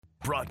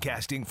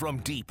Broadcasting from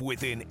deep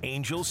within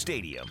Angel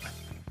Stadium,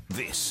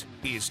 this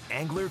is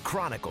Angler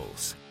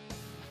Chronicles.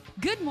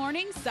 Good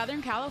morning,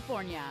 Southern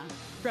California.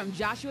 From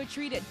Joshua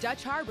Tree at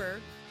Dutch Harbor,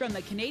 from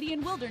the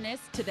Canadian wilderness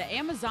to the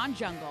Amazon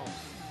jungle.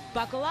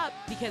 Buckle up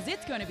because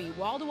it's going to be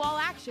wall-to-wall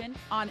action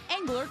on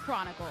Angler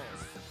Chronicles.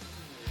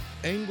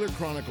 Angler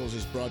Chronicles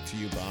is brought to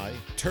you by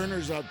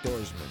Turner's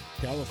Outdoorsman,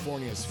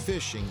 California's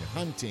fishing,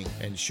 hunting,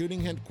 and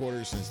shooting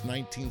headquarters since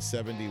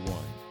 1971.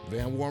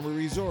 Van Warmer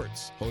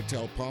Resorts,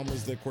 Hotel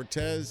Palmas de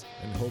Cortez,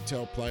 and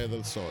Hotel Playa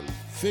del Sol.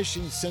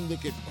 Fishing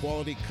Syndicate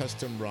quality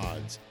custom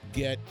rods.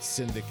 Get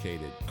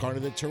syndicated.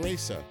 Carne de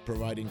Teresa,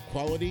 providing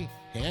quality,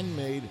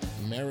 handmade,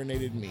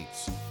 marinated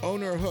meats.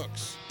 Owner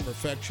Hooks,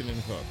 perfection in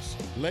hooks.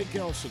 Lake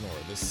Elsinore,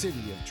 the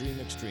city of Dream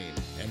Extreme.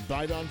 And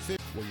Bite on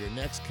Fish, where your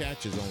next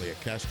catch is only a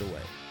cast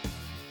away.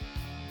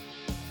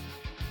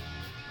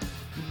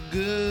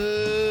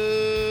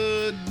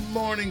 Good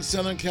morning,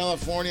 Southern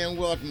California, and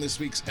welcome to this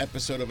week's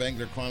episode of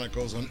Angler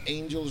Chronicles on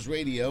Angels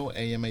Radio,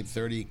 AM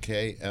 830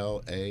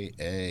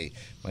 KLAA.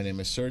 My name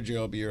is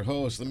Sergio. I'll be your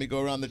host. Let me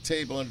go around the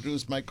table and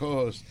introduce my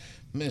co-host,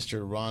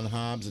 Mr. Ron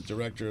Hobbs, the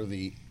director of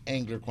the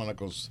Angler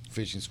Chronicles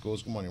Fishing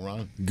Schools. Good morning,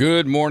 Ron.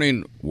 Good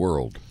morning,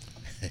 world.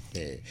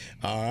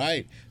 All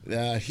right.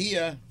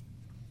 Here.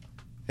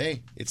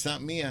 Hey, it's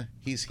not Mia.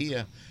 He's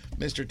here.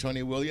 Mr.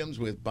 Tony Williams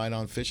with Bite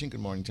on Fishing. Good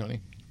morning,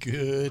 Tony.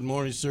 Good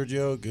morning,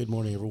 Sergio. Good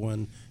morning,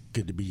 everyone.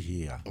 Good to be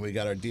here. We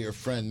got our dear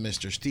friend,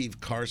 Mr.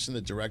 Steve Carson, the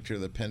director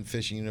of the Penn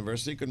Fishing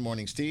University. Good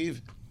morning,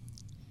 Steve.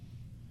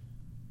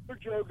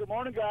 Joe, good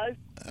morning, guys.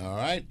 All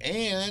right,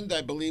 and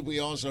I believe we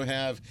also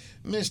have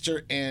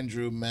Mr.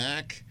 Andrew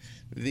Mack,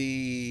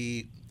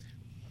 I'm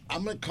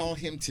going to call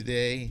him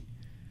today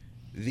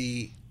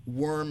the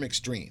Worm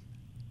Extreme,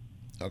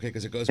 okay,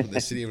 because it goes with the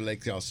city of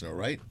Lake Elsinore,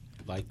 right?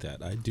 Like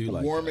that. I do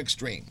like Worm that.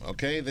 Extreme,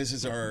 okay? This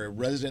is our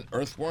resident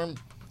earthworm,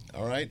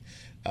 all right?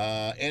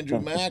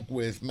 Andrew Mack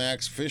with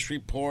Mack's Fish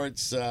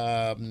Reports,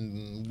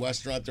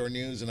 Western Outdoor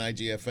News, and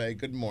IGFA.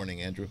 Good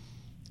morning, Andrew.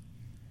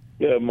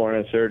 Good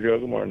morning, Sergio.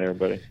 Good morning,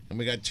 everybody. And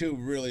we got two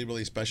really,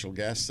 really special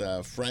guests,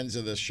 friends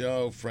of the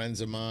show, friends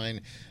of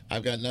mine.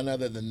 I've got none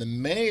other than the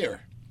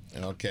mayor,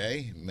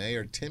 okay?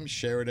 Mayor Tim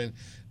Sheridan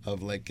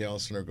of Lake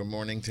Elsinore. Good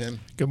morning, Tim.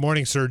 Good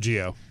morning,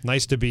 Sergio.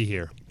 Nice to be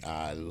here.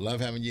 I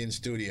love having you in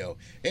studio.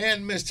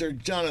 And Mr.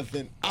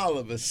 Jonathan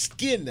Oliver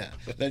Skinner,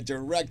 the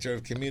Director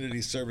of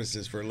Community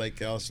Services for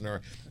Lake Elsinore.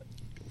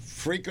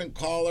 Frequent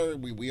caller.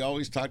 We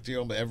always talk to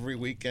you every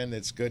weekend.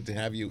 It's good to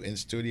have you in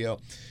studio.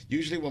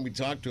 Usually when we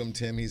talk to him,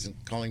 Tim, he's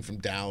calling from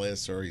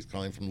Dallas or he's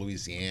calling from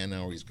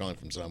Louisiana or he's calling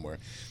from somewhere.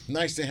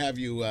 Nice to have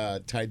you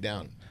tied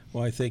down.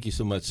 Well, I thank you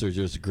so much, Sergio.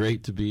 It's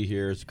great to be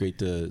here. It's great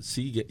to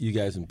see you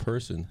guys in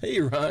person. Hey,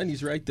 Ron,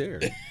 he's right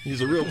there. He's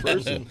a real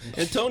person.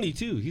 And Tony,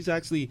 too. He's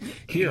actually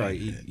here.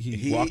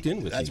 He walked in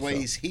with me. That's why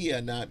he's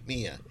here, not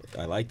Mia.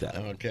 I like that.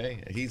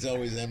 Okay. He's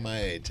always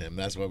MIA, Tim.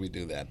 That's why we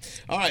do that.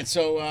 All right.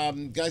 So,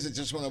 guys, I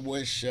just want to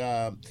wish...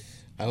 I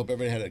hope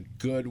everybody had a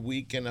good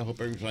weekend. I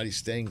hope everybody's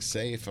staying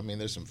safe. I mean,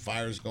 there's some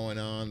fires going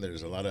on.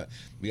 There's a lot of...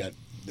 We got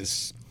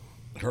this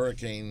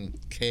Hurricane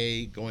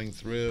K going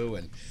through,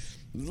 and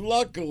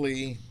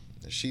luckily...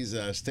 She's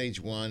stage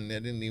 1. They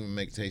didn't even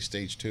make it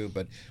stage 2,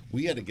 but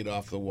we had to get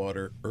off the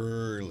water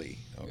early.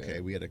 Okay,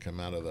 we had to come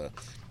out of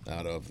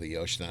the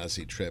Ocean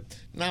Odyssey trip.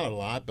 Not a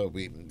lot, but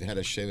we had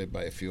to shave it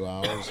by a few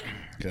hours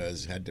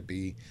because it had to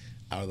be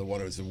out of the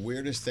water. It was the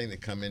weirdest thing to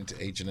come into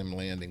H&M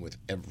Landing with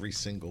every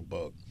single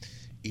boat,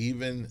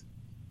 even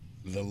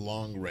the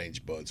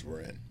long-range boats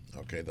were in.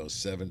 Okay, those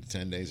 7 to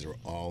 10 days are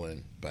all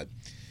in, but.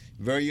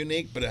 Very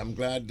unique, but I'm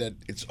glad that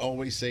it's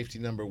always safety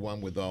number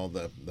one with all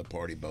the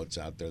party boats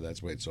out there.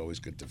 That's why it's always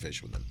good to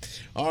fish with them.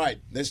 All right,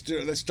 let's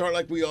start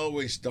like we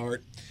always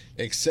start,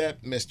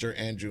 except Mr.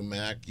 Andrew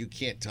Mack. You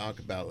can't talk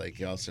about Lake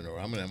Elsinore.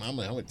 I'm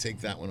gonna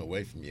take that one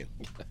away from you.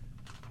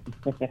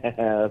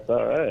 That's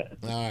all right.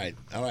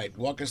 All right.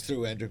 Walk us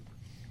through, Andrew.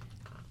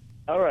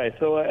 All right,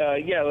 so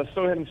let's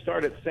go ahead and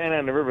start at Santa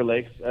Ana River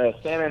Lakes.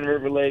 Santa Ana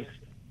River Lakes,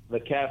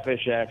 the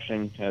catfish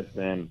action has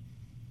been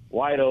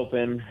wide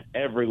open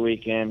every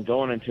weekend,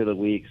 going into the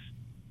weeks.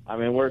 I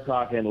mean, we're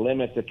talking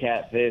limits of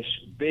catfish,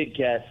 big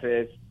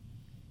catfish,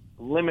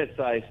 limit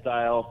size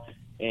style,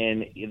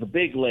 and the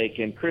big lake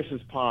and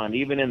Chris's Pond,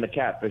 even in the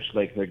catfish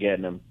lake, they're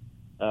getting them.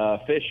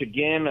 Fish,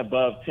 again,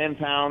 above 10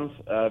 pounds.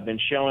 I've been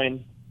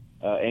showing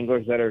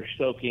anglers that are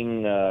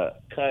soaking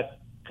cut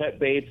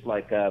baits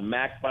like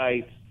mac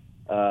bites,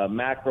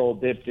 mackerel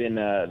dipped in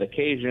the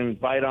Cajun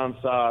bite-on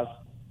sauce,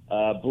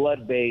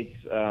 blood baits,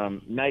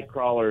 night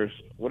crawlers,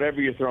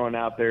 whatever you're throwing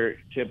out there,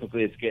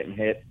 typically it's getting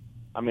hit.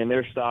 I mean,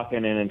 they're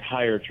stocking an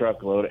entire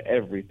truckload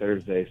every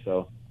Thursday.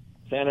 So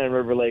Santa Ana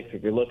River Lakes,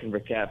 if you're looking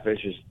for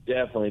catfish, has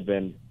definitely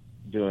been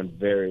doing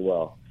very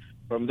well.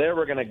 From there,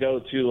 we're going to go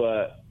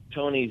to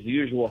Tony's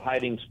usual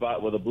hiding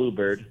spot with a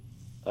bluebird,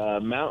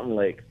 Mountain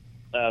Lake.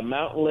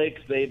 Mountain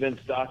Lakes, they've been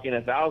stocking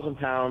 1,000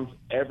 pounds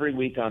every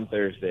week on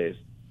Thursdays,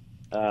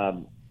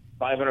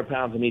 500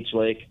 pounds in each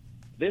lake.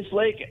 This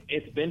lake,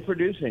 it's been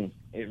producing.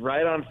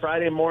 Right on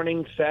Friday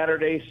morning,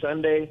 Saturday,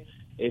 Sunday,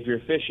 if you're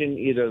fishing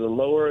either the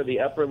lower or the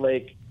upper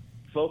lake,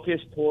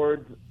 focus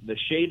towards the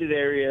shaded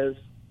areas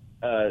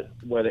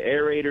where the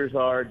aerators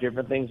are,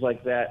 different things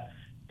like that.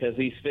 Because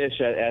these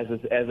fish, as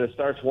it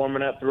starts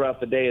warming up throughout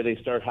the day, they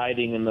start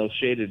hiding in those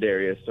shaded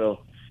areas. So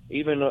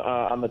even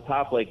on the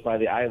top lake by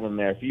the island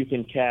there, if you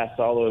can cast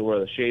all the way where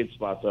the shade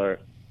spots are,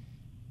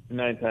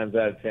 9 times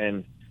out of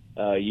 10,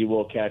 you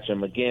will catch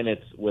them. Again,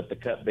 it's with the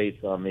cut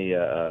baits on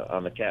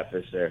the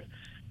catfish there.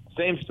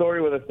 Same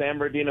story with the San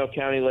Bernardino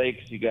County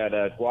lakes. You got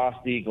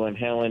Guasti, Glen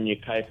Helen,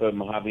 Yucaipa,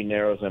 Mojave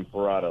Narrows, and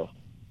Parado.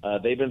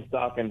 They've been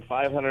stocking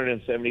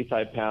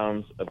 575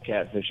 pounds of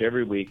catfish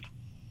every week.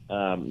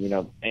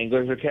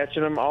 Anglers are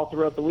catching them all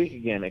throughout the week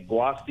again. At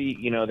Guasti,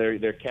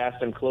 they're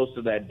casting close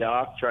to that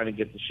dock, trying to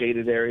get the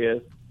shaded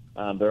areas.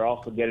 They're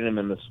also getting them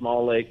in the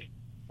small lake.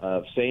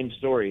 Same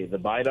story. The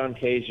bite on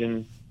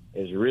Cajun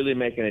is really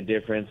making a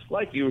difference,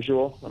 like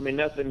usual. I mean,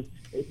 nothing.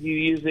 If you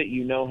use it,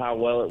 you know how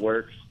well it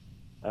works.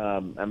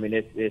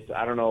 It's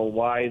I don't know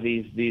why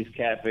these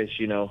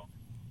catfish,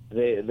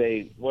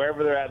 they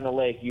wherever they're at in the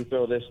lake, you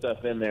throw this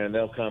stuff in there and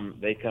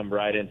they come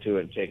right into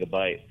it and take a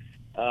bite.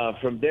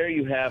 From there,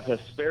 you have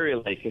Hesperia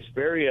Lake.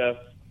 Hesperia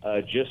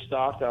just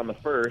stocked on the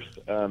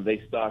 1st.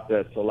 They stocked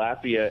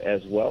tilapia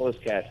as well as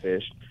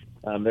catfish.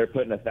 They're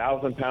putting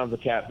 1,000 pounds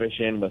of catfish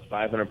in with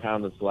 500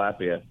 pounds of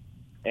tilapia.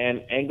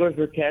 And anglers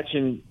are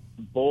catching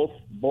both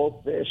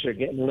fish. They're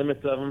getting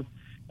limits of them.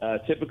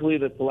 Typically,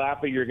 the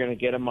tilapia, you're going to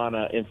get them on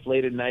an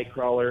inflated night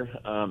crawler,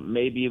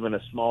 maybe even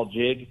a small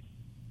jig.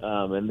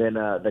 And then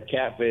the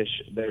catfish,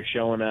 they're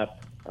showing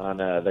up on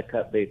the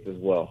cut baits as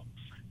well.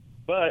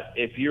 But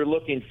if you're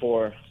looking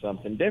for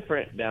something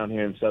different down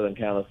here in Southern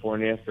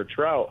California for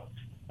trout,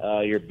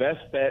 your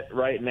best bet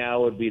right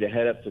now would be to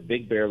head up to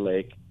Big Bear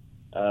Lake.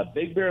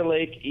 Big Bear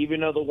Lake, even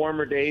though the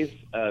warmer days,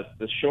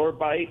 the shore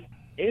bite,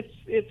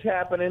 it's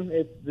happening.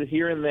 It's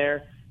here and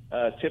there.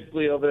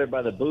 Typically over there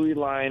by the buoy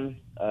line,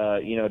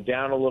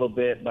 down a little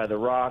bit by the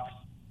rocks,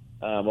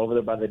 over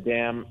there by the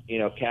dam,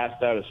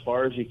 cast out as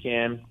far as you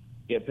can,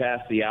 get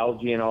past the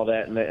algae and all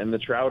that, and the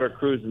trout are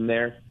cruising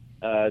there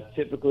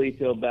typically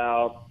till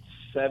about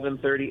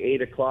 7:30,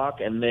 8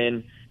 o'clock, and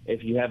then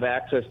if you have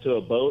access to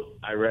a boat,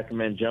 I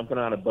recommend jumping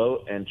on a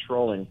boat and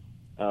trolling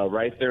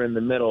right there in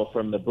the middle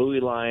from the buoy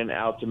line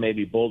out to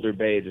maybe Boulder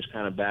Bay, just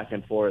kind of back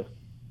and forth.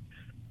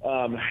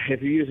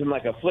 If you're using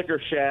like a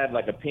flicker shad,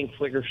 like a pink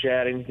flicker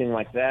shad, anything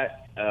like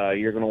that,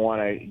 you're going to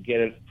want to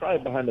get it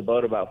probably behind the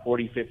boat about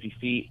 40, 50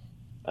 feet.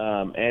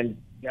 And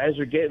guys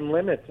are getting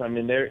limits. I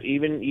mean, they're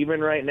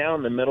even right now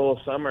in the middle of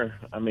summer,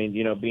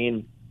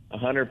 being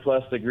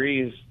 100+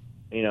 degrees,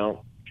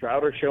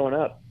 trout are showing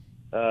up.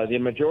 The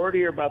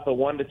majority are about the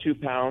 1 to 2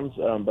 pounds,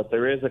 but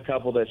there is a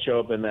couple that show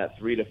up in that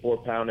 3 to 4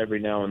 pound every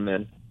now and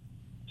then.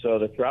 So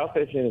the trout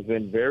fishing has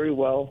been very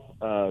well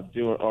up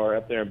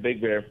there in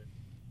Big Bear.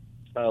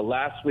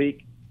 Last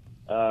week,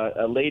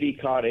 a lady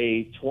caught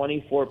a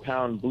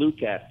 24-pound blue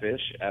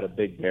catfish out of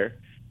Big Bear.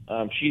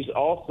 She's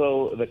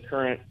also the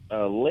current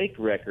lake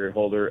record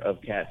holder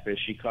of catfish.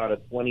 She caught a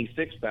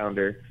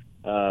 26-pounder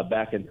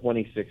back in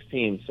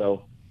 2016.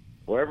 So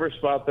wherever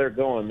spot they're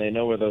going, they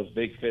know where those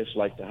big fish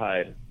like to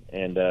hide.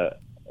 And,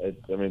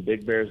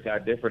 Big Bear's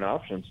got different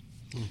options.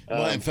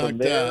 Well, in fact,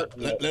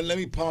 let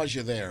me pause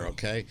you there,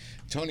 okay?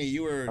 Tony,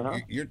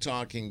 you're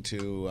talking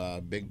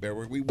to Big Bear.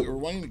 We were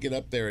wanting to get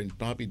up there and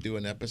probably do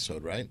an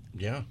episode, right?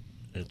 Yeah,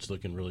 it's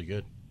looking really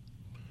good.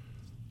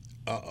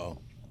 Uh-oh.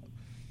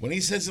 When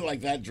he says it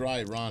like that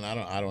dry, Ron,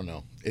 I don't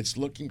know. It's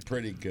looking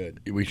pretty good.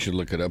 We should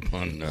look it up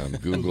on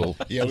Google.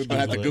 Yeah, we're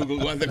going to have to Google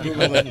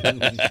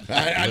that.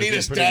 I need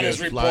a status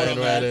report on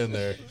that. Right in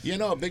there.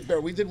 Big Bear,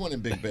 we did one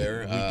in Big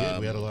Bear. We did.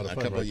 We had a lot of fun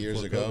a couple of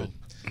years ago.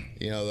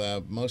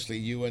 COVID. Mostly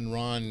you and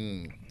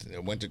Ron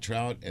went to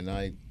trout, and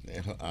I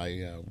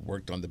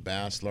worked on the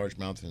bass,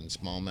 largemouth and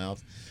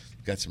smallmouth.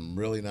 Got some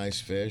really nice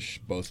fish,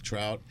 both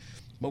trout.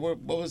 But what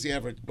was the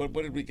average? What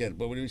did we get?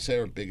 What would we say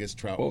our biggest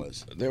trout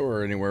was? They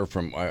were anywhere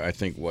from, I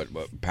think, what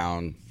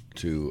pound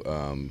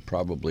to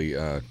probably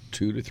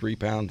 2 to 3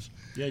 pounds.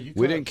 Yeah,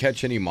 we didn't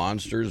catch any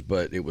monsters,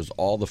 but it was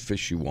all the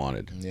fish you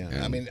wanted. Yeah,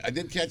 and I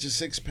did catch a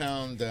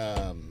 6-pound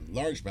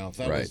largemouth.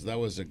 That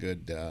was a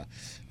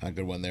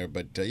good one there.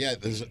 But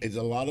there's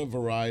a lot of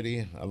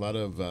variety, a lot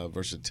of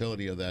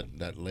versatility of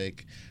that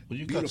lake. Well,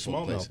 you Beautiful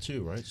caught smallmouth place.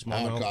 too, right?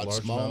 Smallmouth, caught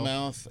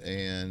smallmouth,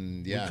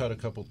 and we caught a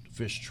couple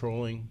fish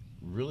trolling.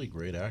 Really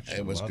great action.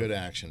 It was good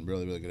action,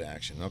 really, really good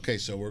action. Okay,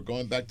 so we're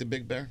going back to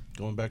Big Bear.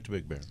 Going back to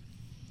Big Bear.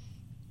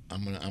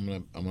 I'm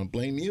gonna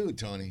blame you,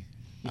 Tony.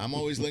 I'm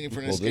always looking for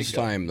an escape. Well, this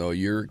time though,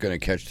 you're going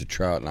to catch the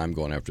trout, and I'm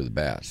going after the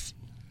bass.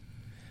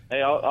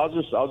 Hey, I'll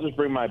just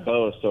bring my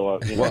bow. So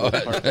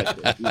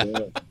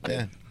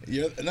yeah.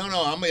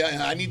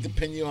 I need to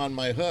pin you on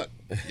my hook.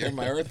 You're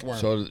my earthworm.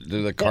 So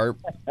do the carp?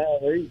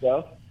 There you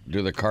go.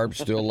 Do the carp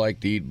still like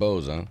to eat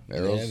bows, huh?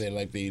 Arrows? Yeah, they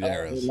like to eat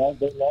arrows. They love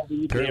to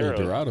eat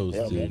Apparently arrows.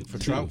 Dorados For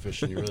trout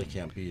fishing, you really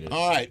can't beat it.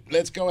 All right,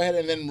 let's go ahead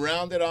and then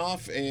round it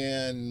off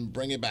and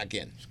bring it back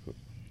in.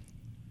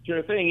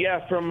 Sure thing.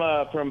 Yeah,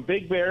 from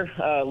Big Bear,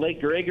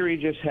 Lake Gregory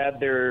just had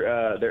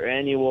their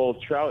annual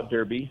trout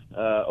derby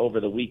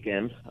over the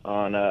weekend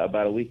on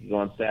about a week ago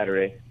on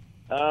Saturday.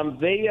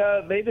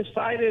 They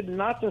decided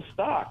not to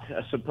stock,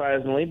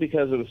 surprisingly,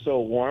 because it was so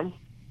warm,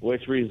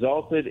 which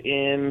resulted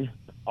in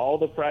all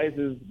the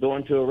prizes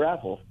going to a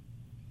raffle.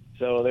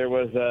 So there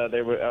were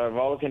of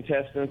all the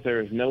contestants,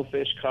 there was no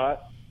fish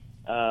caught.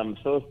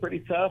 So it's pretty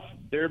tough.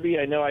 Derby,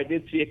 I know I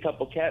did see a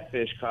couple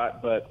catfish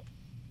caught, but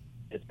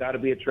it's got to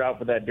be a trout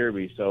for that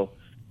derby. So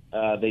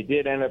they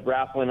did end up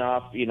raffling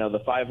off, the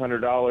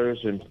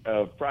 $500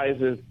 in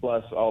prizes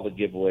plus all the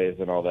giveaways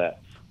and all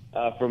that.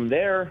 From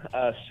there,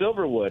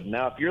 Silverwood.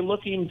 Now, if you're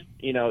looking,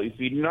 if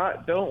you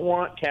don't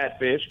want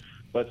catfish,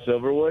 but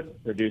Silverwood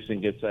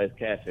producing good-sized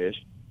catfish,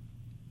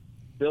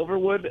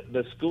 Silverwood,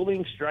 the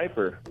schooling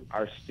striper,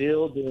 are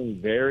still doing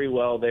very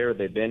well there.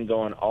 They've been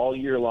going all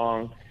year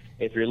long.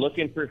 If you're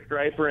looking for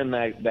striper in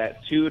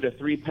that 2 to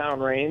 3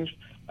 pound range,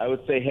 I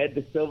would say head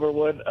to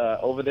Silverwood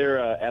over there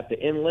at the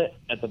inlet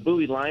at the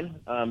buoy line.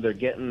 They're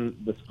getting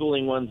the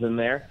schooling ones in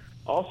there.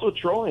 Also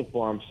trolling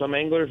for them. Some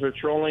anglers are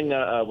trolling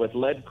with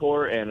lead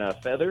core and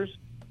feathers,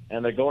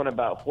 and they're going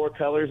about 4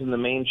 colors in the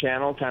main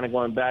channel, kind of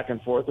going back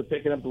and forth. They're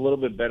picking up a little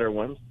bit better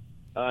ones.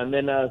 And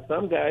then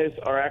some guys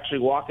are actually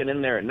walking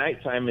in there at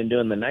nighttime and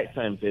doing the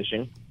nighttime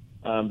fishing.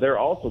 They're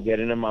also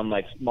getting them on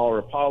like small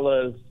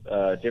Rapalas,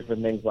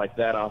 different things like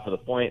that off of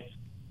the points.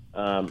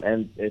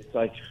 And it's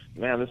like,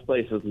 man, this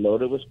place is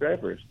loaded with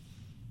stripers.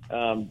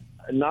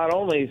 Not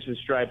only is the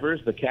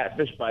stripers, the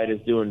catfish bite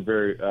is doing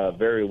very,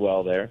 very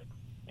well there.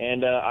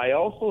 And I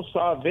also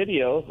saw a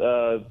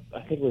video,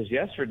 I think it was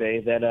yesterday,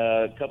 that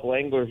a couple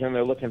anglers in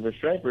there looking for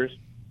stripers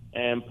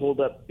and pulled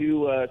up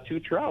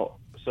two trout.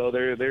 So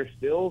there's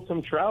still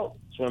some trout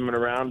swimming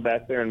around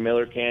back there in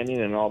Miller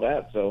Canyon and all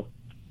that. So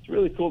it's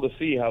really cool to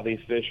see how these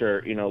fish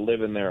are,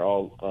 living there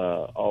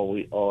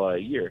all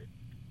year.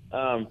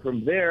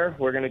 From there,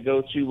 we're going to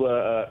go to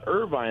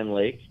Irvine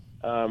Lake.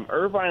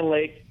 Irvine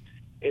Lake,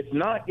 it's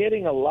not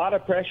getting a lot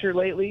of pressure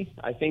lately,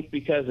 I think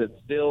because it's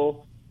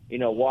still,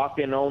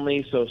 walk-in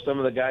only. So some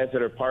of the guys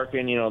that are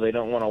parking, they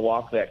don't want to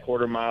walk that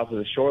quarter mile to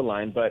the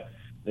shoreline. But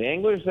the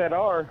anglers that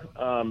are,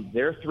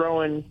 they're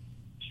throwing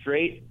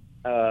straight,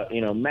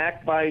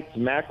 mac bites,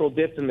 mackerel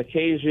dipped in the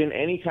Cajun,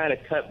 any kind of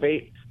cut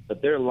bait,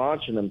 but they're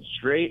launching them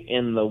straight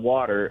in the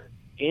water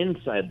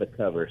inside the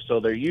cover. So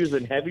they're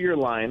using heavier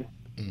line.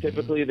 Mm-hmm.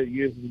 Typically, they're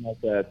using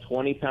like a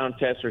 20-pound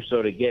test or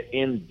so to get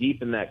in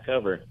deep in that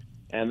cover,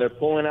 and they're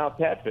pulling out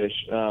catfish.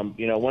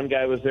 One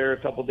guy was there a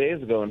couple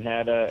days ago and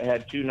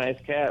had 2 nice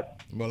cats.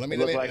 Well, I'm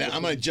going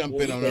to jump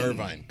in on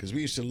Irvine because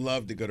we used to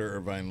love to go to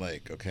Irvine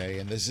Lake. Okay,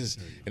 and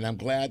I'm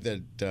glad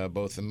that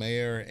both the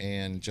mayor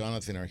and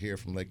Jonathan are here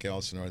from Lake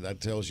Elsinore.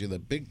 That tells you the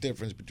big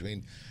difference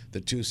between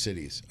the 2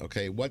 cities.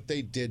 Okay, what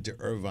they did to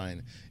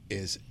Irvine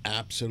is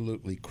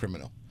absolutely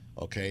criminal.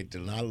 Okay, to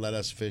not let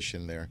us fish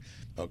in there,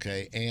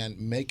 okay, and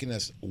making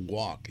us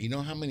walk. You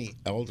know how many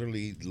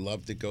elderly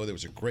love to go? There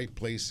was a great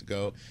place to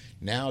go.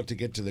 Now to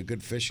get to the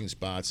good fishing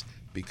spots,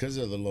 because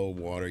of the low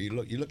water,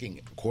 you're looking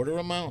quarter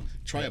a mile?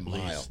 Try a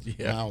mile,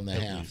 mile and a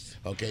half.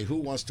 Okay, who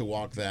wants to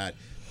walk that?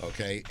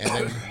 Okay, and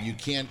then you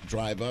can't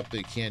drive up,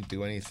 you can't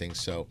do anything.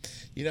 So,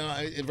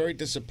 it's very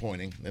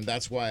disappointing, and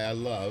that's why I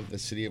love the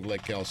city of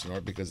Lake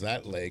Elsinore, because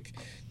that lake,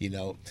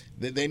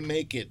 they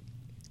make it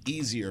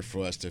easier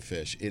for us to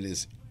fish. It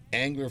is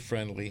angler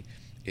friendly,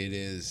 it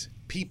is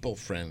people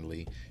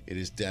friendly, it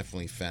is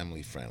definitely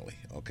family friendly.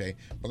 Okay,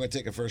 we're going to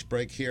take a first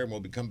break here, and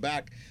when we come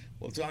back,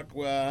 we'll talk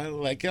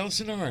Lake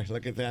Elsinore.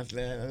 Look at that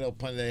little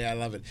pun there. I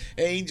love it.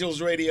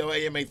 Angels Radio,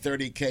 AM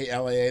 830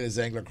 KLAA. This is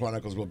Angler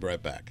Chronicles. We'll be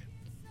right back.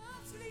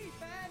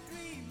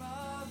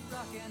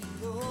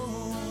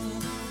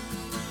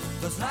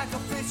 Just like a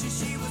picture,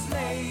 she was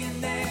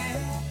laying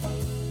there,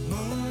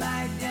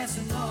 moonlight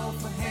dancing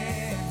off her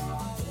hair.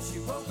 She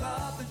woke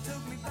up and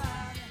took me by.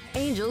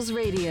 Angels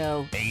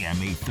Radio,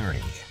 AM 830.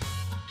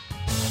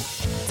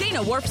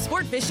 Dana Wharf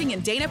Sport Fishing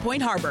in Dana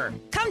Point Harbor.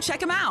 Come check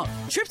them out.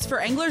 Trips for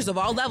anglers of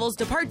all levels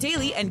depart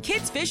daily and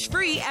kids fish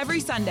free every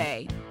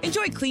Sunday.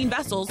 Enjoy clean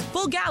vessels,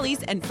 full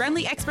galleys, and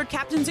friendly expert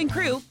captains and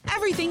crew.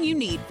 Everything you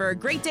need for a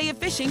great day of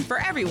fishing for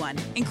everyone,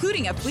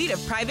 including a fleet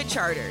of private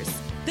charters.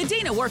 The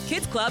Dana Wharf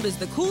Kids Club is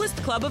the coolest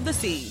club of the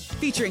sea,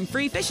 featuring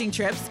free fishing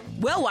trips,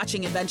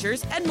 whale-watching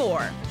adventures, and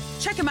more.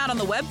 Check them out on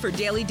the web for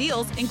daily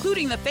deals,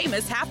 including the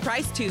famous Half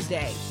Price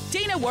Tuesday.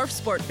 Dana Wharf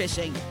Sport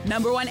Fishing,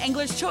 #1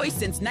 angler's choice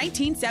since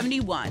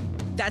 1971.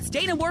 That's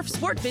Dana Wharf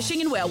Sport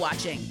Fishing and Whale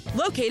Watching,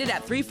 located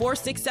at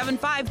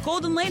 34675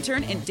 Golden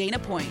Lantern in Dana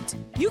Point.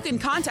 You can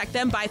contact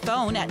them by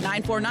phone at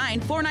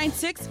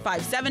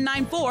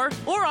 949-496-5794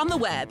 or on the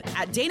web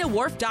at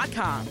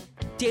danawharf.com.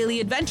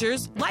 Daily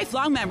adventures,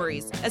 lifelong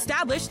memories,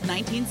 established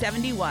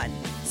 1971.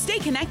 Stay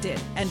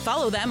connected and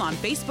follow them on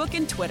Facebook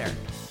and Twitter.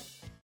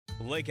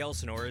 Lake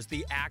Elsinore is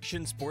the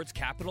action sports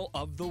capital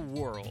of the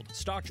world,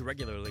 stocked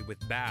regularly with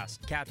bass,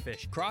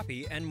 catfish,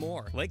 crappie, and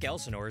more. Lake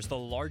Elsinore is the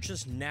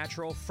largest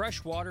natural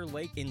freshwater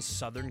lake in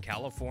Southern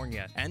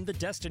California and the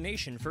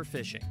destination for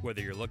fishing.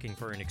 Whether you're looking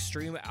for an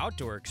extreme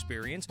outdoor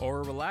experience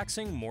or a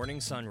relaxing morning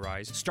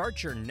sunrise,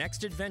 start your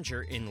next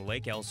adventure in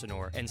Lake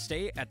Elsinore and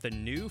stay at the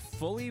new,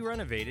 fully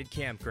renovated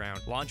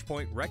campground, Launch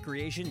Point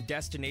Recreation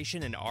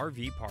Destination and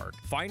RV Park.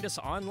 Find us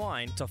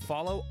online to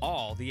follow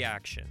all the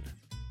action.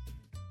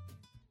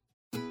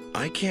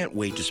 I can't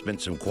wait to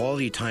spend some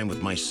quality time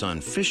with my son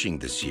fishing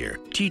this year,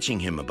 teaching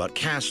him about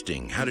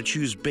casting, how to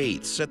choose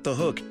baits, set the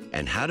hook,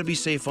 and how to be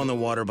safe on the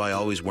water by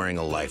always wearing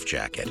a life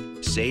jacket.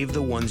 Save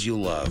the ones you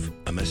love.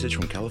 A message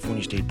from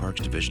California State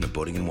Parks Division of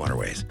Boating and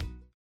Waterways.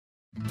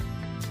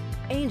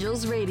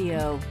 Angels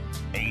Radio.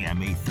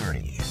 AM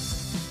 830.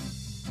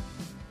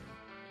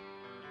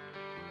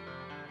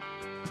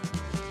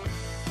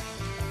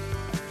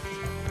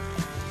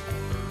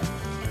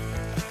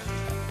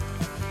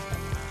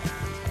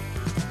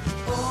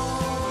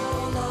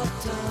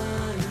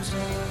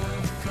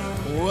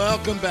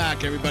 Welcome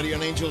back, everybody,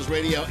 on Angels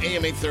Radio,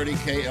 AM 830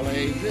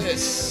 KLA.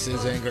 This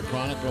is Angler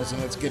Chronicles,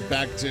 and let's get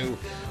back to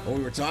what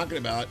we were talking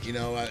about. You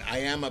know, I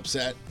am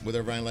upset with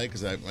Irvine Lake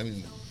because,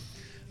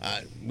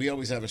 we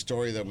always have a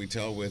story that we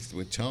tell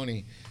with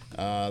Tony.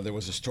 There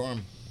was a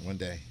storm one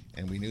day,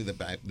 and we knew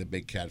the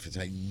big catfish.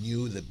 I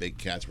knew the big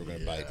cats were going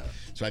to bite.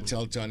 So I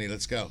tell Tony,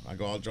 let's go. I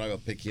go, I'll drive, I'll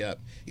pick you up.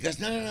 He goes,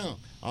 no.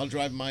 I'll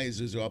drive my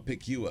Isuzu, I'll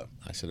pick you up.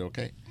 I said,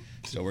 okay.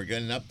 So we're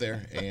getting up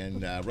there,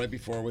 and right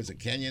before, was it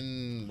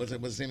Canyon? What's the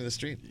name of the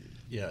street?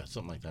 Yeah,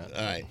 something like that.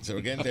 All right, so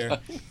we're getting there,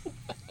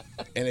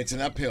 and it's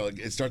an uphill.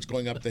 It starts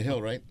going up the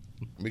hill, right?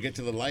 We get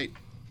to the light.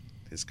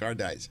 His car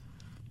dies.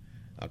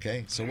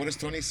 Okay, so what does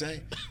Tony say?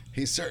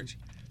 He's, Serge,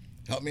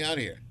 help me out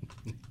here.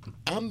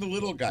 I'm the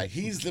little guy.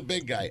 He's the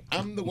big guy.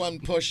 I'm the one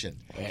pushing.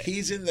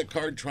 He's in the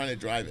car trying to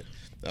drive it.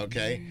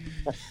 Okay?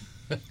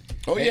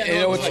 Oh,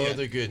 yeah.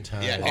 The good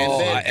times.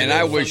 Yeah, and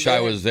I wish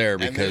I was there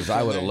because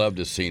I would have loved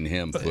to seen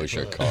him push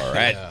a car.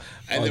 Right? Yeah.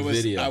 And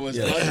I was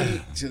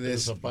lucky to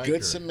this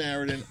good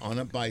Samaritan on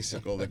a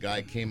bicycle. The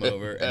guy came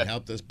over and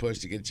helped us push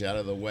to get you out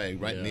of the way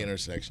right in the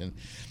intersection.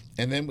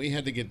 And then we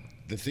had to get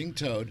the thing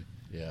towed.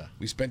 Yeah.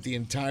 We spent the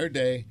entire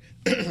day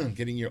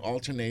getting your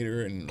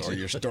alternator or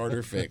your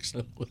starter fixed.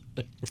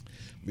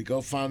 We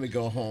finally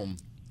go home,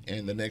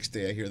 and the next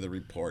day I hear the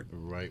report.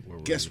 Right where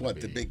Guess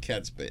what? The big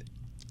cat's bit.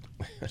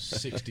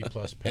 60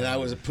 plus pounds. And I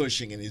was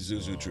pushing an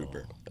Isuzu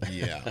Trooper.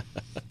 Yeah.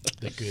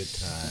 The good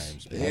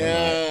times. Man.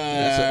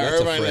 Yeah.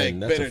 That's Irvine Lake,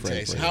 That's bitter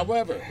taste.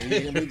 However,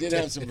 we did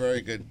have some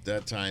very good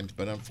times,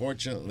 but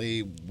unfortunately,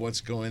 what's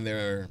going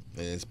there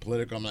is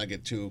political. I'm not going to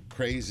get too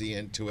crazy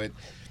into it.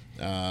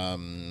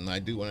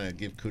 I do want to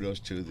give kudos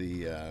to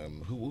the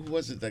who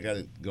was it that got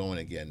it going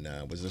again?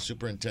 Was the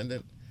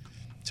superintendent?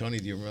 Tony,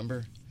 do you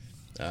remember?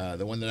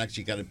 The one that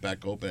actually got it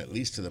back open, at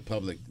least to the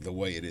public, the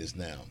way it is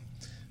now.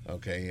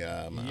 Okay.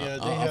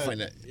 I'll find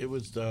that. It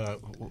was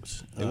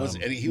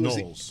he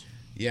Knowles. was.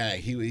 Yeah,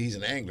 he's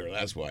an angler.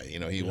 That's why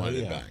he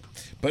wanted it back.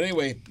 But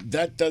anyway,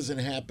 that doesn't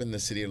happen in the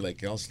city of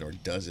Lake Elsinore,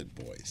 does it,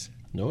 boys?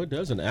 No, it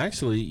doesn't.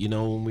 Actually,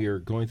 when we were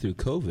going through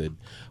COVID,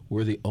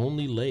 we're the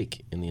only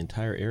lake in the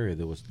entire area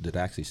that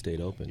actually stayed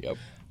open. Yep.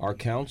 Our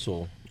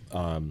council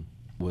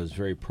was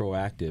very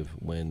proactive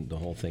when the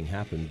whole thing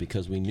happened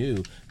because we knew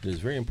that it was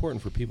very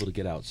important for people to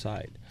get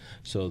outside.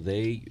 So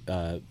they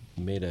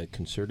made a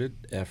concerted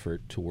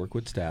effort to work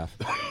with staff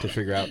to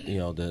figure out,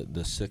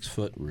 the 6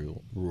 foot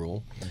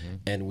rule,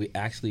 and we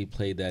actually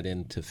played that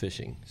into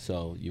fishing.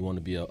 So you want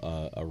to be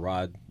a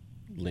rod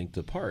length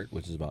apart,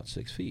 which is about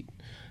 6 feet,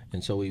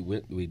 and so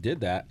we did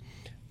that.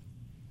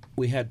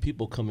 We had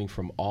people coming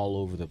from all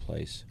over the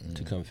place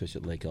to come fish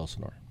at Lake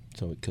Elsinore,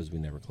 so because we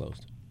never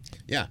closed.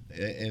 Yeah,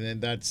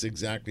 and that's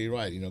exactly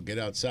right. Get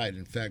outside.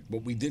 In fact,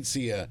 what we did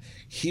see a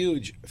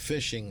huge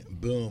fishing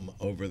boom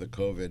over the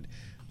COVID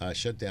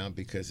shutdown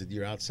because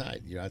you're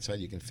outside. You're outside,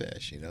 you can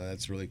fish.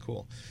 That's really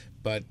cool.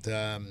 But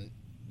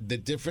the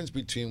difference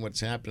between what's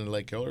happened in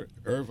Lake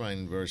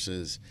Irvine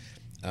versus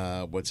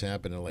what's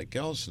happened in Lake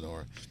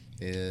Elsinore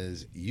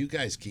is you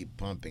guys keep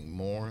pumping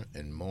more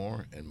and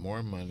more and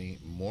more money,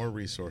 more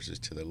resources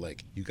to the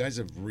lake. You guys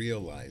have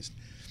realized,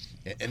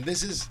 and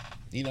this is,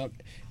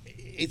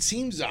 it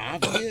seems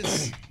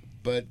obvious,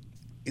 but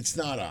it's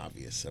not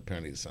obvious,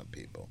 apparently, to some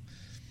people.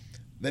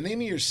 The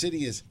name of your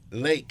city is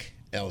Lake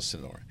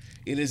Elsinore.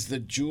 It is the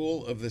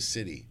jewel of the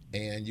city,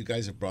 and you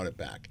guys have brought it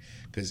back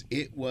because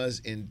it was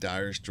in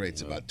dire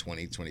straits about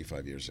 20,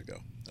 25 years ago,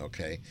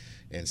 okay?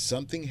 And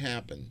something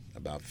happened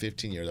about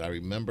 15 years. I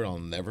remember, I'll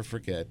never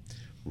forget,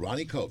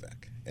 Ronnie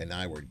Kovac and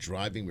I were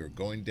driving. We were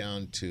going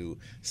down to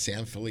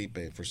San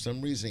Felipe. For some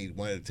reason, he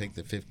wanted to take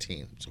the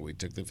 15, so we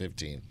took the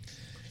 15.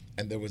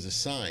 And there was a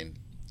sign,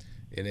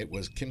 and it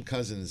was Kim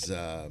Cousins, he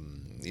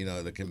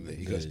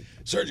goes,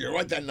 Sergio,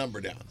 write that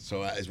number down.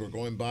 So as we're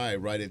going by, I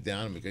write it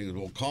down, and he goes,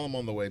 we'll call him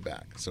on the way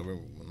back. So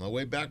on the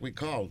way back, we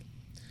called,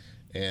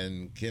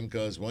 and Kim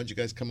goes, why don't you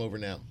guys come over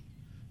now?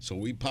 So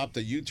we popped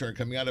a U-turn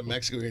coming out of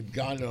Mexico. We had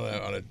gone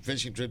on a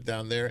fishing trip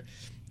down there,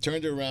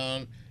 turned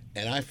around,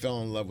 and I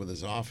fell in love with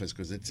his office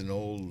because it's an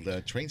old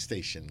train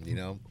station,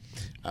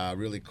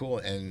 really cool.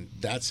 And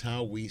that's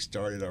how we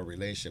started our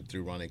relationship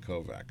through Ronnie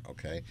Kovac,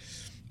 okay?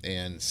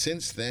 And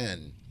since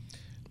then,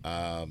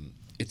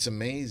 it's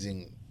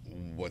amazing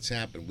what's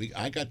happened.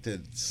 I got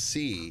to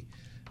see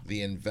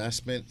the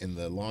investment in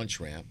the launch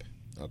ramp.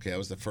 Okay, that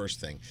was the first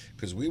thing,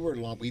 because we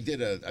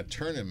did a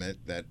tournament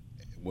that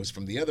was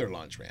from the other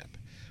launch ramp.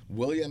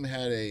 William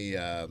had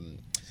a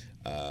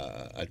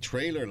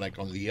trailer like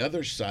on the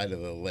other side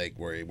of the lake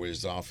where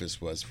his office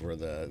was for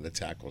the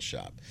tackle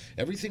shop.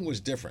 Everything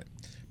was different,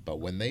 but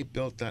when they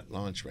built that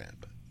launch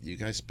ramp, you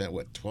guys spent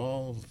what,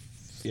 12?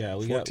 Yeah,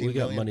 we got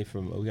money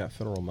we got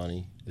federal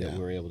money that we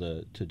were able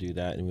to do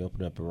that, and we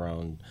opened up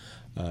around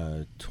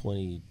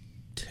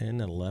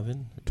 2010,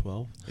 11, or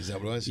 12. Is that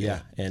what it was?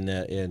 Yeah,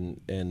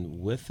 and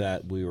with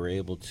that we were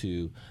able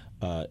to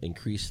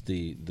increase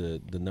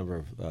the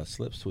number of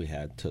slips we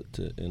had to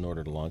in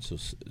order to launch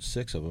those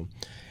 6 of them,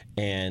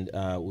 and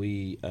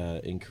we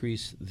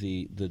increased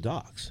the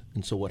docks.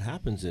 And so what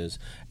happens is,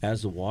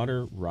 as the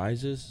water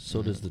rises,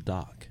 so does the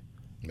dock,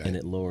 and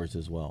it lowers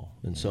as well.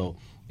 And so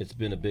it's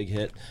been a big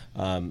hit.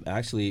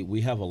 Actually,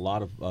 we have a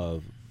lot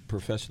of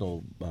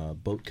professional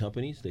boat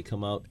companies. They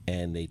come out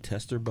and they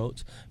test their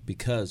boats,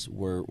 because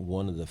we're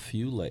one of the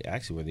few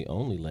actually we're the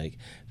only lake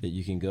that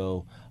you can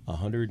go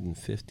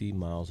 150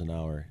 miles an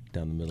hour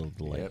down the middle of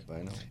the lake. Yep,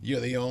 I know. You're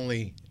the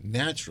only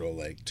natural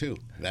lake too.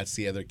 That's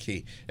the other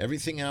key.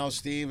 Everything else,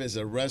 Steve, is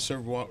a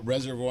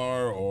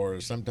reservoir or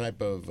some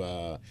type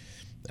of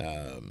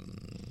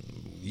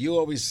you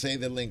always say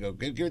the lingo.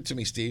 Give it to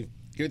me, Steve.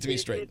 Give it to me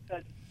straight.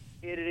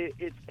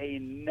 It's a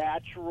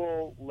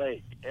natural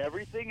lake.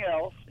 Everything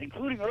else,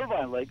 including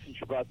Irvine Lake, since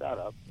you brought that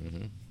up,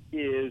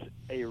 is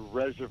a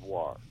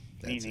reservoir,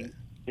 meaning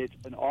it's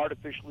an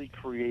artificially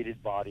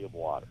created body of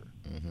water.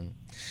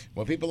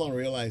 What people don't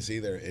realize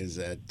either is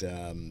that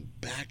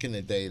back in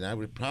the day, and I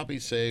would probably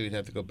say we'd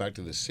have to go back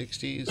to the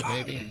 60s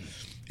maybe,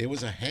 it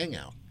was a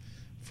hangout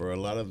for a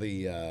lot of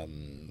the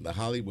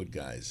Hollywood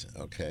guys,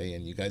 okay?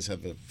 And you guys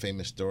have a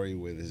famous story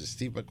with, is it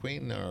Steve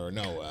McQueen or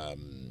no?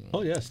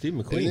 Oh yeah, Steve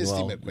McQueen. It is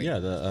Steve McQueen.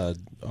 Yeah,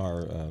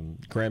 our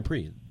Grand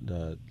Prix,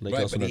 the Lake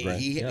right, Elsinore but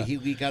Grand.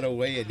 he got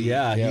away. And he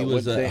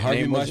was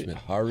Harvey Mushman.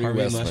 Harvey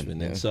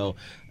Mushman. And so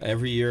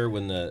every year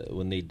when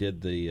they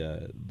did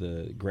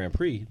the Grand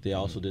Prix, they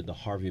also did the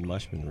Harvey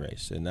Mushman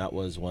race, and that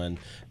was one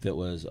that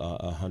was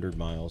 100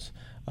 miles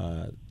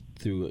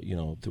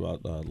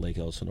throughout Lake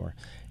Elsinore.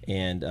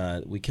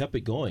 And we kept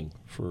it going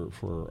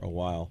for a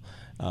while.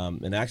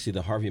 And actually,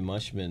 the Harvey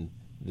Mushman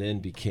then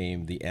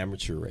became the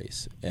amateur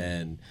race.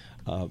 And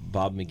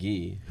Bob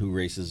McGee, who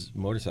races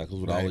motorcycles,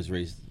 would always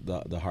race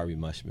the Harvey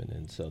Mushman.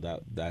 And so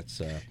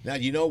that's. Now,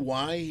 you know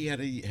why he had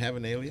to have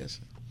an alias?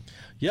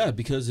 Yeah,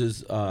 because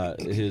his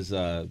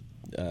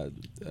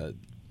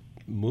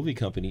movie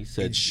company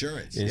said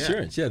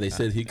insurance. Yeah, they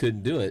said he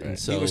couldn't do it, and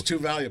so he was too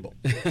valuable.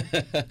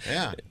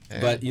 yeah.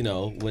 But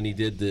when he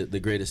did the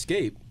Great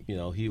Escape,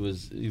 he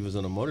was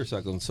on a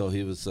motorcycle, and so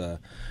he was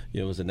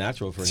it was a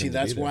natural for him. See, to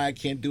that's be there. why I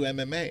can't do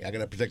MMA. I got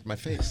to protect my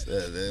face.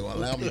 They won't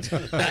allow me to.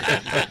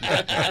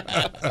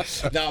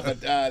 No,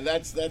 but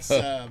that's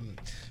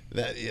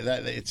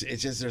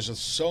it's just there's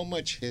so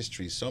much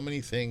history, so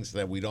many things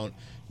that we don't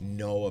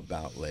know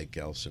about Lake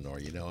Elsinore.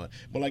 Well,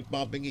 like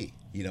Bob McGee.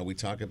 We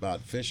talk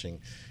about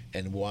fishing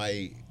and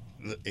why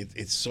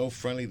it's so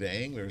friendly to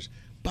anglers.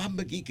 Bob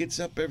McGee gets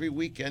up every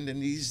weekend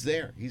and he's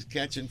there. He's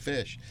catching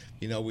fish.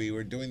 We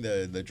were doing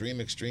the Dream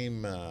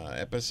Extreme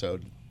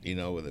episode. It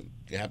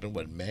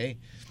happened May.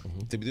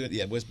 Did we do it?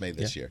 Yeah, it was May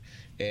this year.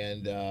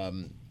 And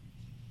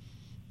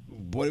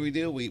what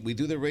do? We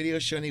do the radio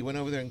show, and he went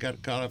over there and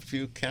caught a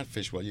few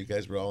catfish while you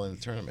guys were all in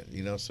the tournament.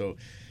 So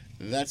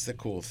that's the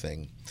cool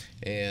thing.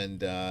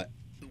 And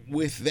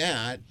with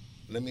that,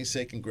 let me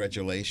say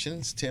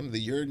congratulations, Tim.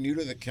 You're new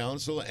to the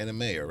council and a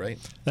mayor, right?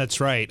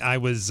 That's right. I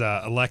was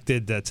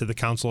elected to the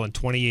council in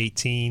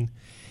 2018.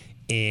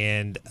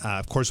 And,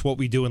 of course, what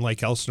we do in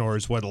Lake Elsinore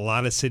is what a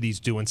lot of cities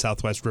do in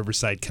Southwest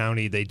Riverside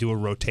County. They do a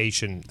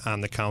rotation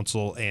on the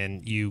council,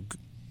 and you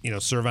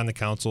serve on the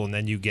council, and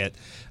then you get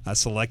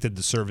selected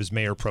to serve as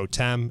mayor pro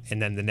tem,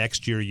 and then the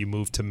next year you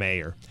move to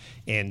mayor.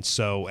 And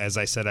so, as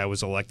I said, I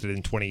was elected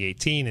in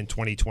 2018. In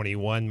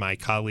 2021, my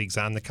colleagues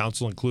on the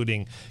council,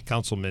 including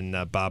Councilman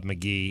Bob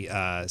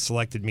McGee,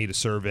 selected me to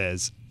serve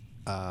as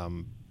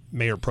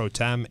mayor pro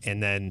tem,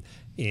 and then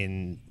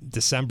in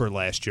December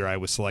last year, I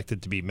was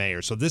selected to be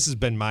mayor. So this has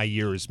been my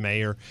year as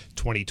mayor,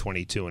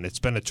 2022, and it's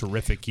been a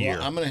terrific year.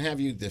 Well, I'm going to have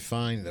you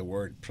define the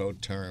word pro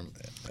term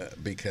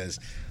because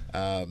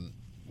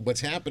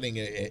what's happening,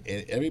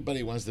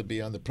 everybody wants to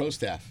be on the pro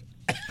staff.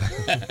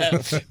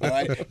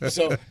 Right?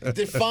 So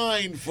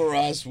define for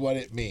us what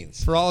it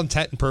means. For all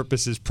intent and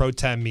purposes, pro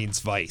tem means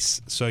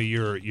vice. So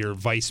you're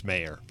vice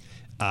mayor.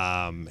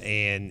 And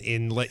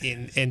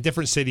in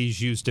different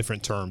cities use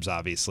different terms,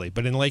 obviously.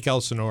 But in Lake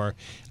Elsinore,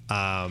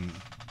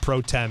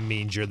 pro tem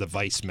means you're the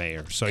vice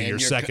mayor, so And you're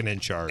you're second in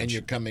charge. And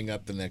you're coming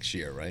up the next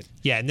year, right?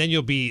 Yeah, and then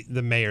you'll be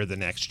the mayor the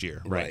next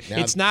year. Right. Now-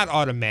 It's not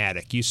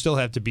automatic. You still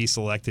have to be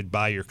selected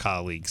by your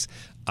colleagues.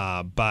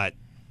 But,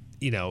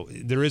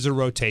 there is a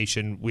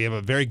rotation. We have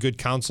a very good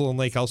council in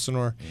Lake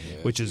Elsinore,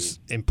 which is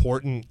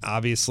important,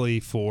 obviously,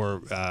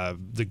 for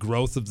the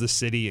growth of the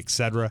city, et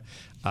cetera.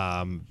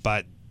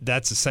 But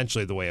that's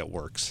essentially the way it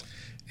works.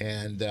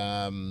 And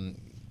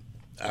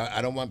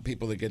I don't want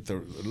people to get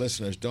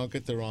listeners don't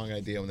get the wrong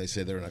idea when they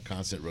say they're in a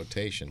constant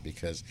rotation,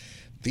 because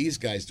these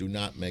guys do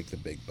not make the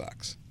big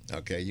bucks.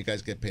 Okay, you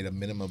guys get paid a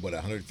minimum of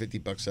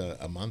 $150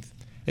 a month.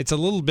 It's a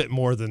little bit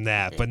more than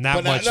that, but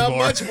not much not more.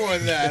 much more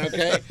than that.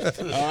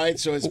 Okay, all right.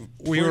 So it's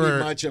pretty were-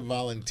 much a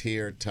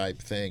volunteer type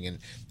thing,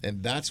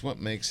 and that's what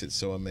makes it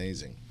so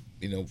amazing.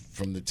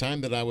 From the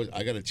time that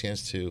I got a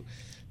chance to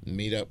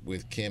meet up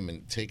with Kim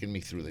and taking me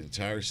through the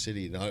entire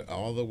city and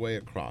all the way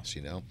across,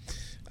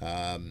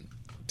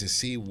 to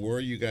see where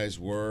you guys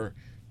were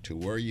to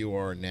where you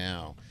are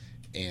now.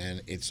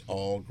 And it's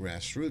all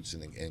grassroots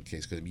in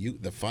case, because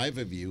the five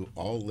of you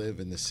all live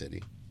in the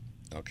city,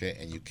 okay,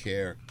 and you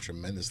care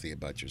tremendously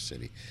about your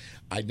city.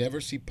 I never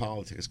see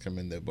politics come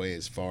in the way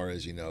as far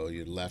as,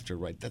 you're left or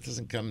right. That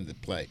doesn't come into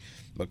play.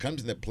 What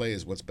comes into play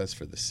is what's best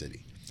for the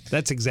city.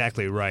 That's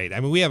exactly right. I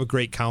mean, we have a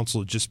great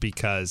council just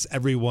because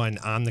everyone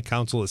on the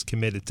council is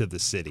committed to the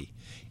city.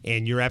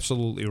 And you're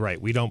absolutely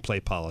right. We don't play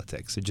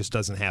politics. It just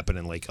doesn't happen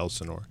in Lake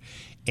Elsinore.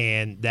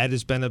 And that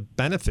has been a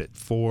benefit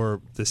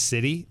for the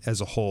city as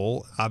a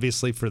whole,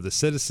 obviously for the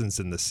citizens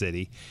in the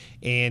city,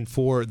 and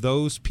for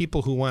those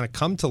people who want to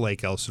come to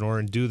Lake Elsinore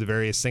and do the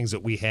various things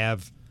that we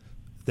have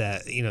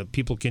that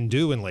people can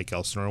do in Lake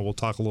Elsinore. We'll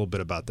talk a little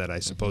bit about that, I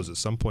suppose, at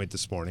some point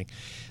this morning.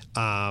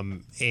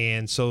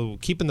 And so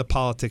keeping the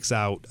politics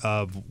out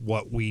of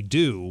what we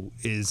do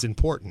is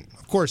important.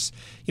 Of course,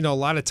 a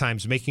lot of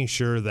times making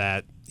sure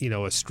that,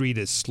 a street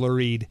is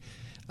slurried,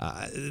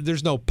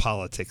 there's no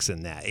politics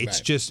in that. It's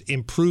Right. just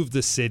improve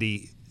the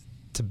city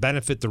to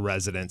benefit the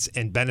residents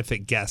and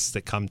benefit guests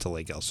that come to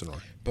Lake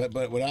Elsinore. But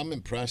what I'm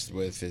impressed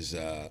with is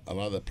a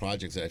lot of the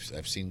projects that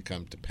I've seen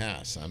come to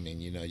pass. I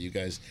mean, you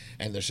guys,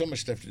 and there's so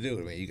much stuff to do.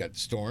 I mean, you got the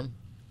Storm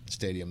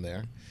Stadium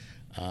there.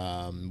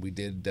 We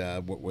did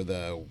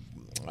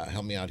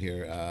help me out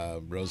here.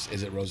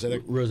 Is it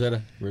Rosetta?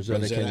 Rosetta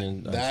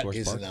Canyon That Sports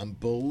is Park. an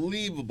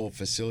unbelievable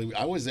facility.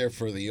 I was there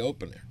for the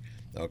opener.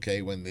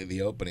 Okay, when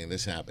the opening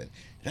this happened,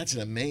 that's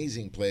an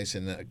amazing place,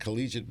 and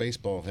collegiate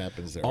baseball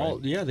happens there. Right?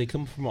 Yeah, they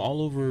come from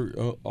all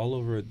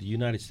over the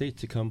United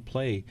States to come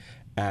play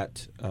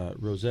at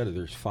Rosetta.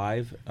 There's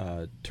 5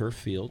 turf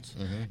fields,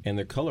 and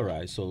they're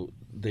colorized, so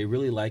they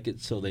really like it.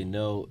 So they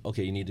know,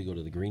 okay, you need to go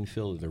to the green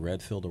field or the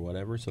red field or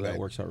whatever. So that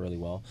works out really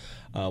well.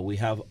 We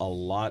have a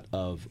lot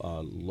of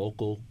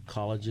local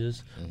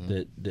colleges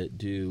that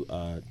do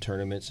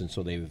tournaments, and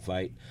so they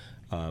invite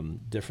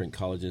different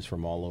colleges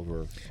from all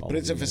over. But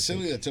it's a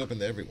facility that's open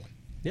to everyone.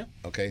 Yeah.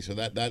 Okay, so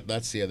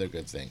that's the other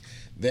good thing.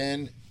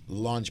 Then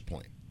Launch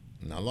Point.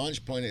 Now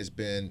Launch Point has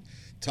been,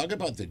 talk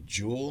about the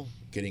jewel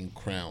getting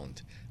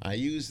crowned. I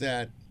use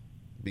that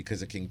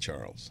because of King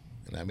Charles,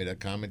 and I made a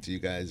comment to you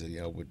guys.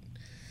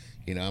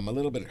 I'm a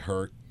little bit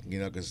hurt,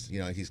 because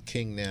he's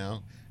king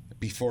now.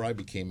 Before I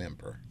became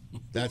emperor,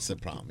 that's the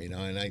problem,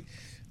 and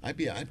I'd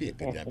be a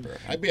good emperor.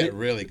 I'd be a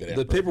really good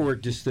emperor. The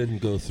paperwork just didn't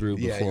go through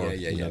before.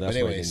 Yeah. That's But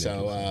anyway,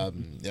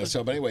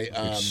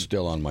 It's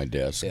still on my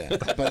desk. Yeah,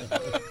 but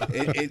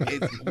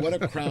what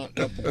a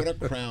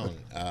crown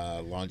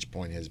Launch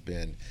Point has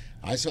been.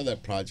 I saw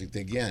that project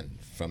again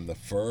from the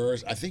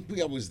first. I think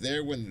I was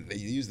there when they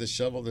used the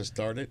shovel to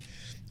start it.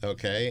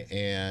 Okay,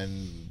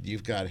 and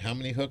you've got how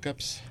many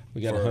hookups?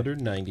 We got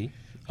 190.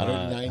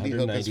 190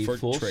 hookups for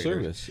full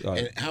trailers. service.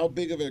 And how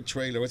big of a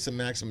trailer? What's the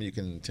maximum you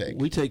can take?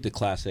 We take the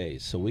Class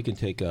A's, so we can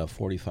take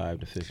 45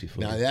 to 50 foot.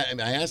 Now,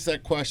 I asked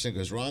that question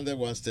because Rhonda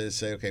wants to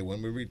say, okay,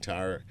 when we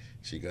retire,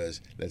 she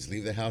goes, let's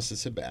leave the house at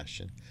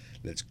Sebastian.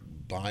 Let's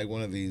buy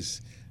one of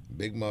these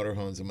big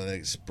motorhomes. I'm going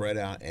to spread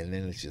out, and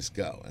then let's just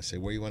go. I say,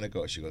 where you want to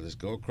go? She goes, let's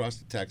go across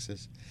to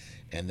Texas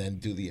and then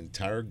do the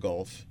entire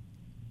Gulf.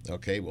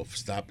 Okay, we'll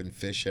stop and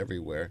fish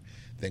everywhere.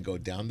 Then go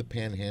down the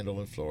Panhandle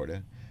in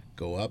Florida.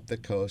 Go up the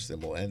coast,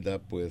 and we'll end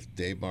up with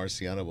Dave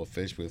Marciano. We'll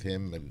fish with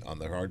him and on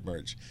the hard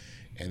merch.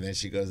 And then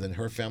she goes, and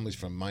her family's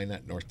from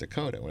Minot, North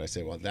Dakota. When I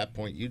say, well, at that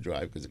point you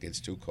drive because it gets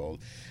too cold.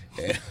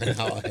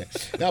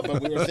 No,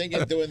 but we were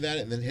thinking of doing that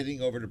and then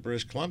heading over to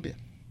British Columbia.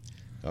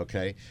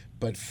 Okay,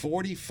 but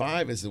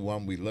 45 is the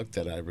one we looked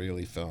at. I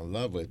really fell in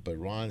love with. But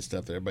Ron and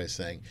stuff, everybody's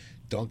saying,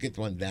 don't get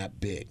one that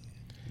big.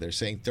 They're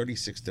saying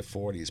 36 to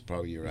 40 is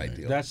probably your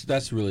ideal.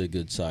 That's really a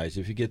good size.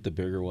 If you get the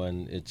bigger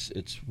one,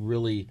 it's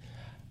really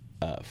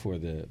for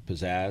the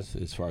pizzazz,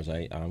 as far as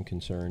I'm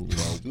concerned.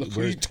 Look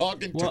who you're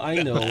talking to. Well,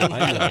 I know.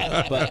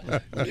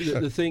 But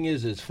the thing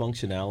is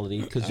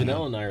functionality. Because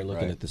Janelle and I are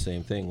looking at the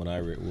same thing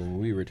when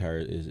we retire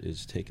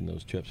is taking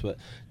those trips. But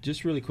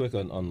just really quick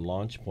on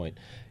Launch Point,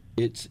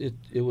 it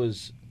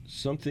was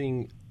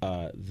something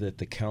that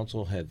the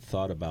council had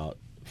thought about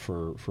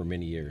for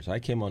many years. I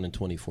came on in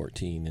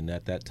 2014, and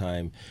at that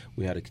time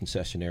we had a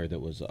concessionaire that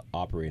was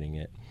operating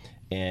it.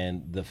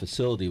 And the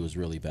facility was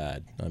really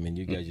bad. I mean,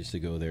 you guys used to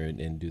go there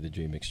and do the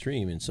Dream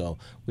Extreme, and so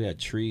we had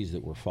trees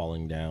that were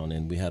falling down,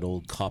 and we had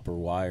old copper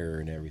wire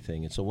and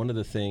everything. And so one of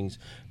the things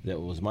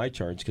that was my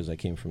charge, because I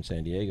came from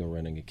San Diego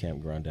running a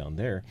campground down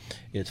there,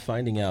 is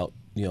finding out,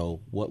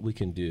 what we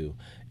can do.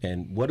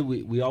 And what do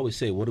we always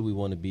say, what do we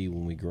want to be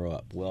when we grow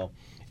up? Well,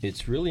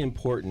 it's really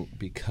important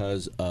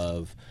because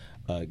of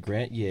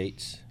Grant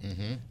Yates.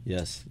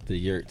 Yes, the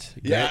yurts.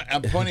 Yeah,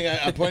 I'm pointing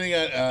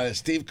at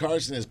Steve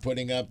Carson is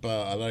putting up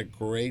a lot of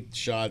great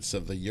shots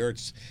of the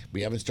yurts.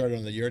 We haven't started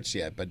on the yurts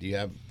yet, but you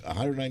have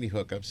 190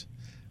 hookups,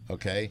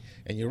 okay?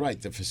 And you're right,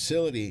 the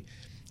facility,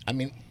 I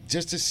mean,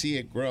 just to see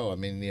it grow. I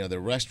mean, the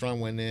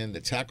restaurant went in,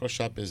 the tackle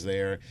shop is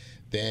there,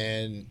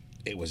 then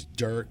it was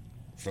dirt.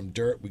 From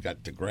dirt, we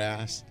got to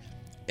grass,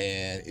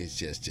 and it's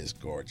just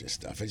gorgeous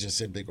stuff. It's just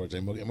simply gorgeous.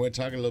 And we're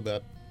talking a little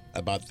bit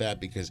about that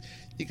because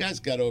you guys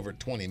got over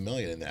 20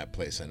 million in that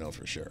place, I know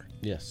for sure.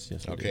 Yes.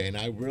 Okay, and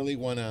I really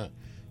want to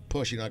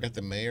push. I got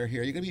the mayor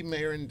here. Are you going to be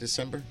mayor in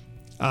December?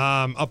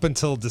 Up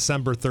until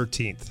December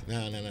 13th.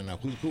 No.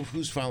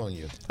 Who's following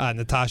you?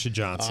 Natasha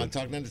Johnson. I'm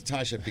talking to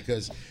Natasha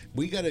because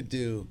we got to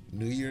do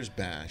New Year's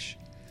Bash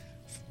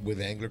with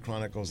Angler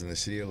Chronicles in the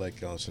city of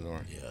Lake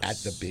Elsinore at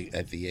the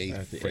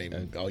 8th frame.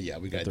 We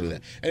got to do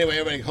that. Anyway,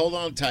 everybody, hold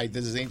on tight.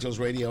 This is Angels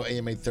Radio,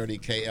 AM 830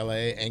 KLA,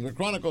 Angler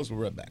Chronicles. We'll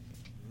be right back.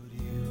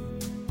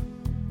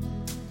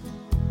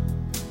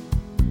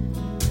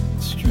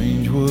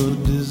 Strange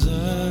what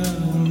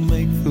desire will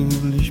make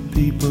foolish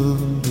people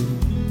do.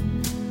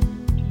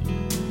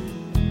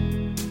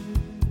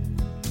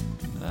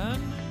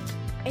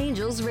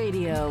 Angels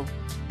Radio.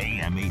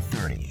 AM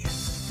 830.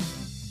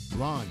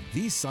 Ron,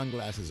 these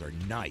sunglasses are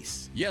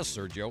nice. Yes,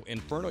 Sergio.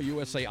 Inferno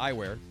USA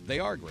Eyewear, they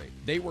are great.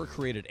 They were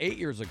created 8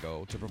 years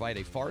ago to provide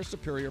a far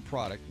superior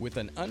product with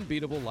an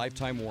unbeatable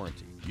lifetime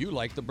warranty. You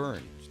like the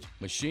burns.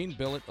 Machine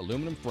billet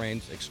aluminum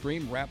frames,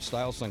 extreme wrap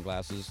style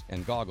sunglasses,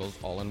 and goggles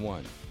all in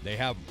one. They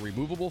have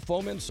removable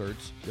foam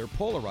inserts, they're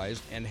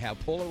polarized, and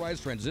have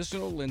polarized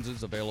transitional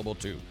lenses available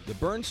too. The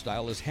burn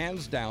style is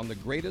hands down the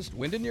greatest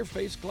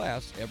wind-in-your-face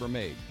glass ever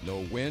made.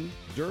 No wind,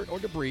 dirt, or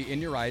debris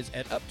in your eyes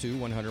at up to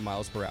 100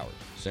 miles per hour.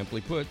 Simply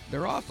put,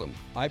 they're awesome.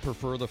 I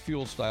prefer the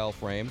fuel style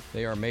frame.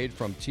 They are made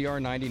from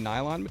TR90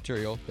 nylon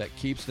material that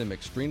keeps them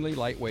extremely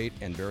lightweight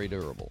and very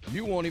durable.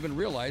 You won't even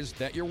realize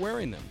that you're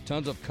wearing them.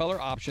 Tons of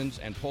color options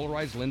and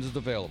polarized lenses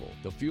available.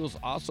 The fuels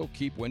also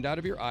keep wind out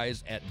of your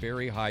eyes at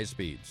very high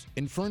speeds.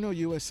 Inferno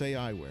USA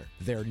Eyewear.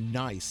 They're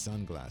nice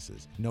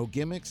sunglasses. No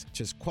gimmicks,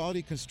 just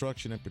quality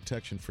construction and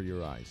protection for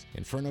your eyes.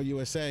 Inferno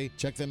USA.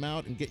 Check them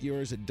out and get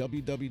yours at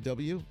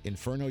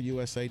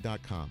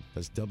www.infernousa.com.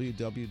 That's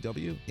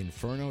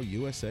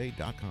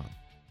www.infernousa.com.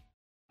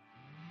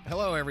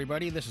 Hello,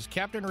 everybody. This is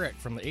Captain Rick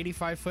from the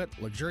 85-foot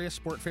luxurious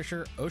sport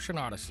fisher Ocean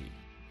Odyssey.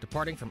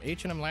 Departing from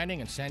H&M Landing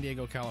in San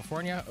Diego,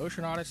 California,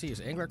 Ocean Odyssey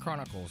is Angler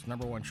Chronicles'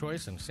 #1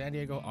 choice in San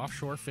Diego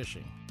offshore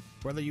fishing.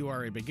 Whether you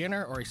are a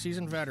beginner or a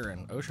seasoned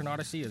veteran, Ocean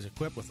Odyssey is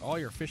equipped with all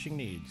your fishing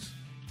needs.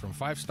 From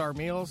 5-star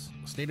meals,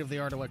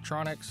 state-of-the-art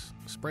electronics,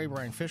 spray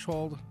brine fish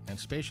hold, and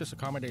spacious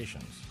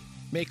accommodations.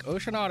 Make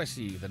Ocean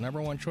Odyssey the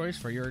 #1 choice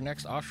for your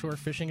next offshore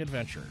fishing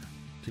adventure.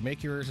 To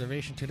make your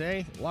reservation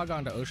today, log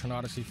on to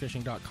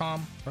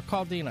oceanodysseyfishing.com or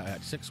call Dina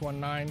at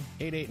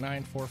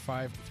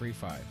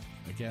 619-889-4535.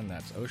 Again,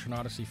 that's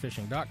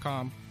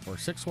oceanodysseyfishing.com or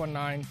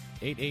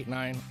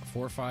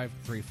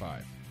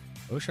 619-889-4535.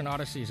 Ocean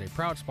Odyssey is a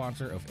proud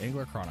sponsor of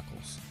Angler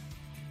Chronicles.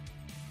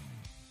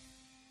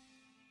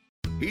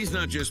 He's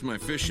not just my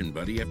fishing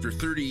buddy. After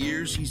 30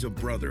 years, he's a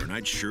brother, and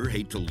I'd sure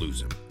hate to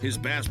lose him. His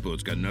bass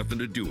boat's got nothing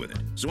to do with it.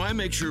 So I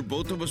make sure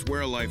both of us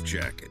wear a life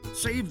jacket.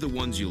 Save the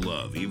ones you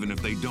love, even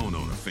if they don't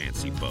own a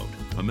fancy boat.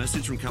 A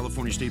message from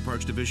California State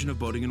Parks Division of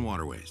Boating and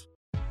Waterways.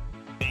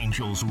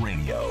 Angels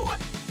Radio.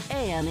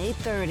 AM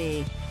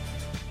 830.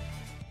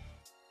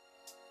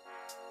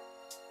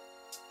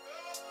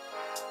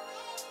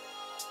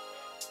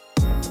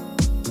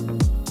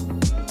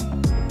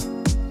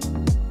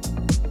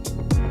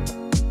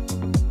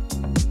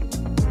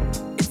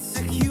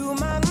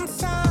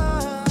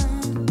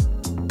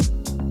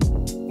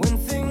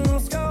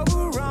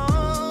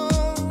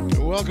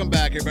 Welcome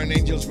back, everybody.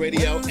 Angels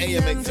Radio,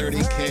 AM 830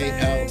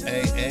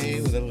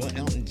 KLAA with a little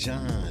Elton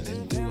John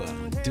and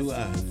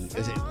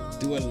is it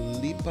Dua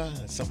Lipa?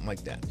 Something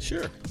like that.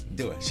 Sure.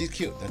 Dua. She's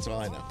cute. That's all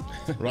I know.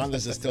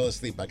 Rhonda's is still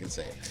asleep. I can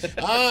say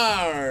it.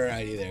 All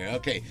righty there.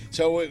 Okay.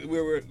 So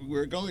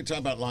we're going to talk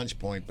about Launch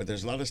Point, but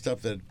there's a lot of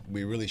stuff that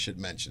we really should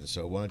mention.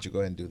 So why don't you go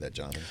ahead and do that,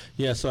 Jonathan?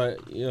 Yeah. So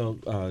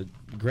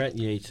Grant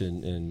Yates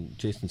and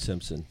Jason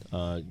Simpson.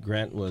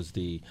 Grant was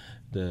the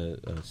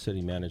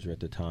city manager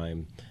at the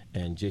time,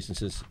 and Jason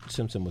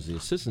Simpson was the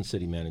assistant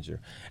city manager,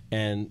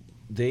 and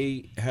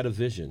they had a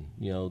vision.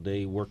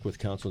 They worked with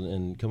council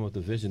and come up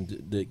with a vision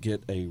to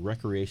get a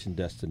recreation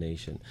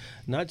destination,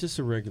 not just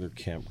a regular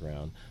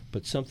campground,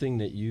 but something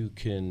that you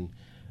can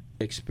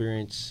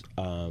experience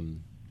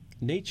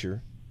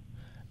nature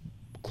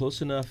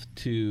close enough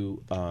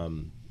to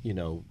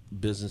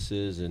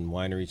businesses and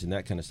wineries and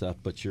that kind of stuff,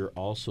 but you're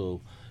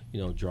also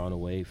drawn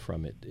away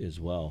from it as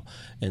well.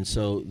 And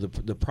so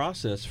the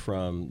process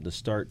from the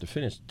start to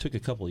finish took a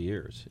couple of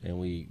years, and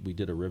we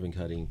did a ribbon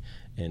cutting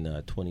in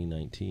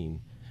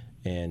 2019,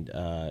 and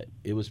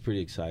it was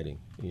pretty exciting.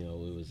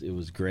 It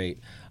was great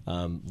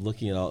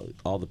looking at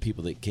all the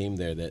people that came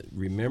there that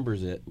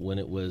remembers it when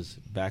it was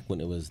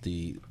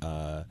the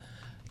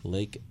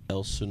Lake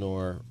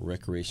Elsinore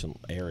recreational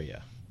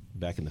area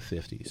back in the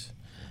 50s.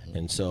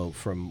 And so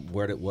from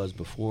where it was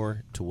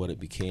before to what it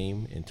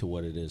became and to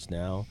what it is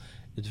now,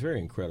 it's very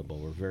incredible.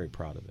 We're very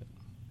proud of it.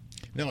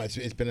 No,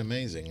 it's been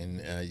amazing,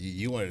 and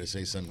you wanted to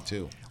say something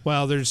too.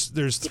 Well,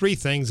 there's three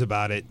things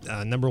about it.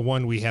 Number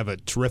one, we have a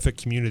terrific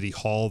community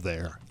hall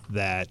there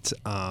that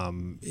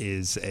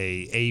is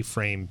a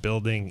A-frame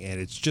building, and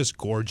it's just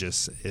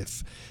gorgeous.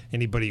 If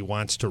anybody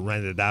wants to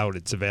rent it out,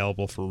 it's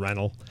available for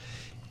rental.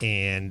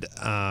 And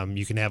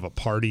you can have a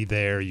party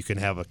there. You can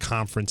have a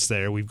conference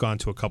there. We've gone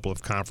to a couple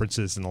of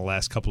conferences in the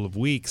last couple of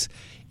weeks,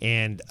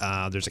 and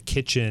there's a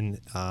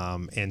kitchen,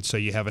 and so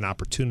you have an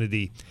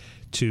opportunity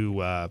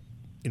to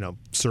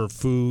serve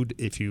food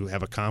if you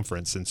have a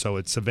conference. And so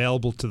it's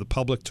available to the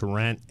public to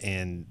rent,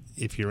 and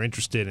if you're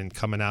interested in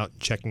coming out and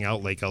checking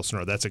out Lake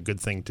Elsinore, that's a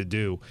good thing to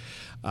do.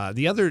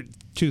 The other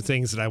two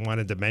things that I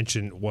wanted to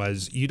mention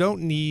was you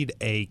don't need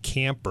a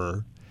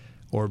camper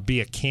or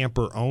be a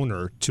camper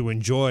owner to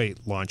enjoy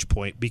Launch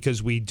Point,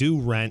 because we do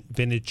rent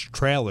vintage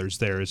trailers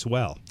there as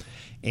well.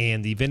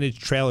 And the vintage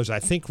trailers,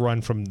 I think,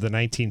 run from the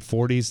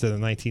 1940s to the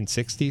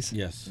 1960s.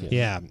 Yes.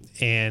 Yeah.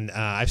 And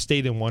I've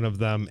stayed in one of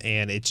them,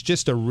 and it's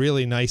just a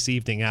really nice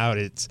evening out.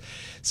 It's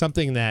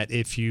something that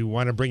if you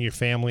want to bring your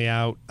family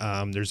out,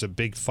 there's a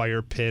big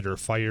fire pit or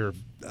fire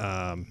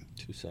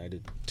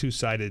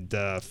two-sided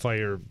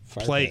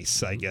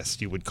fireplace, I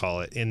guess you would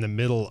call it, in the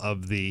middle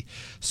of the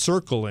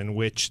circle in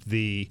which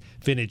the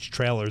vintage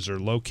trailers are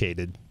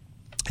located.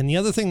 And the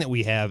other thing that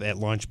we have at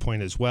Launch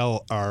Point as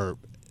well are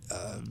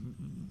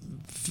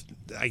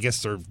I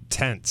guess they're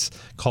tents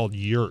called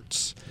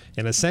yurts.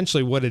 And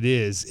essentially what it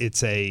is,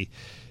 it's a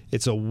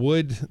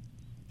wood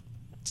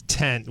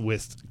tent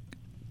with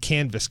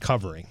canvas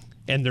covering,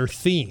 and they're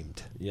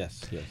themed.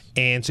 Yes.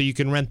 And so you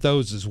can rent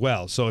those as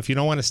well. So if you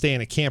don't want to stay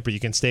in a camper, you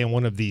can stay in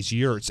one of these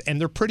yurts,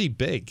 and they're pretty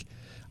big.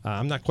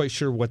 I'm not quite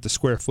sure what the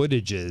square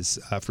footage is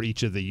for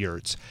each of the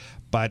yurts,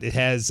 but it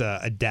has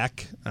a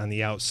deck on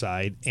the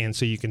outside, and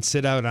so you can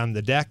sit out on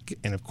the deck,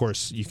 and of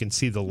course you can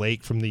see the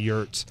lake from the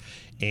yurts,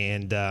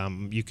 and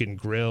you can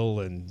grill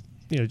and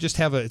just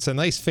have it's a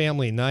nice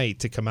family night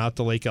to come out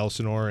to Lake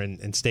Elsinore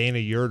and stay in a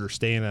yurt or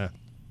stay in a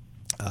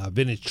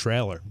vintage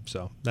trailer.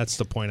 So that's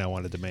the point I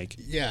wanted to make.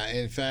 Yeah,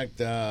 in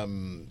fact,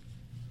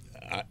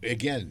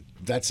 again,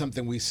 that's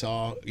something we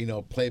saw,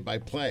 play by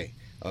play.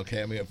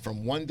 Okay, I mean,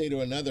 from one day to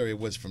another, it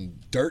was from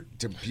dirt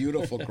to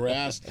beautiful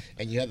grass,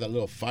 and you have that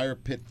little fire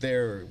pit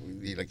there.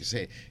 Like you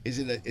say,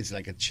 it's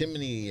like a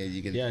chimney?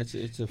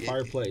 It's a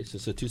fireplace.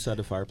 It's a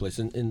two-sided fireplace.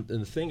 And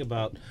the thing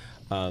about,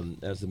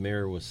 as the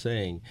mayor was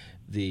saying,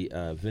 the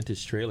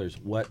vintage trailers,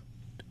 what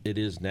it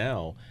is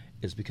now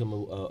has become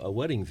a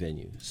wedding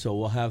venue. So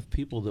we'll have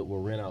people that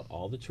will rent out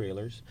all the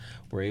trailers.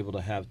 We're able to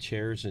have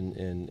chairs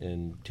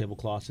and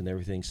tablecloths and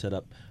everything set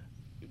up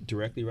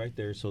directly right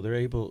there, so they're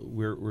able.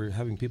 We're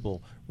having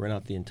people rent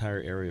out the entire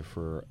area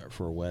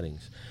for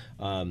weddings.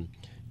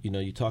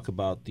 You talk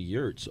about the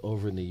yurts.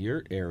 Over in the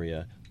yurt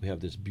area, we have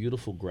this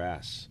beautiful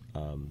grass,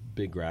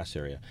 big grass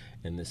area.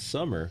 And this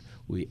summer,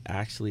 we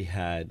actually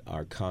had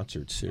our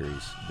concert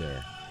series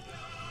there.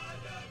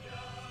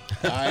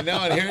 I know,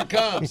 and here it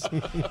comes.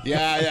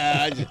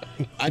 Yeah.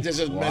 I just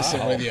was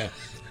messing with you.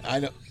 I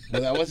know.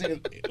 Well, that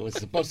wasn't. It was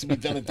supposed to be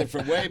done a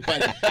different way,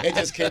 but it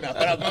just came out.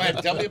 But go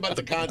ahead, tell me about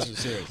the concert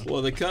series.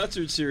 Well, the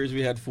concert series,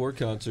 we had 4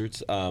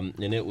 concerts,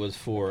 and it was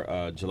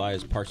for July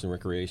is Parks and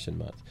Recreation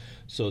Month.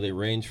 So they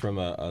range from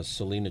a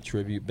Selena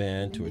tribute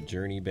band to a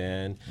Journey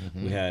band.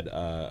 Mm-hmm. We had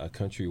a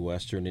country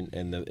western,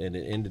 and it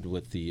ended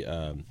with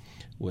a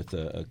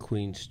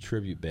Queen's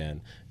tribute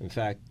band. In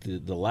fact,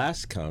 the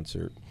last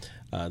concert,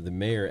 the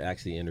mayor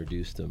actually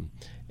introduced them,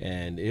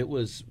 and it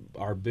was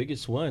our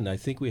biggest one. I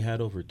think we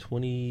had over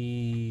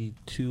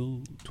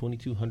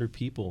 2,200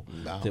 people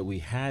that we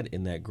had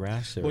in that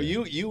grass area. Well,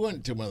 you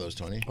went to one of those,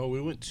 Tony. Oh, we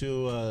went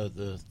to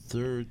the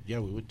third. Yeah,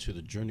 we went to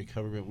the Journey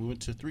cover. We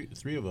went to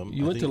three of them.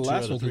 You went to the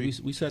last one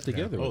because we sat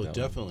together. Yeah. with Oh, that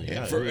definitely.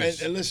 Yeah. Yeah,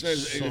 And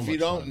listeners, if you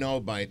don't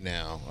know by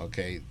now,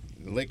 okay,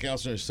 Lake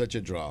Elsinore is such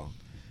a draw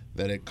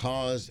that it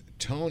caused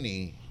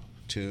Tony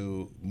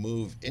to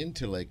move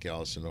into Lake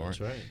Elsinore.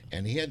 That's right.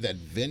 And he had that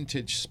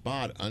vintage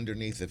spot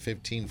underneath the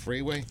 15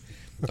 freeway.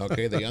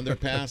 Okay, the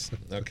underpass.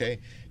 Okay.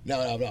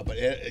 No. But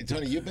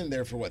Tony, you've been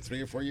there for what,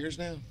 3 or 4 years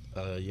now?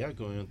 Yeah,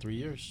 going on 3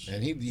 years.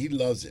 And he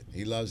loves it.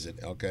 He loves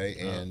it. Okay.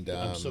 And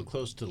I'm so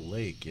close to the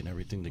lake, and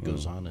everything that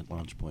goes on at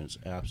Launch Point is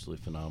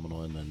absolutely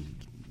phenomenal. And then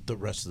the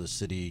rest of the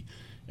city,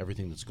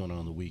 everything that's going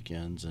on the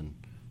weekends, and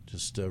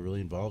just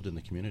really involved in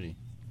the community.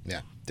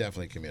 Yeah,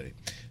 definitely community.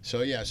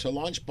 So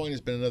Launch Point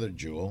has been another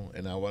jewel,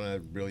 and I want to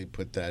really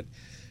put that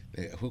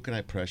Who can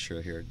I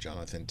pressure here,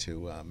 Jonathan,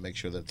 to make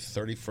sure that the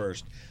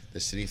 31st, the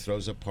city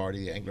throws a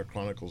party. The Angler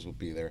Chronicles will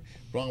be there.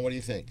 Ron, what do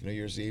you think? New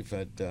Year's Eve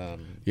at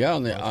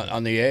on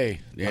the A,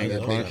 the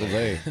Angler Chronicles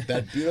A.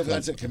 That beautiful.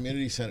 That's a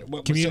community center.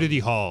 Community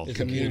hall.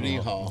 Community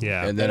hall.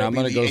 Yeah. And then I'm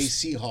going to go. The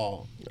AC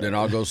hall. Then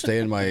I'll go stay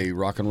in my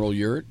rock and roll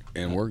yurt,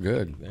 and we're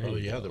good. Oh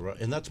yeah,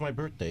 and that's my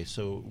birthday,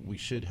 so we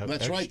should have.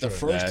 That's extra. right. The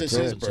first is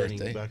his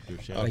birthday.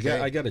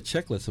 I got a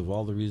checklist of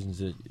all the reasons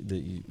that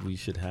we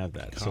should have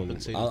that. So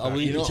I'll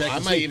you know, I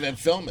might even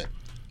film it.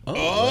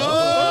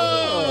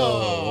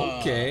 Oh,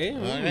 okay.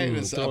 All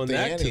right, throwing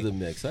that to the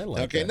mix. I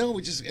like okay, that. no,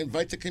 we just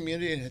invite the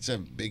community, and it's a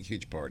big,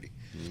 huge party.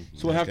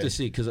 So we'll have to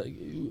see, because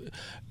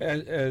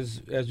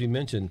as we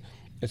mentioned,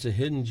 it's a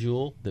hidden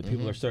jewel that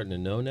people are starting to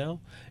know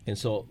now. And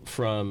so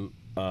from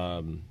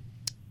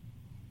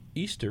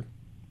Easter,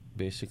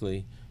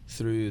 basically,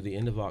 through the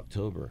end of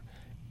October,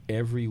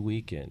 every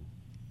weekend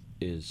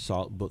is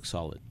book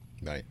solid.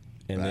 Right.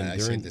 And I then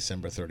say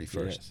December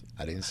 31st. Yes.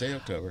 I didn't say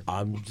October.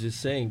 I'm just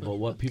saying, but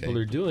what people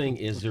are doing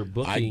is they're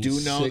booking I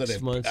do know 6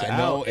 that months I out.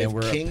 know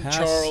And if King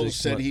Charles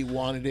said months. he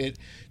wanted it,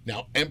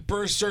 now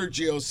Emperor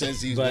Sergio says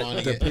he's wanting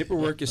But the it.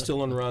 paperwork is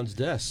still on Ron's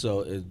desk,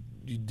 so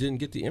you didn't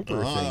get the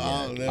Emperor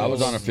thing yet. I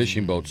was on a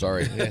fishing boat,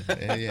 sorry.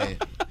 Yeah.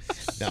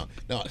 No,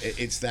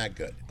 it's that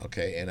good,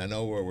 okay? And I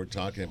know we're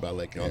talking about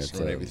Lake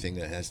Elsinore and everything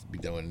that has to be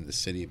done in the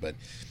city, but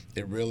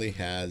it really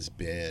has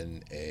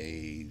been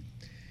a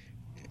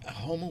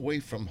home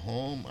away from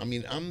home. I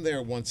mean, I'm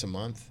there once a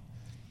month.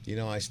 You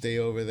know, I stay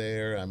over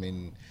there. I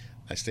mean,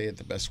 I stay at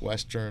the Best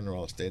Western, or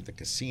I'll stay at the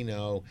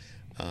casino.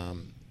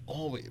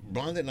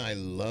 Rhonda and I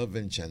love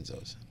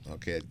Vincenzo's,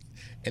 okay?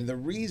 And the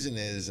reason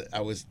is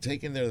I was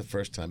taken there the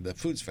first time. The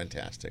food's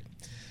fantastic.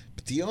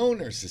 But the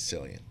owner's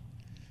Sicilian.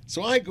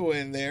 So I go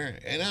in there,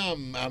 and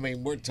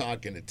we're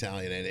talking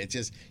Italian, and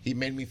he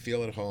made me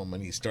feel at home,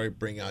 and he started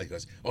bringing out, he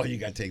goes, oh, you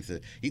got to take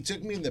the, he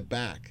took me in the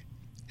back,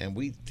 and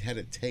we had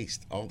to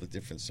taste all the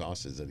different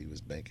sauces that he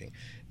was making.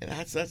 And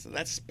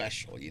that's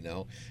special, you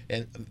know?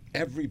 And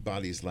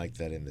everybody's like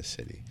that in the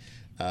city.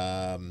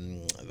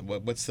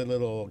 What's the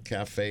little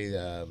cafe?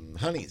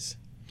 Honey's.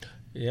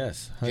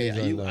 Yes. We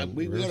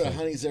go to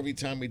Honey's every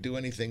time we do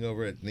anything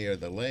over near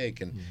the lake,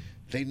 and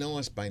they know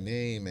us by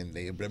name, and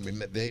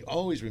they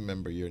always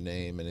remember your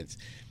name, and it's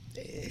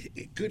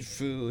good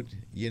food,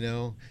 you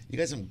know. You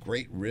got some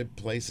great rib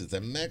places.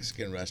 The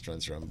Mexican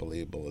restaurants are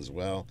unbelievable as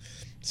well.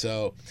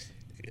 So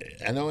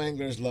I know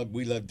anglers love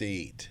to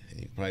eat.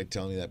 You can probably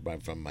tell me that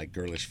from my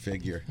girlish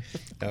figure.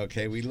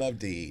 Okay, we love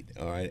to eat,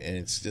 all right, and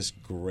it's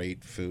just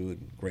great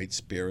food, great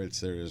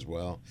spirits there as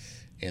well,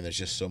 and there's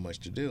just so much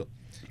to do.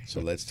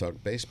 So let's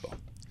talk baseball.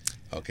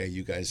 Okay,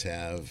 you guys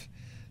have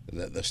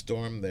the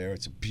Storm there.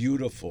 It's a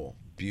beautiful,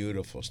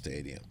 beautiful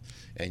stadium,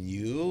 and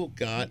you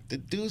got to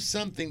do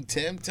something,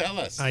 Tim. Tell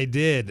us. I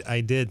did.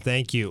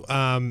 Thank you.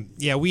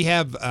 We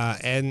have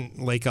in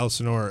Lake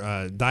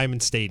Elsinore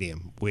Diamond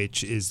Stadium,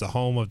 which is the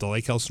home of the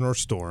Lake Elsinore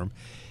Storm.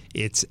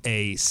 It's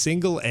a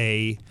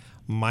single-A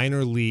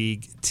minor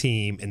league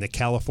team in the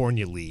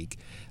California League.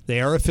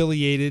 They are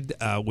affiliated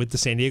with the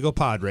San Diego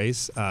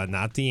Padres,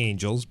 not the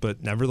Angels,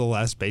 but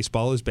nevertheless,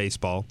 baseball is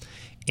baseball.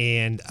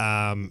 And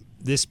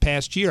this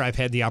past year, I've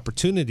had the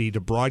opportunity to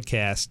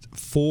broadcast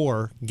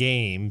 4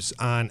 games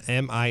on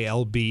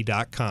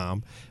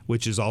MILB.com,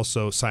 which is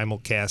also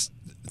simulcast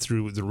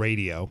through the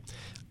radio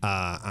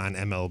on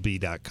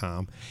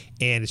MLB.com.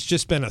 And it's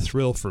just been a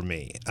thrill for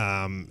me.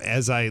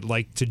 As I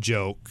like to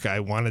joke, I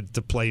wanted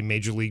to play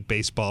Major League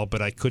Baseball,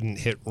 but I couldn't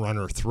hit, run,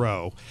 or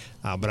throw.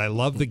 But I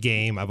love the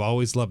game. I've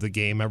always loved the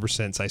game ever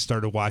since I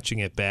started watching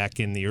it back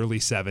in the early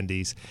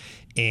 70s.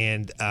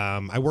 And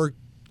I worked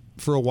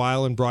for a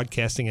while in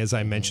broadcasting, as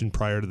I mentioned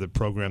prior to the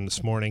program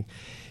this morning.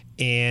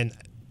 And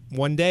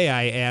one day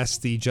I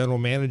asked the general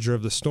manager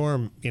of the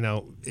Storm, you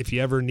know, if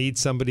you ever need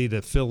somebody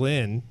to fill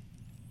in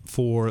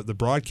for the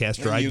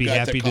broadcaster, I'd be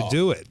happy to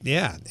do it.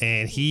 Yeah.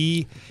 And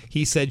he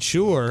said,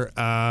 sure.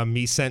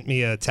 He sent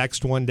me a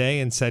text one day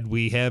and said,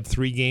 we have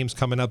 3 games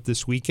coming up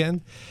this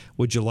weekend.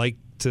 Would you like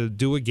to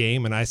do a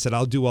game? And I said,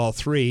 I'll do all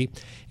 3.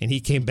 And he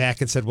came back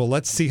and said, well,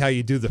 let's see how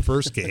you do the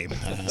first game.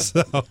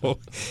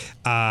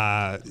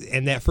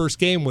 And that first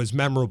game was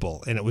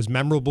memorable. And it was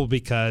memorable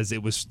because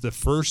it was the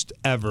first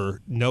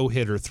ever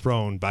no-hitter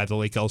thrown by the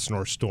Lake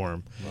Elsinore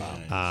Storm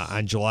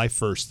on July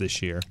 1st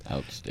this year.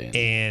 Outstanding.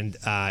 And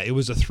it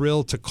was a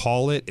thrill to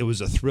call it. It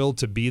was a thrill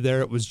to be there.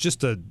 It was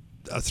just a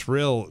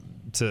thrill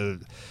to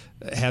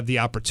have the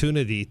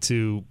opportunity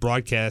to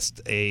broadcast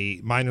a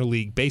minor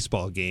league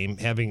baseball game,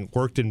 having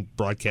worked in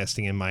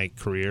broadcasting in my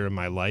career, in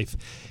my life,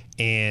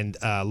 and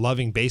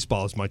loving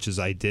baseball as much as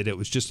I did. It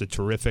was just a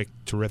terrific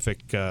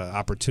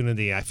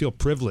opportunity. I feel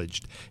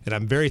privileged, and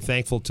I'm very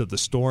thankful to the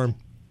Storm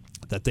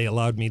that they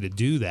allowed me to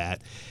do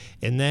that.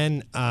 And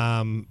then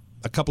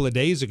a couple of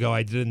days ago,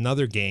 I did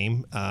another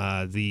game.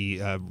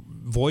 The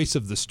voice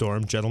of the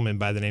Storm, gentleman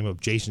by the name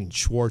of Jason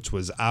Schwartz,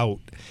 was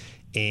out,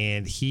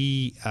 and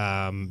he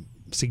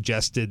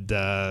suggested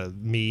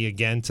me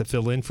again to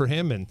fill in for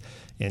him,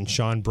 and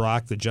Sean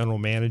Brock, the general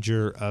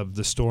manager of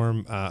the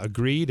Storm,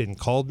 agreed and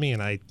called me,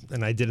 and I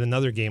did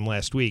another game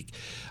last week.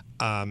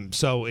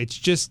 So it's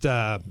just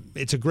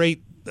it's a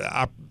great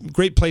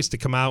place to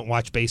come out and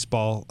watch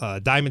baseball.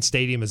 Diamond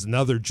Stadium is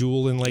another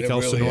jewel in Lake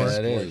Elsinore.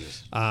 Really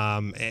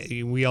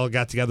is. We all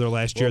got together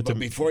last year. But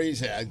before you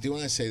say, I do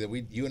want to say that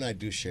you and I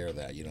do share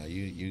that.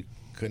 You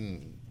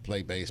couldn't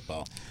play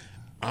baseball.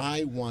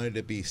 I wanted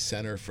to be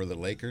center for the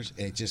Lakers,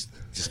 and it just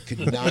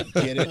could not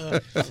get it.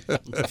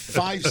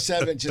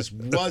 5'7" just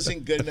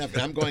wasn't good enough.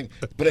 And I'm going,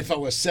 but if I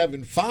was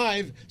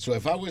 7'5", so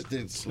if I was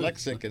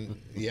dyslexic and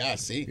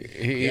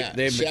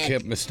they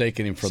kept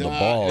mistaking him for the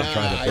ball,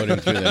 trying to put him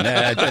through the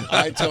net.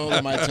 I told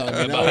him,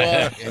 you know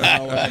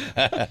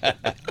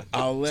what?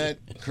 I'll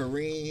let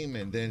Kareem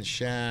and then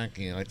Shaq.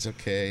 It's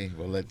okay.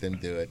 We'll let them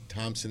do it.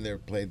 Thompson there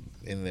played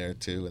in there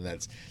too, and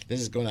this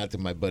is going out to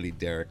my buddy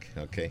Derek.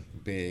 Okay,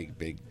 big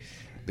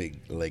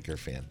Laker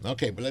fan.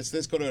 Okay, but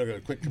let's go to a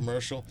quick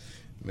commercial.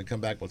 When we come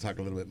back, we'll talk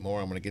a little bit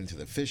more. I'm going to get into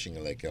the fishing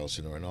in Lake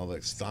Elsinore and all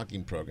the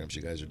stocking programs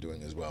you guys are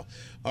doing as well.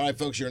 All right,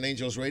 folks, you're on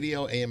Angels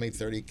Radio, AM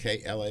 830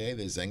 KLAA.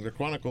 This is Angler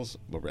Chronicles.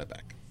 We'll be right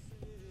back.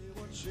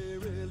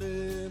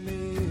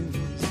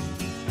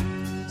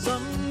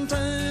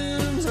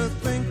 Sometimes I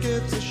think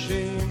it's a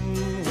shame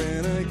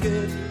when I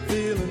get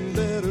feeling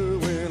better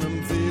when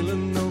I'm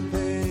feeling no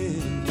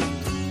pain.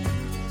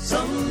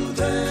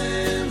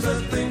 Sometimes I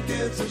think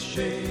it's a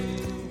shame.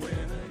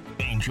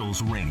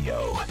 Angels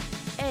Radio.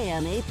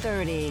 AM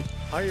 830.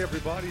 Hi,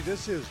 everybody.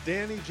 This is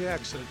Danny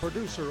Jackson,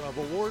 producer of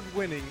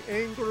award-winning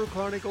Angler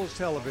Chronicles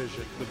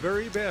Television. The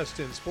very best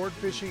in sport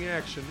fishing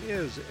action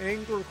is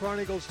Angler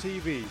Chronicles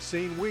TV,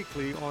 seen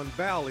weekly on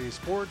Valley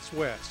Sports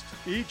West.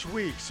 Each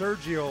week,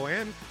 Sergio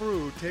and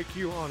crew take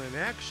you on an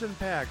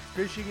action-packed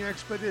fishing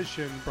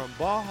expedition from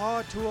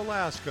Baja to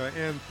Alaska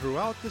and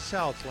throughout the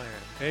Southland.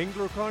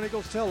 Angler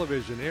Chronicles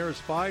Television airs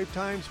 5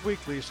 times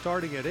weekly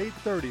starting at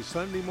 8:30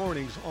 Sunday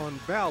mornings on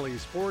Valley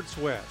Sports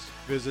West.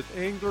 Visit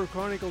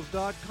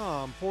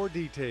anglerchronicles.com for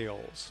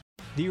details.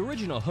 The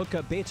original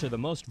hookup baits are the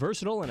most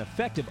versatile and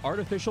effective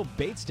artificial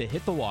baits to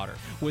hit the water.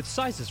 With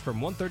sizes from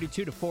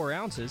 132 to 4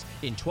 ounces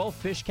in 12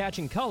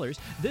 fish-catching colors,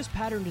 this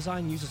pattern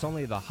design uses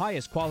only the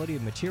highest quality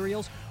of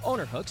materials,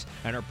 owner hooks,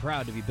 and are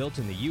proud to be built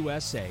in the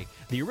USA.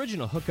 The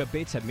original hookup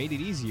baits have made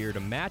it easier to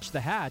match the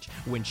hatch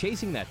when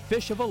chasing that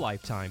fish of a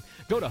lifetime.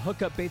 Go to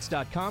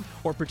hookupbaits.com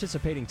or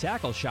participating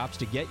tackle shops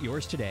to get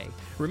yours today.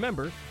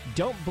 Remember,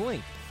 don't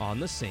blink on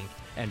the sink,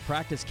 and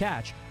practice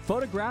catch,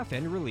 photograph,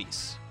 and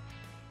release.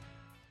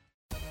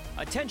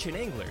 Attention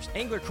anglers,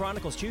 Angler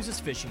Chronicles chooses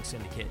Fishing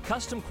Syndicate,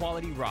 custom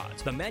quality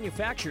rods, the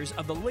manufacturers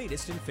of the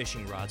latest in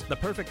fishing rods, the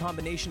perfect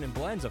combination and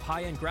blends of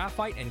high-end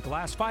graphite and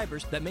glass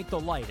fibers that make the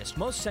lightest,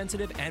 most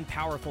sensitive, and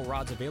powerful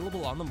rods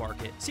available on the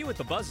market. See what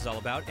the buzz is all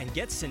about and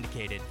get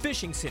syndicated.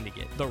 Fishing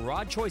Syndicate, the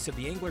rod choice of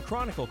the Angler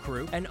Chronicle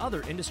crew and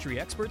other industry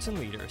experts and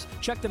leaders.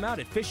 Check them out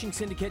at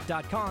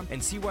fishingsyndicate.com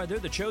and see why they're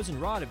the chosen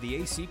rod of the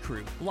AC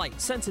crew. Light,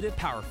 sensitive,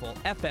 powerful,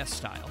 FS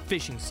style.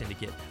 Fishing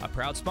Syndicate, a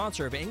proud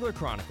sponsor of Angler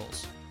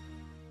Chronicles.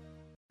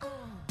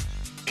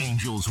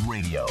 Angels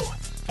Radio.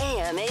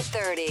 AM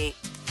 830.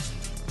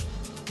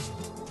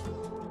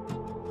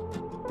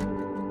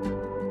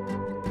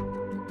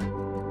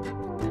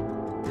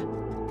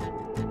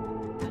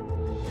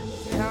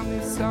 Tell me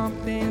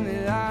something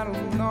that I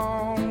don't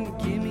know.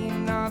 Give me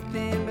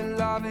nothing but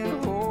love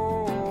and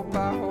hope.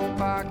 I hope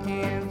I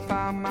can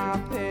find my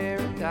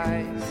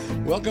paradise.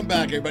 Welcome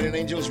back, everybody, on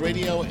Angels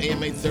Radio,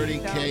 AM 830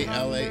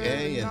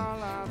 KLAA,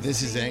 and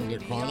this is Angler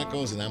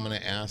Chronicles, and I'm going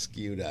to ask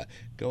you to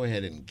go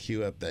ahead and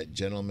cue up that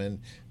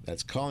gentleman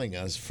that's calling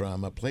us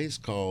from a place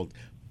called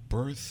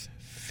Berth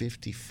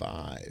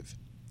 55,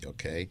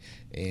 okay?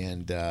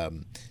 And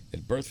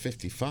at Berth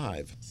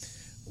 55,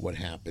 what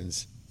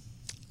happens,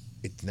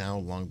 it's now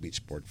Long Beach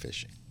Sport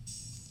Fishing,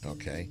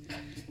 okay?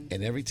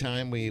 And every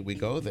time we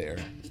go there,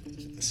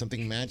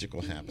 something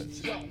magical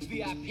happens.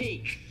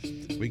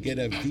 We get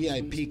a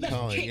VIP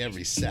calling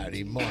every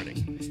Saturday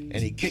morning,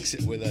 and he kicks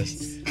it with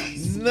us,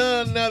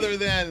 none other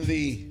than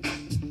the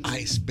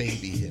Ice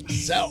Baby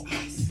himself,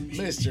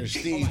 Mr.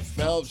 Steve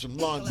Phelps from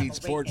Long Beach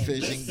Sport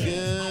Fishing.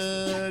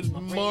 Good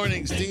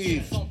morning,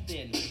 Steve.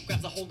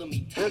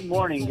 Good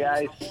morning,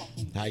 guys.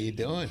 How you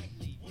doing?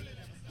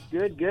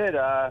 Good.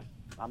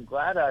 I'm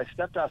glad I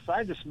stepped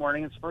outside this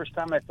morning. It's the first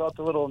time I felt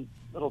a little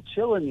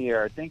chill in the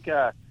air. I think.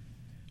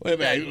 Wait a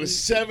minute. It was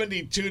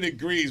 72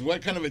 degrees.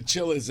 What kind of a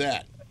chill is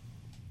that?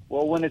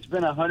 Well, when it's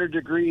been 100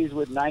 degrees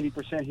with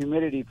 90%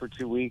 humidity for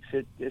 2 weeks,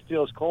 it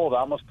feels cold.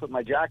 I almost put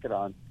my jacket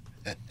on.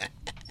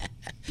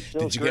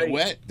 Did you get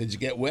wet? Did you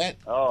get wet?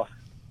 Oh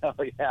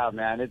yeah,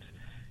 man.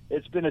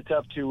 It's been a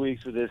tough 2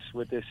 weeks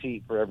with this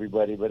heat for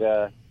everybody,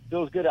 but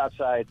feels good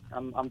outside.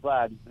 I'm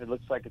glad. It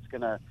looks like it's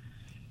gonna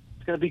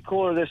be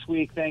cooler this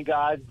week. Thank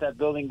God. That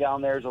building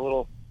down there is a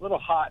little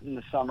hot in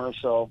the summer,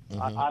 so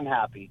I'm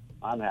happy.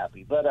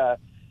 But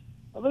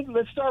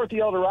let's start with the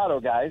El Dorado,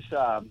 guys.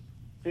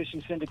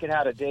 Fishing Syndicate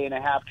had a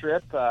day-and-a-half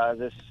trip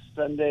this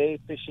Sunday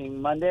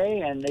fishing Monday,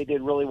 and they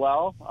did really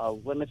well.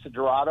 Limits of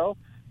Dorado,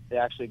 they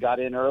actually got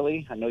in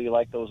early. I know you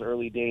like those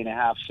early day and a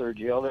half,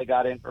 Sergio. They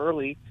got in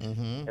early.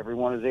 Mm-hmm.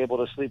 Everyone was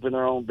able to sleep in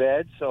their own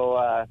bed.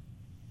 So,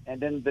 and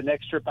then the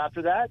next trip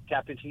after that,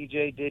 Captain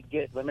TJ did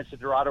get Limits of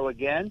Dorado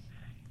again.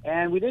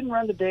 And we didn't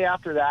run the day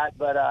after that,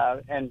 but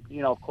and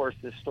of course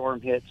the storm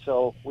hit,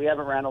 so we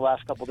haven't ran the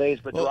last couple of days.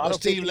 But Well, Dorado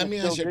Steve, fishing let is me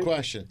still ask you a good.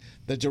 question.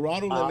 The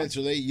Dorado limits,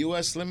 are they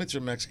U.S. limits or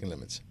Mexican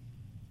limits?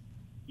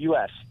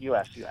 U.S.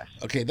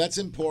 Okay, that's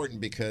important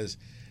because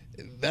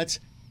that's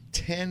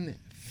 10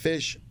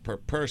 fish per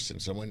person.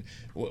 So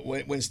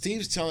when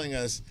Steve's telling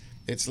us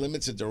it's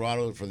Limits of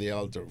Dorado for the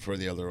El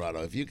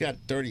Dorado, if you got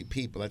 30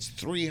 people, that's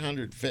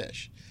 300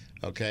 fish.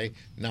 Okay,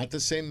 not the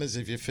same as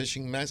if you're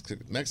fishing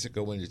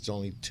Mexico when it's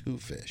only 2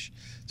 fish.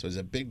 So there's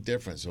a big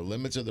difference. So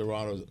Limits of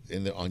Dorado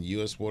on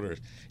U.S. waters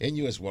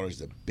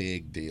is a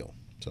big deal.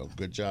 So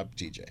good job,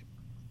 TJ.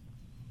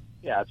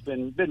 Yeah, it's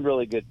been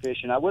really good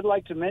fishing. I would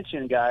like to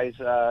mention, guys,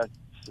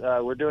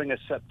 we're doing a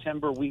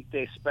September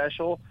weekday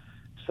special,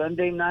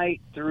 Sunday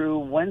night through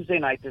Wednesday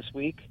night this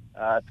week.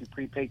 If you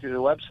prepay through the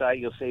website,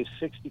 you'll save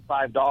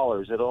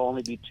 $65. It'll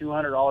only be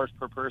 $200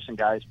 per person,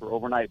 guys, for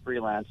overnight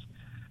freelance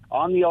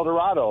on the El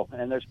Dorado,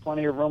 and there's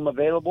plenty of room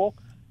available.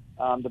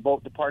 The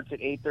boat departs at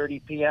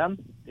 8:30 p.m.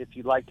 If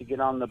you'd like to get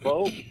on the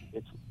boat,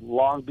 it's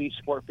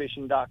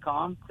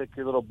longbeachsportfishing.com. Click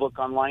your little book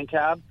online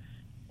tab.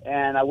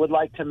 And I would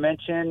like to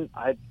mention,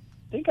 I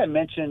think I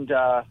mentioned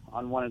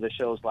on one of the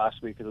shows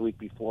last week or the week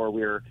before,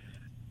 we were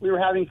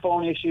having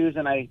phone issues,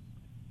 and I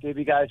gave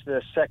you guys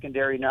the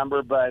secondary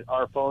number, but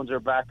our phones are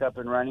back up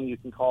and running. You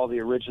can call the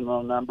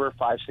original number,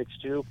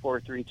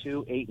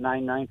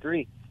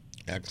 562-432-8993.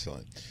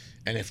 Excellent.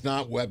 And if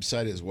not,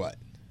 website is what?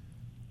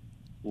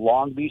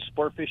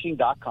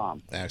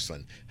 longbeachsportfishing.com.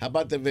 Excellent. How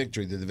about the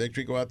Victory? Did the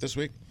Victory go out this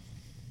week?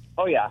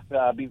 Oh, yeah.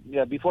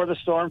 Before the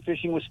storm,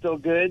 fishing was still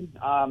good.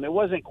 It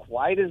wasn't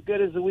quite as good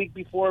as the week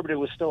before, but it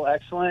was still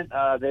excellent.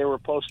 They were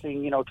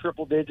posting,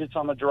 triple digits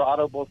on the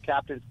Dorado, both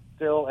Captain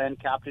Phil and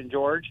Captain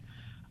George.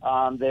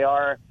 They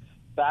are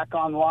back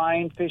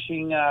online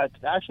fishing,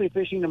 actually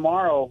fishing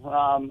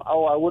tomorrow.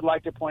 I would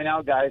like to point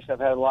out, guys, I've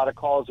had a lot of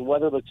calls. The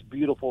weather looks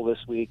beautiful this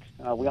week.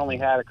 We only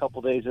had a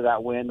couple days of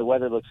that wind. The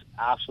weather looks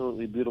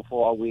absolutely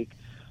beautiful all week.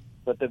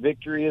 But the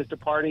Victory is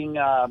departing.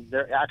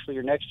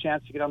 Your next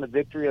chance to get on the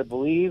Victory, I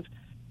believe,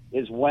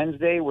 is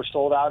Wednesday. We're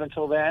sold out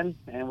until then,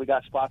 and we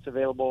got spots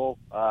available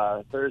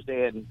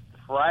Thursday and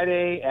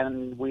Friday,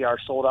 and we are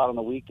sold out on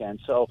the weekend.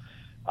 So,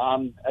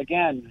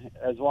 again,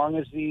 as long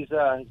as these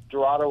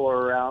Dorado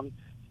are around,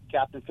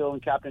 Captain Phil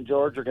and Captain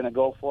George are going to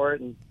go for it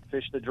and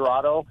fish the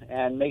Dorado.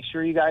 And make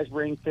sure you guys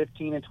bring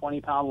 15 and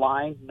 20-pound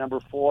line, number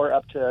 4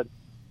 up to,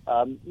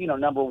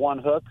 number 1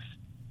 hooks.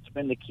 It's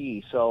been the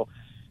key. So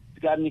if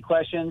you got any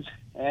questions,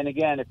 and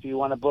again, if you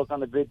want to book on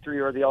the Victory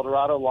or the El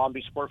Dorado,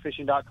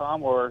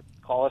 longbeachsportfishing.com, or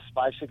call us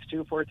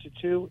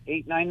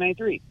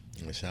 562-422-8993.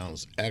 It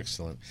sounds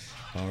excellent.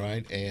 All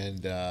right.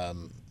 And, you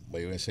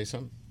going to say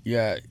something?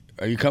 Yeah.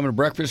 Are you coming to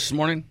breakfast this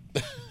morning?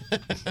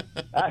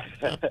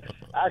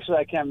 Actually,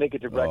 I can't make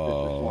it to breakfast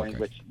this morning,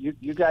 but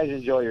you guys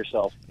enjoy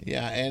yourself.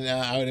 Yeah, and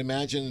I would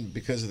imagine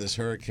because of this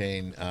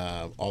hurricane,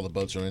 all the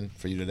boats are in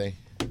for you today?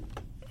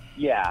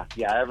 Yeah,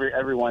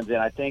 everyone's in.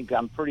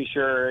 I'm pretty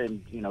sure,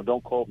 and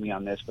don't quote me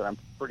on this, but I'm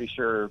pretty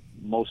sure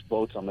most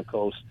boats on the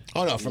coast.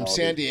 Oh no, from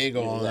San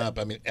Diego on up.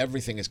 I mean,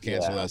 everything is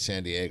canceled out of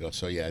San Diego.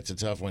 So yeah, it's a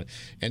tough one.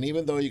 And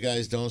even though you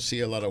guys don't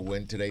see a lot of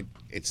wind today,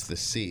 it's the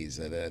seas.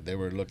 They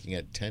were looking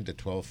at 10 to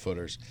 12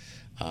 footers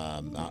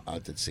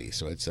out at sea.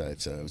 So it's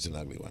an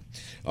ugly one.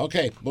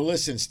 Okay, well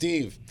listen,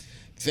 Steve,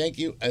 thank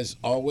you as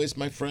always,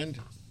 my friend.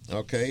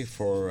 Okay,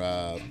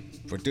 for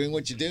doing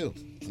what you do.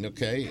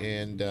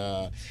 Okay, and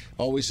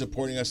always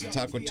supporting us on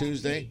Taco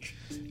Tuesday.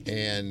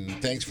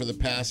 And thanks for the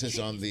passes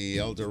on the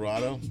El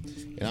Dorado.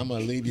 And I'm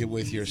going to leave you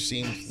with your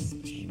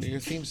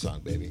theme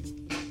song, baby,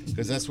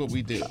 because that's what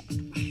we do.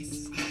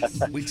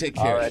 We take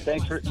care. All right,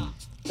 thanks for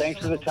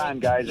the time,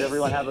 guys.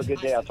 Everyone have a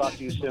good day. I'll talk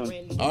to you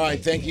soon. All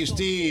right, thank you,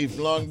 Steve.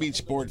 Long Beach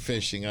Sport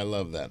Fishing. I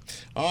love that.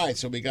 All right,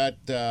 so we got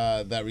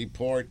that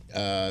report.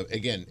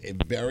 Again,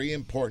 very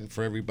important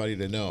for everybody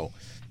to know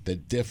the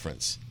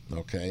difference,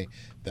 okay,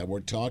 that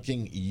we're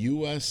talking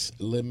U.S.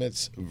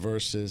 limits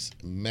versus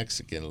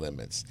Mexican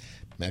limits.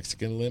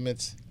 Mexican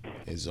limits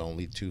is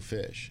only 2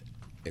 fish.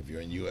 If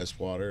you're in U.S.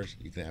 waters,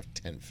 you can have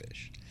 10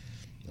 fish,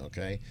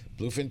 okay?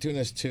 Bluefin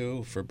tuna is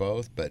 2 for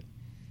both, but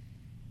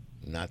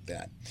not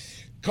that.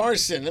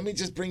 Carson, let me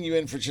just bring you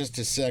in for just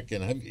a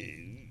second.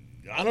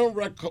 I don't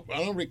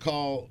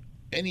recall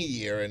any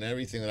year and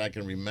everything that I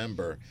can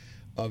remember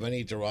of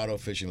any Dorado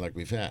fishing like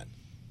we've had.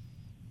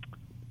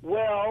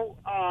 Well,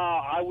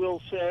 I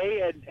will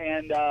say,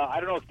 and I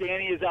don't know if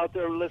Danny is out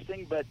there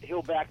listening, but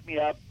he'll back me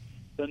up.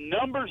 The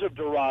numbers of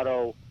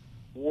Dorado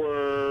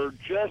were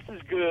just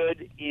as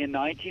good in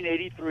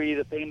 1983,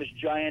 the famous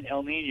giant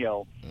El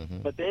Nino,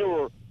 but they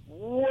were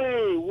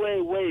way,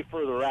 way, way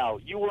further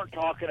out. You weren't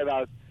talking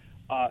about,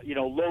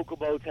 local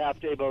boats,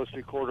 half-day boats,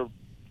 three-quarter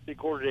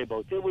day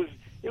boats. It was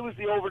it was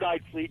the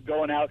overnight fleet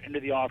going out into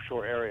the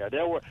offshore area.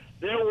 There were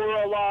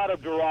a lot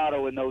of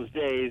Dorado in those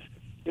days.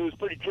 It was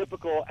pretty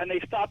typical, and they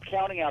stopped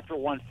counting after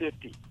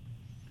 150.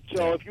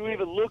 So if you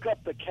even look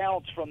up the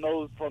counts from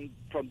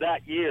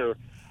that year,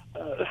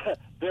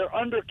 they're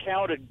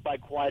undercounted by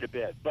quite a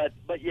bit. But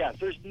yes,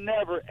 there's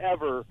never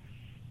ever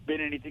been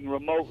anything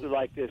remotely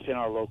like this in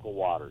our local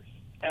waters,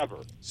 ever.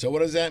 So what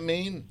does that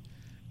mean?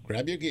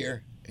 Grab your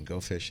gear and go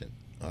fishing.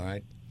 All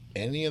right.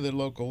 Any of the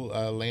local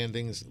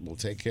landings will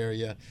take care of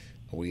you.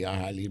 We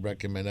highly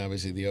recommend,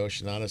 obviously, the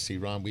Ocean Odyssey.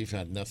 Ron, we've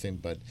had nothing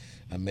but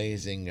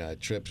amazing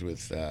trips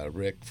with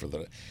Rick.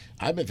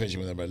 I've been fishing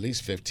with him at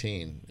least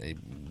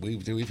 15.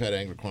 We've had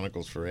Angler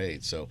Chronicles for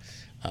 8. So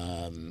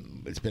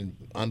it's been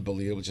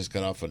unbelievable. Just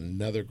got off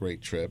another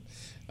great trip.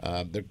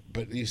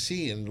 But you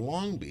see, in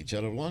Long Beach,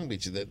 out of Long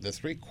Beach, the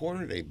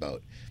 3/4 day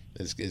boat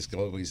is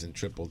always in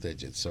triple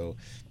digits. So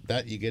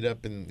that you get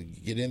up and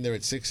get in there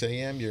at 6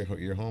 a.m.,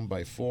 you're home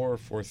by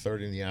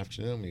 4:30 in the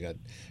afternoon. You got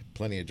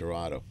plenty of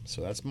Dorado.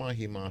 So that's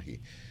mahi-mahi.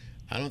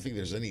 I don't think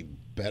there's any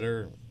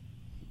better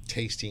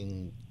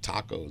tasting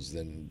tacos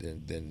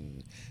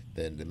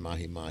than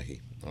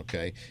mahi-mahi,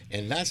 okay?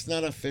 And that's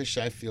not a fish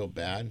I feel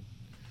bad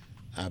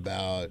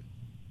about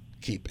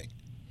keeping,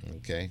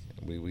 okay?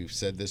 We've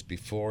said this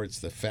before. It's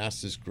the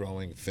fastest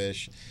growing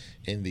fish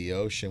in the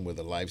ocean with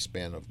a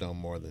lifespan of no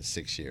more than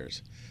 6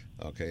 years.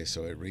 Okay,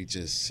 so it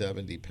reaches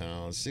 70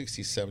 pounds,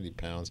 60, 70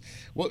 pounds.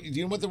 Well, do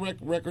you know what the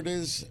record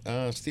is,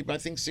 Steve? I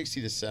think 60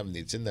 to 70.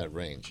 It's in that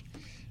range,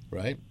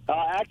 right?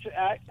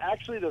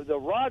 Actually, the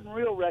rod and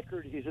reel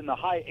record is in the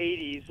high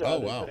 80s. Oh, wow.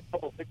 There's been a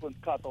couple of big ones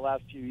caught the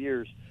last few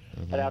years.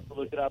 I'd have to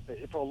look it up.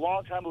 For a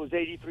long time, it was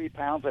 83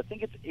 pounds. I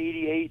think it's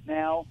 88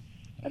 now.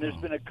 And there's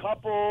been a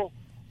couple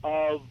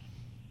of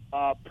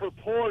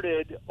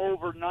purported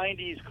over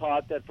 90s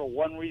caught that for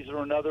one reason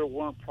or another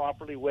weren't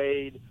properly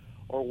weighed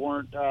or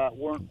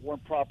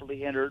weren't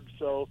properly entered.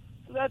 So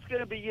that's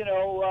going to be,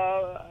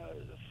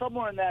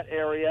 somewhere in that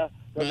area.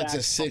 That's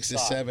a 6 to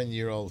 7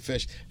 year old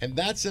fish, and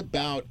that's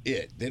about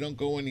it. They don't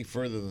go any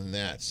further than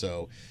that.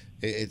 So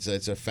it's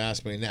a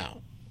fast moving.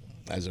 Now,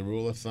 as a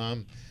rule of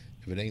thumb,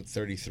 if it ain't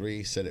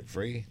 33, set it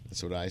free.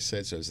 That's what I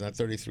said. So it's not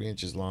 33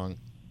 inches long,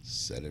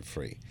 set it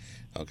free.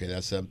 Okay,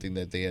 that's something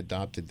that they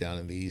adopted down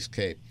in the East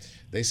Cape.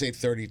 They say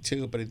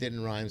 32, but it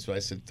didn't rhyme, so I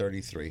said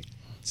 33.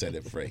 Set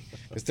it free.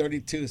 Because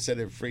 32 set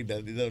it free,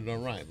 that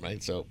don't rhyme,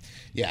 right? So,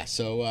 yeah,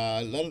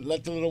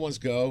 let the little ones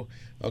go,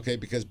 okay,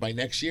 because by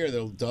next year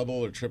they'll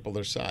double or triple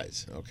their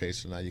size, okay?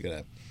 So now you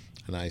got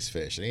a nice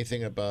fish.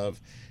 Anything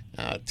above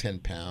 10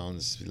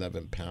 pounds,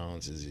 11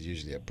 pounds is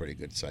usually a pretty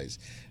good size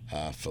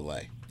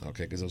fillet,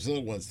 okay? Because those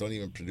little ones don't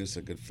even produce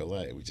a good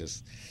fillet. We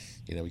just...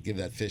 we give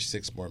that fish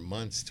 6 more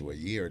months to a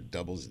year, it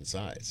doubles in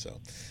size.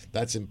 So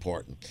that's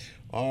important.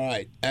 All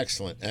right.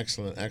 Excellent.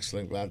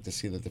 Glad to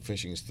see that the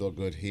fishing is still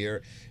good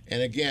here.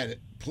 And again,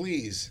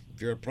 please,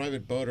 if you're a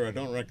private boater, I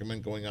don't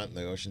recommend going out in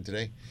the ocean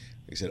today.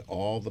 Like I said,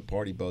 all the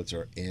party boats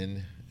are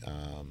in.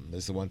 This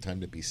is the one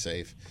time to be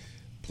safe.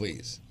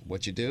 Please,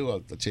 what you do, I'll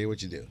tell you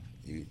what you do.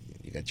 You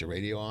got your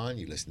radio on,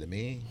 you listen to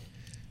me,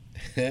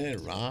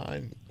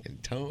 Ron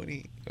and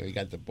Tony. We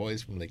got the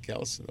boys from Lake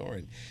Elsinore,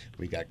 and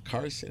we got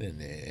Carson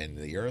and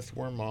the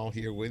Earthworm all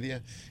here with you.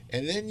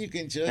 And then you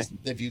can just,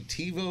 if you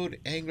TiVo'd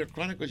Angler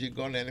Chronicles, you can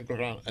go on an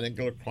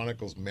Angler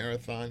Chronicles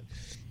marathon.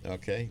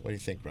 Okay, what do you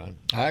think, Ron?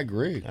 I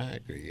agree.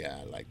 Yeah,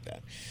 I like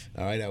that.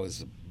 All right, it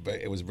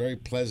was very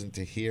pleasant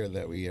to hear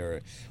that we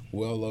are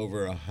well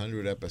over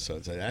 100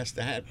 episodes. I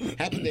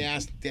happened to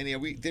ask Danny,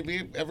 did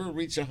we ever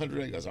reach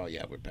 100? He goes, oh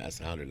yeah, we're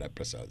past 100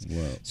 episodes.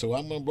 Wow. So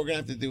we're gonna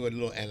have to do a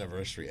little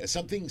anniversary,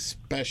 something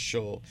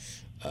special.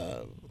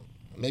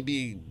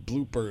 Maybe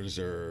bloopers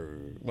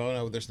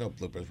no, there's no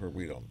bloopers.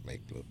 We don't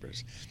make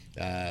bloopers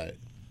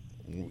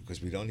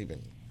because we don't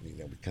even. We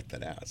cut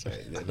that out, so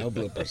no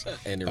bloopers.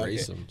 And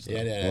erase them. So.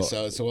 Yeah.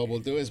 So what we'll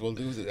do is we'll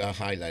do a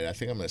highlight. I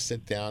think I'm going to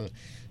sit down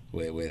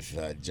with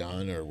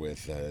John or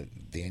with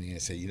Danny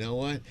and say, you know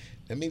what?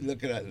 Let me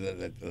look at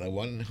the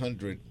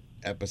 100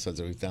 episodes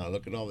that we've done.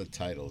 Look at all the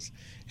titles,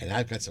 and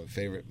I've got some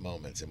favorite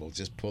moments, and we'll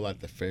just pull out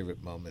the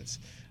favorite moments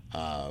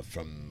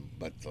from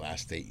the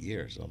last 8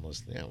 years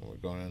almost. Yeah, we're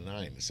going on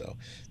 9, so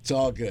it's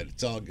all good.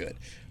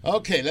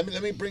 Okay,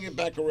 let me bring it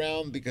back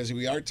around because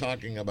we are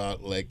talking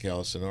about Lake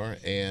Elsinore,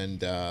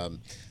 and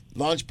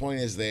Launch Point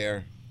is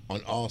there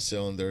on all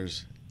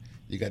cylinders.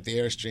 You got the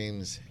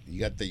Airstreams, you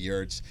got the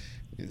yurts.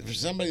 For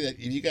somebody that,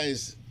 if you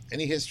guys,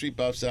 any history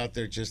buffs out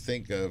there, just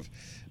think of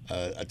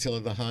Attila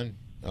the Hun.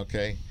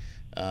 Okay,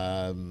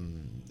 a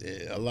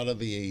lot of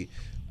the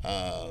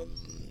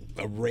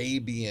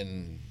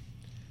Arabian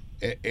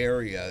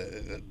area,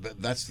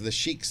 that's the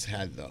sheiks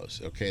had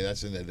those. Okay,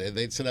 that's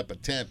they'd set up a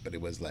tent, but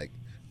it was like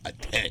a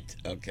tent.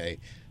 Okay,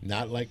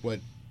 not like what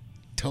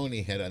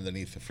Tony had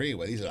underneath the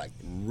freeway. These are like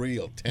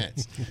real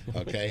tents.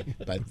 Okay,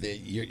 but they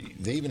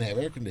even have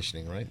air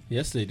conditioning, right?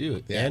 Yes, they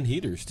do. Yeah. And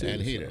heaters too.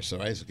 And heaters. So,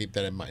 all right, so keep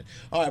that in mind.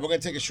 All right, we're going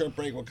to take a short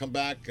break. We'll come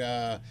back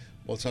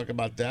We'll talk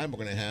about that. We're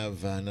going to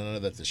have none other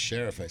than the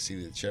sheriff. I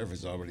see the sheriff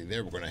is already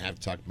there. We're going to have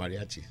to talk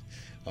mariachi,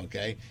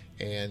 okay?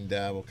 And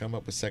we'll come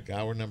up with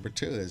hour number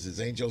 2. This is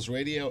Angels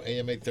Radio,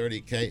 AM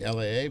 830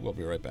 KLAA. We'll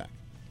be right back.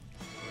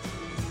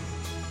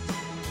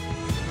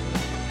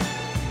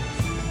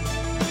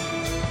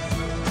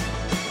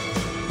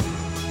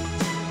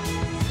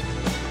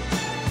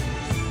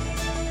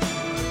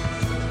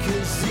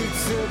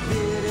 It's a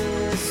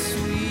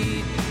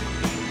bittersweet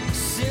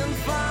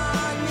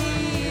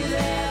symphony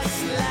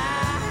that's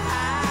life,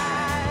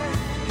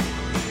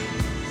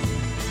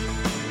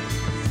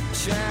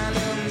 trying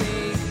to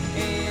make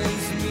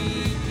ends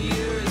meet.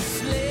 You're a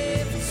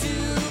slave to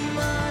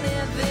money,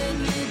 then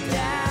you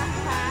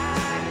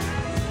die.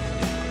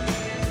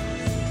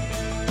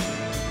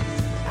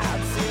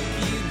 I'll take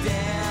you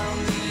down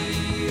the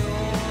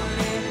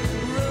only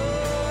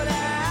road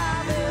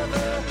I've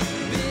ever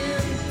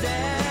been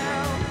down.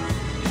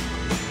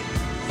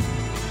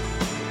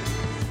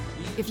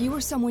 If you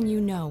or someone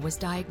you know was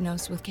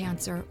diagnosed with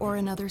cancer or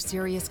another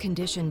serious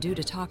condition due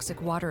to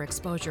toxic water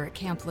exposure at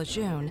Camp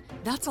Lejeune,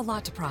 that's a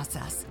lot to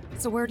process.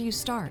 So where do you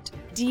start?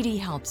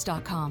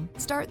 ddhelps.com.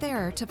 Start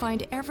there to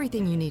find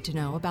everything you need to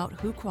know about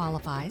who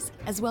qualifies,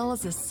 as well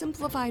as a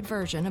simplified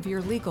version of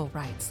your legal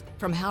rights,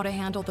 from how to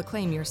handle the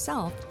claim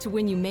yourself to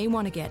when you may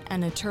want to get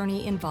an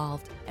attorney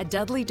involved. At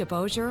Dudley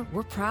DeBosier,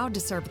 we're proud to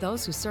serve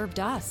those who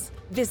served us.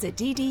 Visit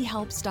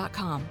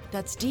ddhelps.com.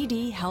 That's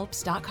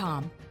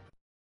ddhelps.com.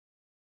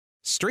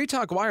 Straight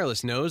Talk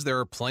Wireless knows there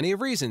are plenty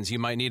of reasons you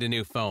might need a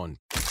new phone.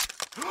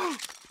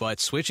 But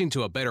switching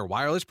to a better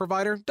wireless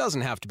provider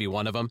doesn't have to be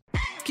one of them.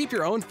 Keep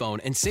your own phone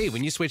and save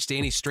when you switch to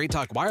any Straight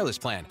Talk Wireless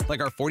plan,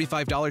 like our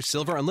 $45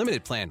 Silver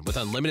Unlimited plan with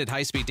unlimited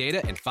high-speed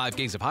data and 5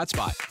 gigs of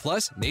hotspot,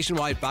 plus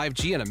nationwide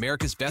 5G on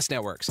America's best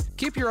networks.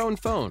 Keep your own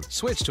phone.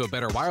 Switch to a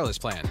better wireless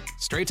plan.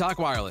 Straight Talk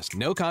Wireless.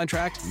 No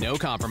contract, no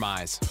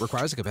compromise.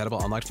 Requires a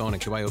compatible unlocked phone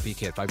and QIOP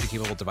kit. 5G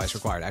capable device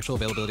required. Actual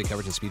availability,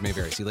 coverage, and speed may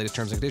vary. See latest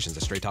terms and conditions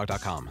at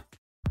straighttalk.com.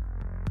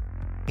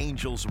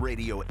 Angels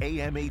Radio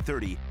AM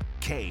 830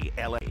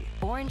 KLA,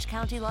 Orange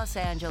County, Los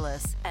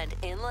Angeles, and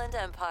Inland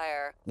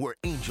Empire. where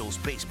Angels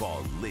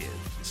baseball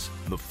lives.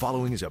 The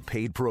following is a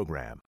paid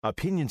program.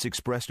 Opinions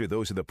expressed are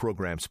those of the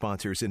program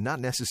sponsors and not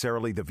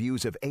necessarily the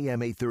views of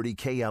AM 830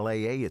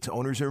 KLAA, its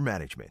owners, or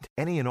management.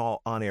 Any and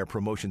all on-air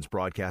promotions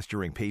broadcast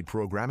during paid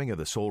programming are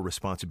the sole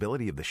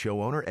responsibility of the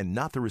show owner and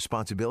not the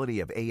responsibility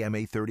of AM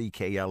 830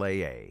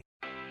 KLAA.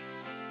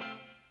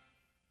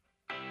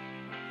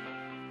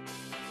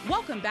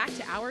 Welcome back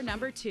to hour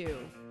number 2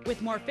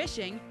 with more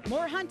fishing,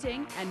 more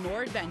hunting, and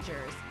more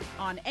adventures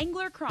on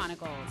Angler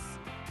Chronicles.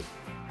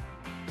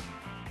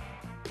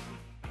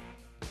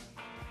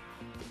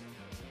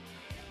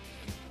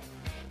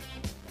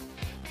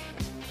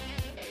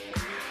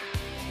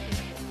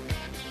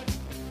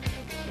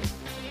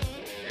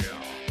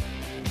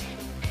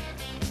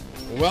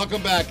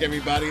 Welcome back,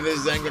 everybody. This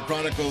is Angler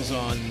Chronicles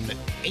on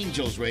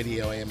Angels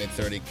Radio, AM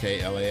 830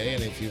 KLAA.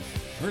 And if you've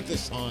heard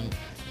this song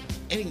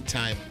any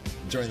time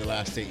during the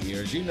last 8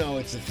 years, you know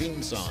it's a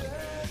theme song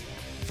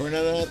for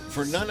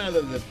none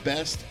other than the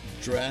best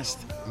dressed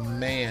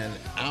man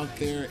out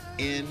there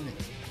in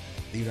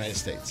the United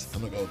States.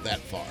 I'm going to go that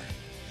far.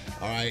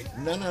 All right?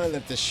 None other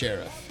than the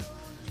sheriff,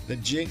 the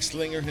jig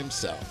slinger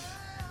himself.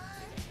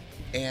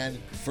 And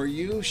for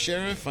you,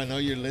 Sheriff, I know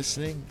you're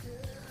listening.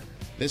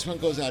 This one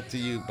goes out to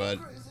you, bud,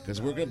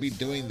 because we're going to be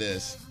doing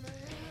this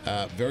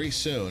very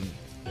soon.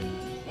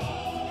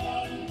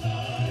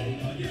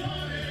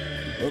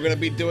 We're going to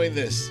be doing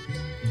this.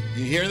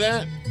 You hear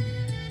that?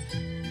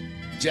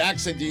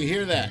 Jackson, do you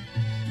hear that?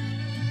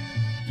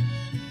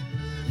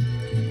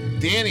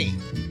 Danny.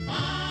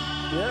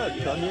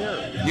 Yes, I'm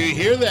here. You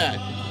hear that?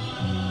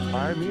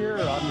 I'm here.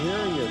 I'm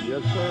hearing it.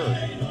 Yes,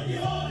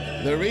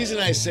 sir. The reason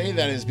I say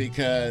that is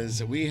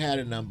because we had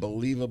an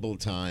unbelievable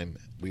time.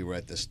 We were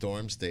at the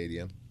Storm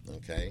Stadium,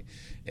 okay?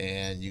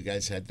 And you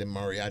guys had the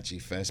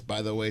Mariachi Fest.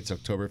 By the way, it's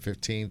October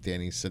 15th.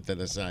 Danny, set that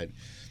aside,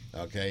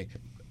 okay?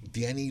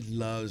 Danny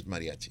loves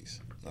mariachis,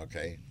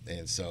 okay?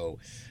 And so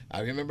I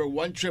remember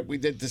one trip we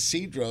did to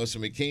Cedros,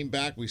 and we came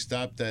back. We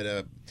stopped at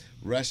a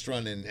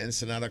restaurant in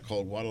Ensenada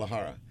called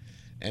Guadalajara.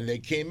 And they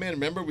came in.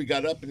 Remember, we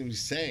got up and we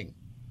sang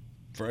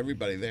for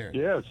everybody there.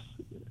 Yes.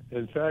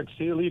 In fact,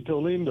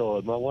 Cielito Lindo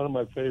is one of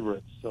my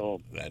favorites. So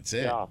that's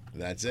it. Yeah.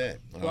 That's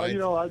it. All well, right. you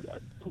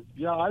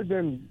know, I've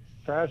been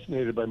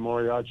fascinated by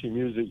mariachi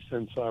music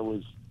since I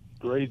was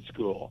grade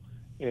school,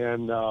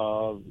 and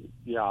so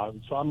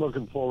I'm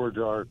looking forward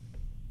to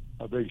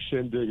a big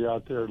shindig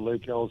out there at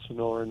Lake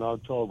Elsinore in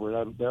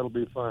October. That'll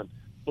be fun.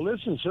 Well,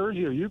 listen,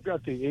 Sergio, you've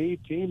got the A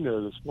team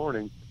there this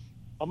morning.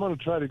 I'm going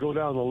to try to go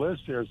down the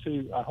list here and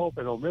see. I hope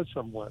I don't miss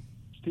someone.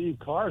 Steve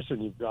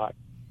Carson, you've got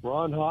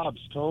Ron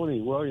Hobbs,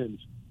 Tony Williams,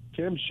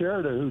 Tim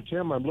Sheridan, who,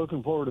 Tim, I'm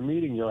looking forward to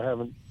meeting you. I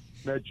haven't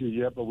met you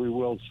yet, but we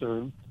will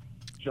soon.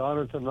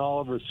 Jonathan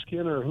Oliver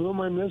Skinner. Who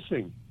am I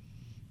missing?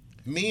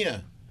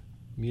 Mia.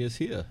 Mia's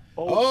here.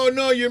 Oh,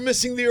 no, you're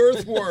missing the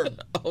earthworm.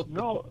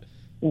 No.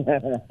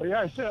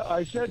 Yeah,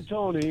 I said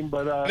Tony,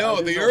 but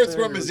no, the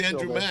earthworm is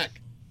Andrew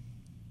Mack.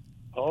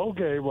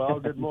 Okay, well,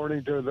 good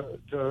morning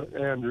to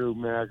Andrew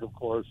Mack, of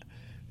course.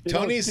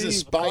 Tony's the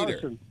spider.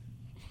 Carson.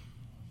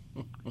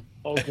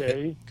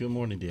 Okay. Good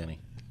morning, Danny.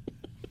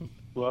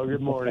 Well,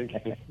 good morning.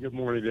 Good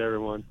morning to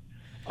everyone.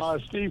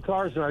 Steve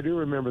Carson, I do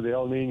remember the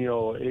El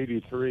Nino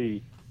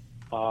 '83.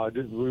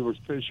 We were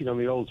fishing on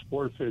the old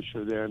Sport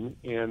Fisher then,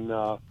 and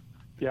there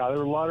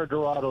were a lot of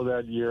Dorado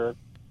that year.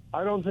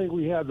 I don't think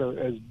we had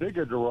as big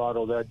a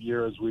Dorado that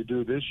year as we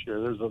do this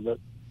year. That's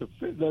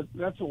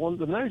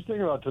the nice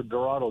thing about the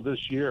Dorado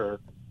this year.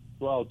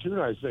 Well, two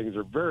nice things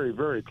are very,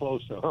 very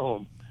close to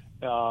home.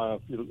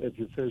 If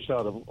you fish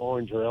out of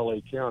Orange or LA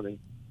County,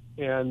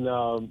 and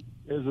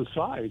is the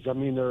size. I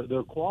mean,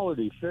 they're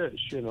quality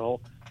fish. No,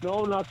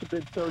 not the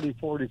big 30,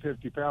 40,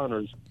 50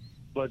 pounders,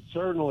 but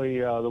certainly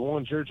the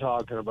ones you're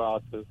talking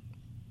about, the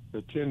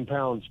 10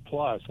 pounds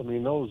plus. I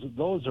mean, those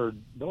are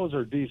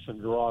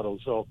decent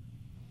Dorados. So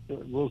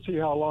we'll see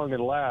how long it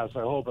lasts.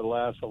 I hope it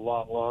lasts a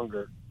lot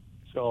longer.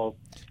 So,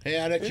 hey,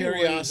 out of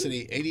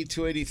curiosity,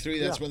 82, 83,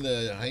 that's when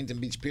the Huntington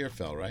Beach Pier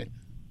fell, right?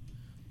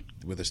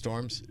 With the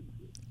storms?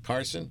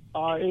 Carson?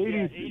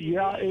 80,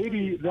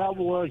 that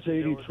was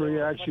 83.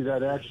 Actually,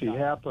 that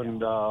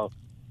happened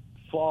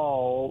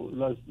fall,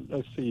 let's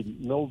see,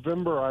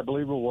 November, I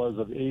believe it was,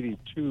 of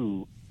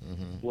 82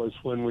 was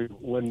when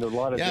a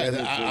lot of damage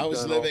was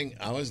done.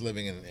 I was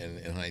living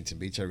in Huntington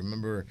Beach. I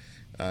remember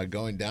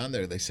going down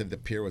there. They said the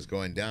pier was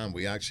going down.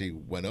 We actually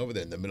went over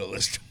there in the middle of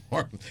the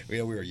storm.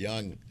 We were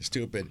young,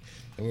 stupid,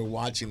 and we were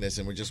watching this,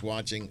 and we're just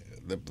watching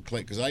the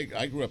play. Because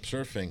I grew up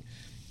surfing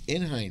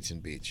in Huntington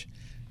Beach,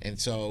 and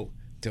so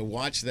to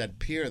watch that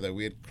pier that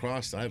we had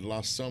crossed, I had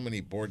lost so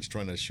many boards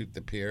trying to shoot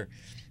the pier.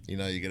 You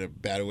get a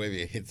bad wave,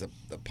 you hit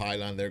the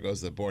pylon, there goes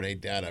the board. Hey,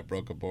 Dad, I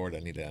broke a board. I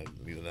need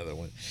another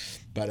one.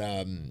 But,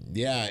 and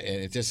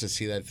it's just to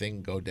see that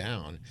thing go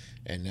down.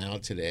 And now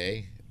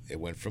today, it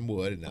went from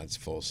wood, and now it's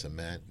full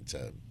cement. It's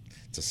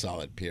a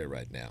solid pier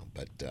right now.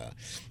 But, that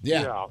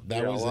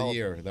was the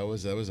year. That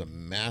was a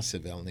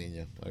massive El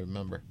Nino, I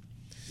remember.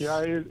 Yeah,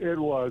 it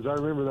was. I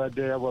remember that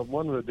day.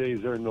 One of the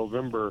days there in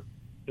November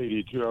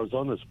 82, I was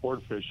on the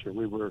Sport Fisher.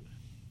 We were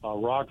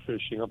rock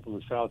fishing up on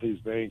the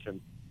southeast bank,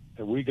 and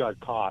we got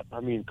caught. I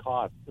mean,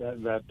 caught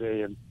that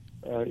day, and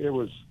it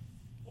was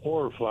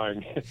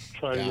horrifying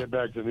trying to get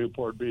back to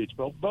Newport Beach.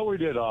 But we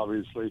did,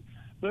 obviously.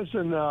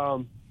 Listen,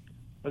 I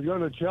was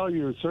going to tell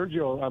you,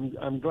 Sergio,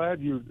 I'm glad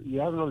you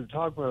haven't really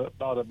talked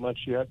about it much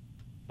yet,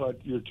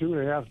 but your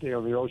 2.5 day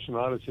on the Ocean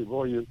Odyssey,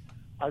 boy,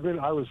 I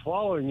was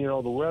following,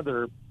 the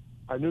weather.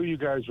 I knew you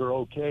guys were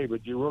okay,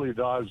 but you really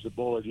dodged the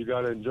bullet. You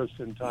got in just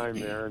in time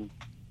there,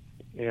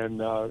 and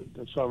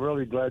so I'm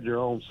really glad you're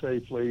home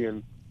safely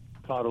and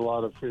caught a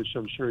lot of fish.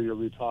 I'm sure you'll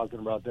be talking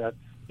about that.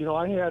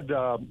 I had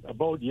a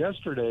boat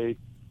yesterday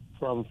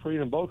from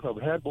Freedom Boat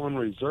Club, had one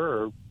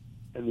reserved,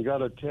 and you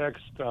got a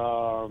text,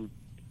 would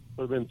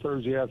have been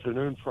Thursday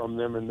afternoon from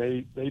them, and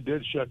they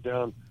did shut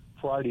down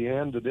Friday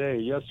and today,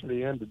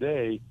 yesterday and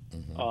today,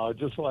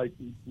 just like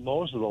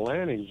most of the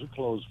landings are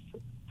closed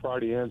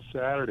Friday and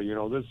Saturday.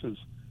 This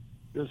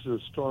is a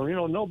storm.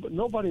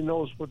 Nobody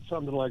knows what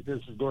something like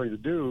this is going to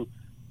do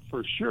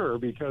for sure,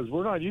 because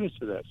we're not used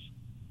to this.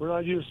 We're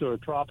not used to a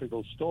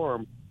tropical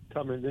storm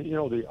coming.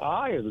 The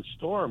eye of the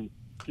storm,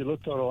 if you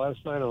looked on it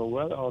last night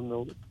on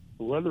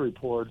the weather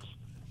reports,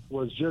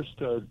 was just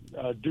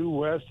due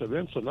west of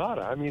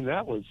Ensenada. I mean,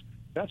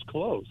 that's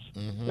close.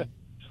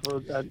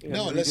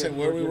 Listen,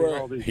 where we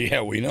were.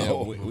 Yeah, we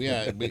know. We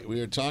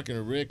were talking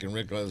to Rick, and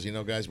Rick goes,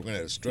 guys, we're going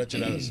to stretch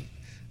it out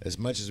as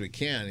much as we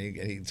can.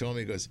 He told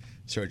me, he goes,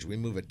 Serge, we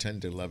move at 10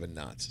 to 11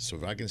 knots. So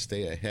if I can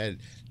stay ahead,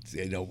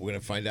 we're going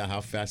to find out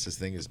how fast this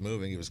thing is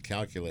moving. He was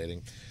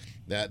calculating.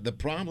 That the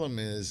problem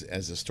is,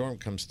 as the storm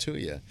comes to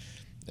you,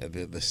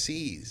 the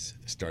seas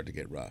start to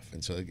get rough,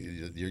 and so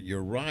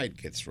your ride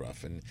gets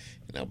rough, and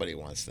nobody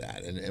wants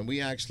that. And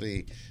we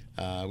actually,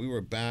 we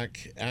were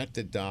back at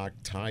the dock,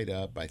 tied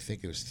up. I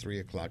think it was 3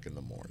 o'clock in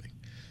the morning.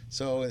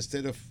 So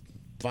instead of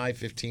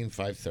 5:15,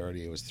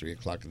 5:30, it was 3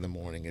 o'clock in the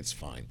morning. It's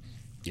fine,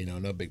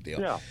 no big deal.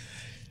 Yeah.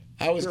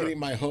 I was getting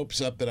my hopes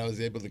up that I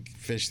was able to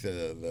fish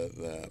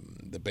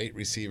the bait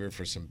receiver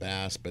for some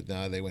bass, but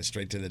no, they went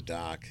straight to the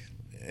dock.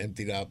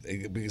 Emptied out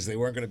because they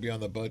weren't going to be on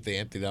the boat. They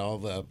emptied all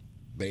the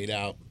bait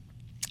out,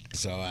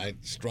 so I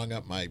strung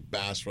up my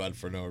bass rod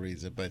for no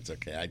reason. But it's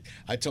okay.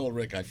 I told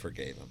Rick I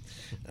forgave him,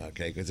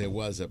 okay, because it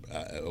was a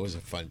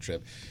fun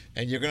trip,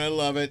 and you're going to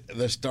love it.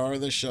 The star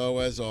of the show,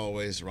 as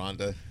always,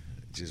 Rhonda,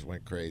 just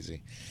went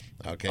crazy.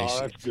 Okay,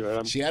 that's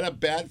good. She had a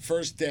bad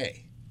first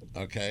day.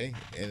 Okay,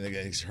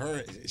 and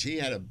she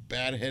had a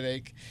bad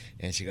headache,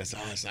 and she goes,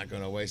 it's not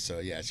going away. So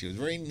yeah, she was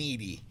very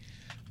needy.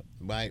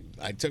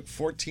 I took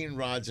 14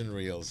 rods and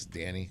reels,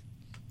 Danny.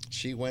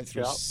 She went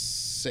through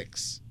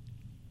 6.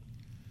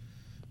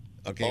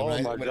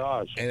 Okay. My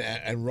gosh.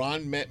 And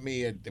Ron met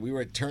me we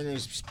were at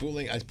Turner's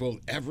spooling. I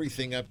spooled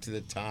everything up to the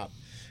top,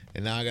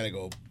 and now I got to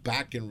go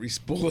back and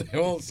respool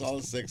all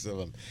 6 of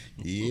them.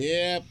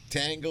 Yep,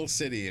 Tangle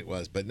City it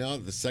was. But no,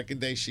 the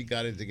second day she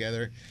got it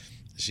together,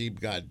 she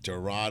got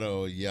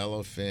Dorado,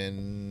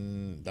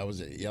 yellowfin. That was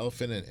it,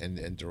 yellowfin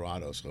and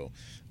Dorado. So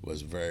it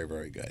was very,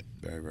 very good.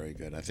 Very, very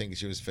good. I think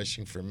she was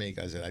fishing for me.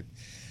 I said,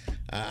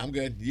 I'm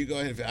good. You go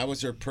ahead. I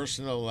was her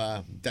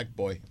personal deck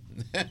boy.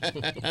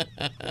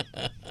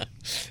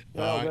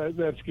 Well,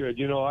 that's good.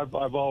 You know,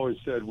 I've always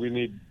said we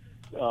need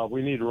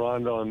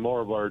Rhonda on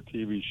more of our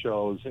TV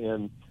shows,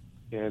 and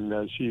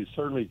she's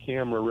certainly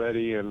camera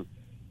ready and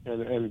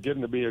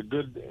getting to be a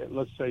good,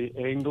 let's say,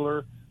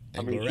 angler.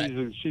 I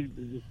mean, she's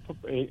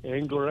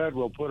Anglerette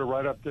will put her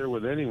right up there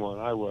with anyone.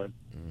 I would,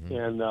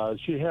 and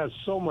she has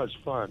so much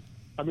fun.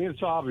 I mean,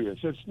 it's obvious.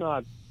 It's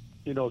not,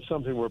 you know,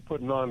 something we're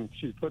putting on.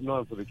 She's putting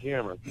on for the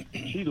camera.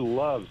 She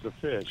loves the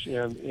fish,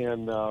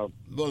 and well,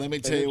 let me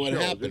tell you what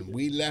happened.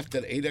 We left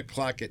at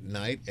 8:00 at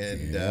night,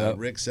 and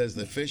Rick says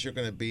the fish are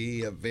going to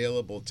be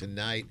available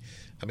tonight.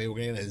 I mean, we're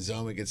going to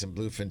zone and get some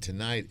bluefin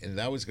tonight, and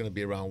that was going to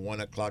be around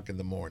 1:00 in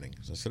the morning.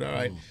 So I said, all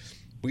right.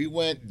 We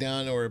went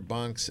down to our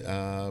bunks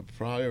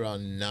probably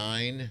around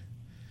 9.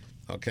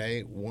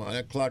 Okay,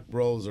 1:00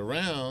 rolls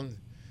around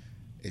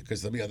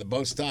because the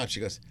boat stopped. She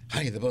goes,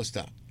 "Hi, the boat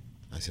stopped."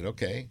 I said,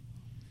 "Okay."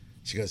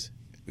 She goes,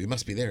 "We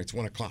must be there. It's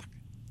 1:00." I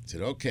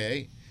said,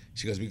 "Okay."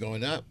 She goes, "We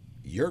going up?"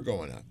 "You're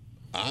going up."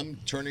 I'm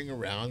turning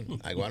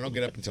around. I go, "I don't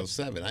get up until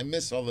 7. I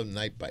miss all the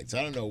night bites.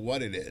 I don't know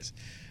what it is.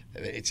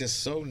 It's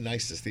just so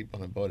nice to sleep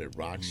on a boat. It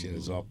rocks you.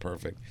 It's all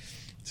perfect."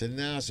 I said,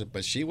 "No,"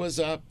 but she was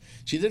up.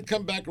 She did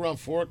come back around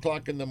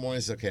 4:00 in the morning.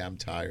 I said, "Okay, I'm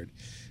tired,"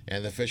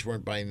 and the fish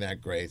weren't biting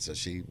that great, so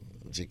she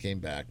came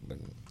back. But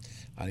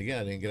again,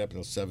 I didn't get up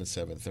until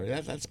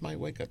 7:30. That's my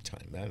wake up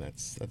time.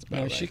 That's about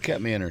right. She kept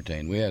me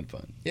entertained. We had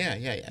fun.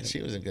 Yeah.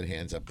 She was in good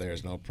hands up there.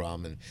 There's no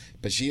problem.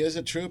 But she is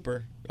a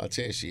trooper. I'll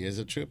tell you, she is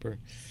a trooper.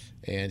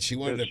 And she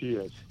wanted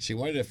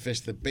to fish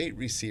the bait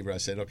receiver. I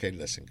said, "Okay,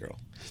 listen, girl,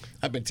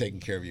 I've been taking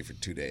care of you for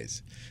 2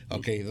 days.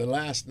 Okay, the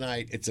last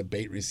night it's a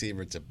bait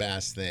receiver, it's a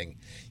bass thing.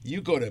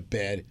 You go to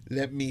bed.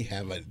 Let me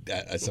have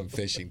some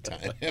fishing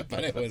time."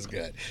 But it was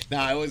good.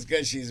 No, it was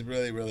good. She's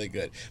really, really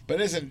good. But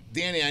listen,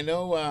 Danny, I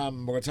know we're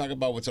going to talk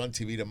about what's on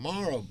TV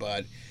tomorrow,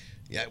 but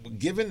yeah,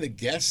 given the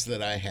guests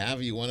that I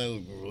have, you want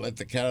to let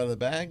the cat out of the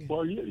bag?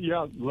 Well,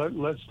 yeah.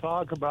 Let's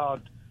talk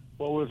about.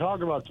 Well, we'll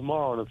talk about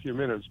tomorrow in a few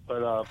minutes,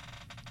 but.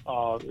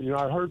 You know,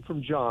 I heard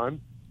from John,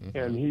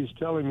 and he's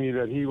telling me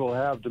that he will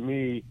have to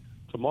me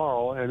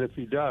tomorrow, and if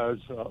he does,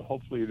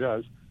 hopefully he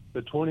does,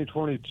 the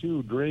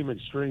 2022 Dream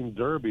Extreme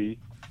Derby.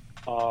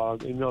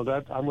 You know,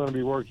 that I'm going to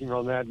be working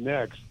on that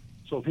next.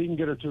 So if he can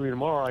get it to me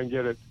tomorrow, I can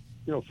get it,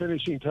 you know,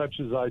 finishing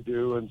touches I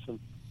do and some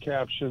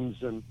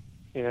captions and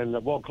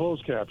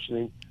closed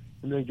captioning,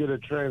 and then get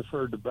it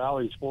transferred to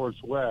Valley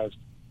Sports West.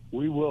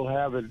 We will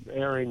have it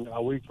airing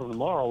a week from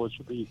tomorrow, which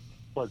will be,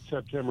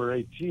 September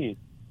 18th.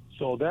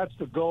 So that's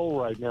the goal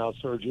right now,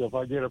 Sergio. If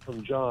I get it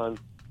from John,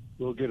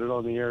 we'll get it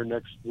on the air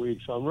next week.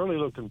 So I'm really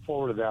looking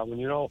forward to that one.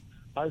 You know,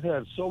 I've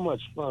had so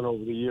much fun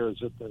over the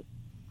years at the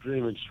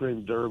Dream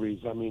Extreme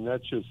Derbies. I mean,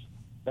 that's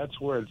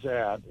where it's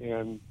at.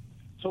 And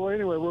so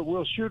anyway,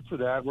 we'll shoot for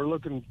that. We're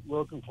looking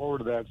forward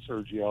to that,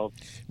 Sergio.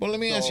 Well, let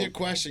me ask you a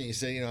question. You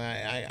say, you know,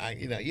 I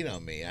you know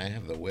me. I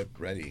have the whip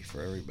ready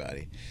for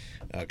everybody.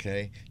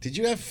 Okay. Did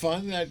you have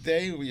fun that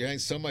day? You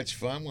had so much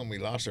fun when we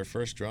lost our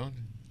first drone?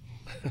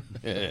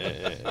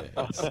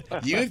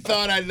 You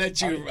thought I'd let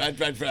you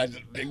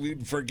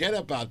we'd forget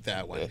about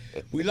that one.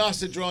 We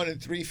lost a drone in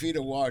 3 feet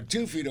of water,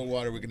 2 feet of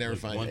water. We could never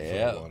find 1 it.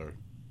 foot of water.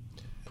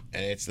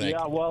 And it's like,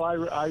 yeah. Well,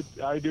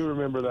 I do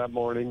remember that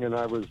morning, and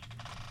I was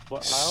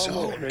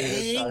so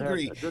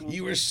angry.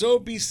 You were so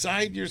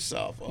beside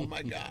yourself. Oh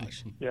my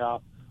gosh. Yeah.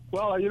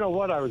 Well, you know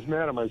what? I was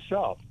mad at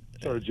myself,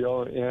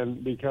 Sergio,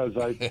 and because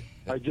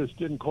I just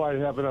didn't quite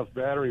have enough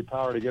battery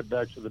power to get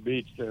back to the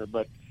beach there,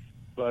 but.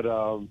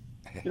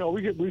 You know,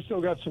 we still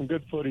got some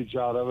good footage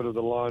out of it of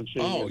the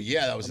launching. Oh,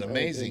 yeah, that was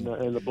amazing.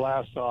 And the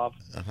blast off.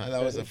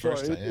 That was the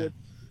first time.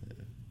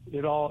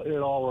 It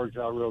all worked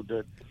out real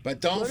good.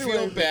 But don't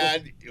feel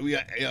bad.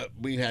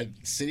 We had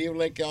City of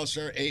Lake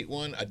Elsinore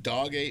 8-1, a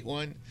dog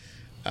 8-1,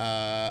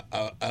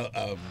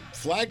 a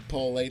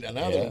flagpole ate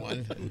another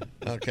one.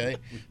 Okay,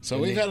 so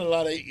we've had a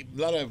lot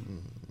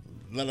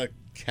of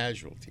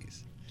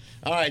casualties.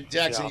 All right,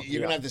 Jackson,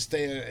 you're gonna have to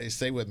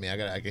stay with me.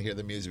 I can hear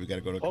the music. We got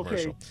to go to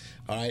commercial. Okay.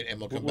 All right, and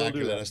we'll come back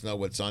and let us know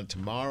what's on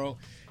tomorrow.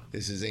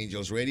 This is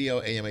Angels Radio,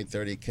 AM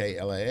 830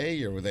 KLAA.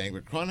 You're with Angler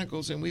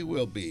Chronicles, and we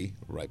will be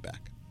right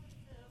back.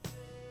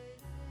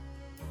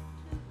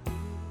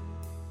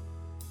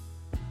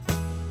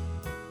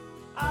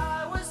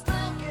 I was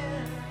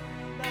thinking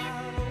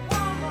about a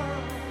woman.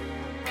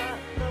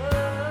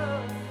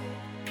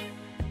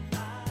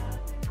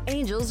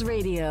 Angels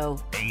Radio,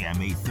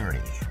 AM 830.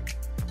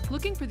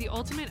 Looking for the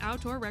ultimate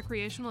outdoor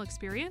recreational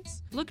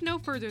experience? Look no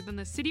further than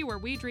the city where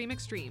we dream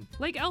extreme,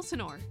 Lake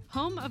Elsinore,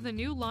 home of the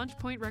new Launch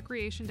Point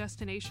Recreation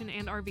Destination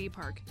and RV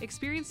Park.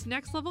 Experience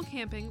next-level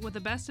camping with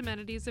the best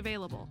amenities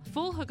available.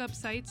 Full hookup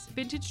sites,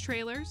 vintage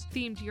trailers,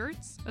 themed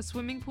yurts, a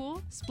swimming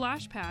pool,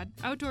 splash pad,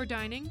 outdoor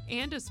dining,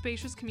 and a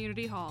spacious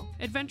community hall.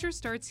 Adventure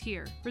starts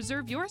here.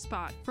 Reserve your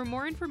spot. For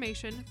more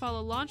information,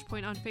 follow Launch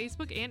Point on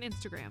Facebook and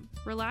Instagram.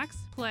 Relax,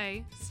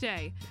 play,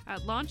 stay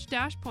at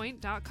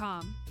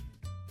launch-point.com.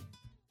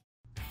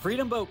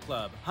 Freedom Boat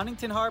Club,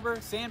 Huntington Harbor,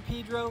 San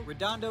Pedro,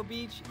 Redondo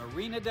Beach,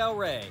 Marina del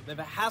Rey. Live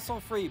a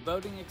hassle-free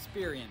boating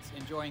experience,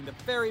 enjoying the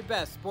very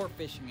best sport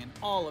fishing in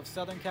all of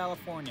Southern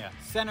California.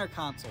 Center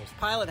consoles,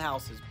 pilot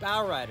houses,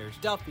 bow riders,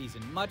 Duffys,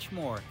 and much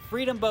more.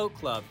 Freedom Boat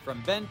Club,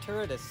 from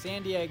Ventura to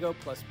San Diego,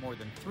 plus more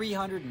than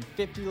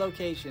 350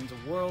 locations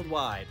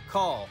worldwide.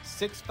 Call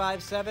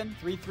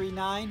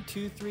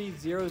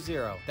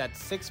 657-339-2300.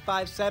 That's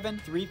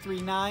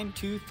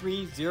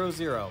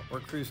 657-339-2300. Or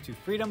cruise to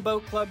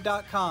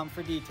freedomboatclub.com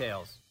for details.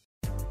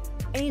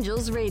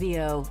 Angels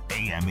Radio.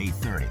 AM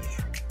 830.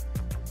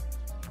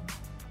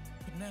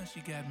 But now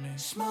she got me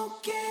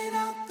smoking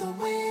out the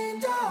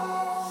window.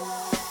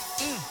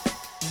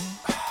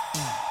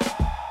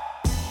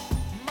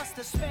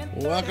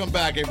 Welcome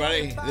back,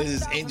 everybody. This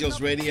is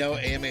Angels Radio,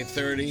 AM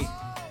 830,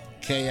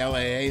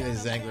 KLAA. This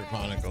is Angler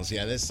Chronicles.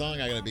 Yeah, this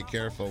song I got to be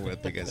careful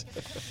with because,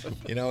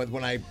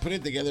 when I put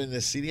it together in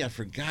this CD, I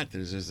forgot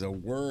there's a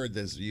word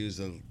that's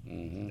used,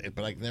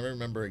 but I can never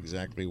remember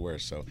exactly where.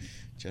 So,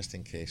 just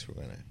in case,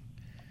 we're gonna.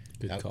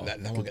 That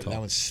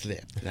one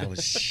slipped. That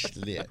was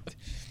slipped.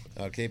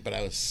 Okay, but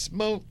I was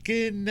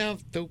smoking out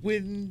the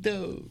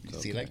window. You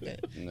see like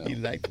that? No. You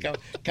like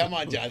come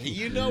on, Johnny.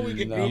 You know we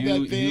can groove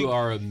that thing. You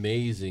are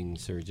amazing,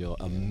 Sergio.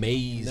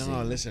 Amazing.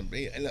 No, listen.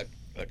 Look.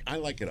 I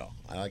like it all.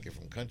 I like it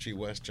from country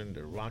western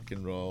to rock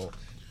and roll,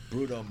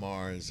 Bruno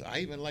Mars. I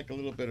even like a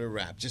little bit of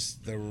rap,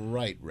 just the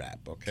right rap.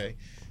 Okay.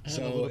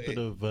 So a little bit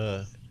of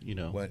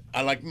what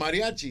I like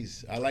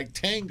mariachis. I like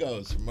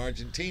tangos from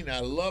Argentina.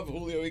 I love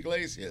Julio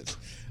Iglesias.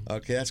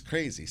 Okay, that's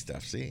crazy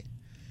stuff. See.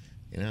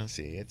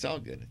 It's all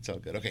good. It's all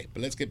good. Okay,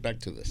 but let's get back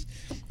to this.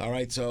 All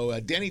right, so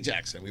Danny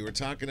Jackson, we were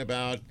talking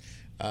about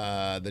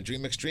the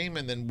Dream Extreme,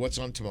 and then what's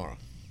on tomorrow?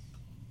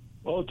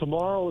 Well,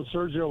 tomorrow,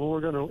 Sergio,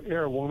 we're going to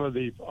air one of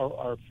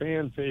our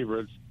fan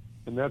favorites,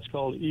 and that's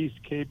called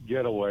East Cape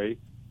Getaway.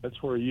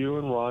 That's where you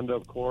and Rhonda,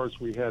 of course,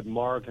 we had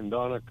Mark and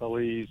Donna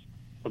Calise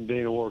from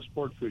Dana Wharf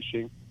Sport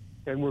Fishing,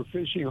 and we're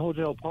fishing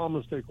Hotel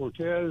Palmas de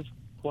Cortez,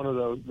 one of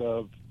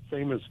the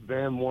famous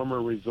van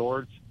warmer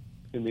resorts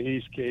in the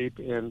East Cape,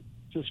 and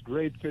just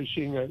great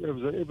fishing.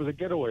 It was a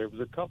getaway. It was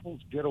a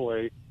couple's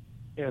getaway,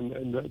 and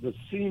the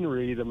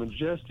scenery, the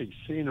majestic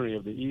scenery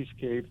of the East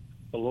Cape,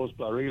 the Los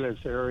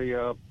Barriles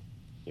area,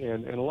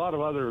 and a lot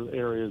of other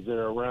areas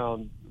there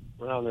around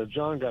there.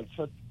 John did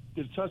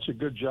such a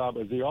good job,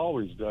 as he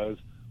always does,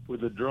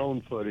 with the drone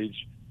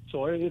footage.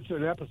 So it's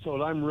an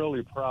episode I'm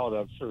really proud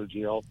of,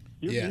 Sergio.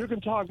 You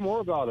can talk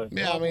more about it.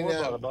 Yeah,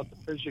 about the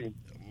fishing.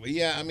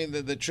 Yeah, I mean,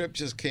 the trip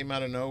just came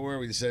out of nowhere.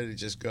 We decided to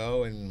just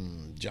go,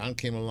 and John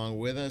came along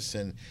with us,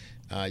 and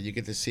you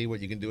get to see what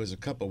you can do as a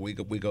couple. We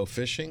go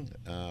fishing.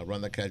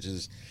 Rhonda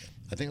catches,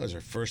 I think it was her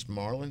first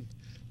marlin.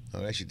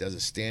 She does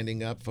it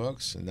standing up,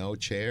 folks. No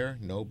chair,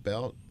 no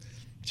belt.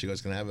 She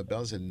goes, "Can I have a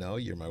belt?" I said, "No,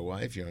 you're my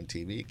wife. You're on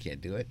TV. You can't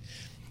do it."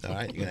 All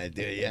right, you're going to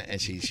do it. Yeah, and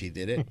she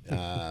did it.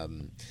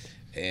 And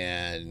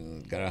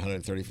got a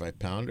 135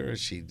 pounder.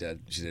 She did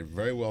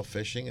very well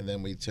fishing, and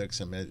then we took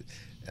an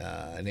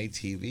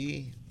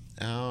ATV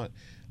out.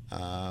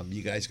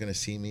 You guys going to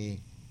see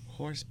me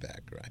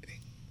horseback riding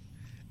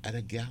at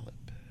a gallop.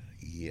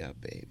 Yeah,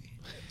 baby.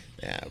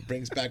 Yeah, it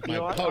brings back my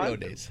polo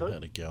days.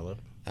 At a gallop.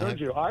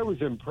 Sergio, I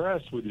was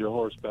impressed with your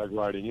horseback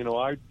riding.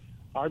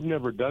 I've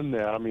never done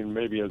that. I mean,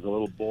 maybe as a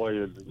little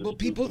boy. Well,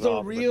 people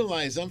don't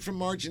realize I'm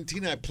from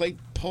Argentina. I played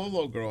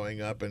polo growing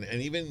up, and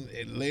even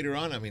later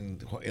on, I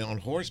mean, on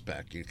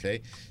horseback,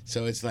 okay?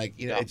 So it's like,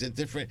 it's a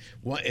different...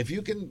 Well, if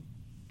you can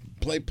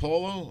play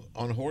polo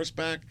on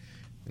horseback,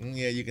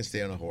 yeah, you can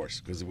stay on a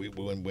horse. Because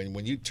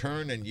when you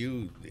turn and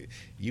you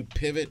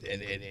pivot,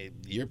 and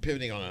you're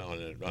pivoting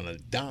on a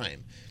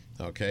dime,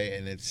 okay?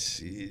 And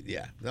it's...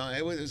 Yeah. No,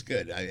 it was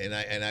good.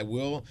 I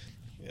will...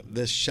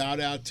 This shout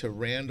out to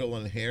Randall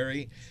and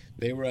Harry.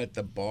 They were at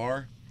the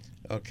bar,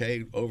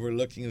 okay,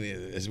 overlooking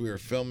as we were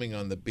filming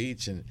on the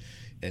beach, and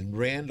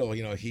Randall,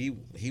 he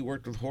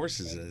worked with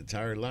horses his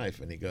entire life,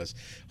 and he goes,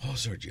 "Oh,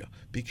 Sergio,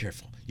 be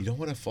careful. You don't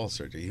want to fall,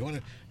 Sergio. You want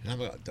to." And I'm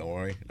like, "Don't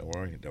worry.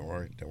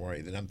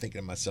 Then I'm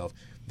thinking to myself,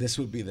 this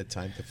would be the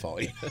time to fall.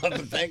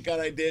 But thank God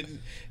I didn't.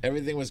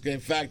 Everything was good.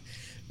 In fact,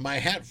 my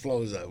hat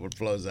flows out.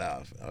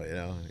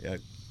 Yeah,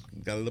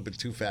 got a little bit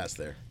too fast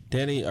there.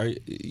 Danny, are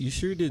you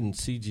sure you didn't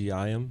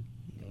CGI him?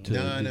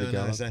 No,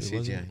 it's not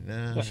CGI.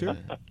 No, you sure?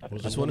 I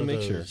just want to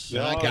make sure.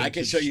 No, I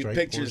can show you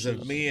pictures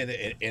of me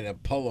in a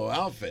polo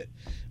outfit.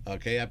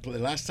 Okay,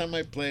 last time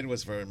I played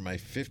was for my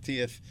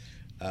 50th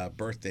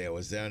birthday. I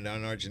was down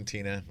in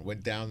Argentina.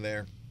 Went down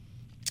there,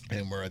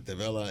 and we're at the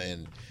villa,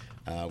 and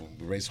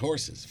we raise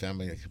horses.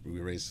 Family, we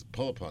raise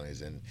polo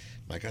ponies. And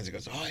my cousin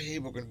goes, "Oh, hey,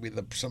 we're going to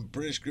be some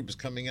British group is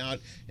coming out,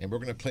 and we're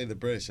going to play the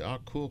British." Oh,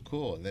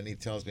 cool. And then he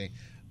tells me,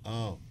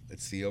 "Oh,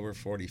 it's the over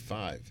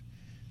 45."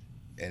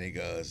 And he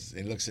goes,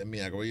 he looks at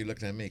me. I go, "What are you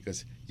looking at me?" He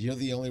goes, "You're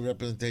the only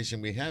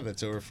representation we have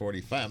that's over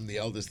 45. I'm the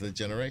eldest of the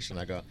generation."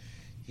 I go,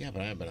 "Yeah,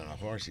 but I haven't been on a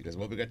horse." He goes,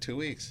 "Well, we got 2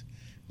 weeks."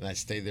 And I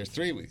stayed there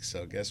 3 weeks.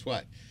 So guess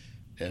what?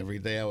 Every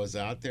day I was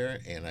out there,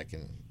 and I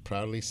can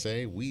proudly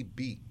say we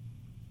beat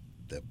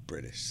the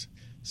British.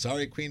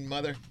 Sorry, Queen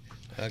Mother.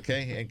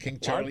 Okay, and King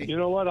Charlie. You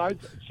know what,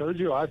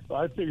 Sergio,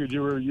 I figured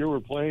you were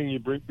playing. You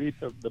beat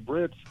the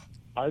Brits.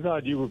 I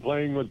thought you were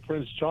playing with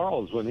Prince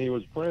Charles when he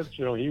was Prince.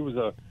 You know, he was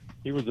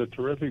a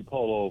terrific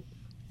polo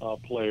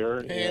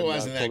player. He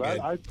wasn't that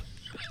good.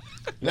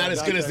 Not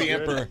as good as the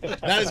Emperor.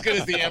 Not as good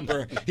as the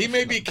Emperor. He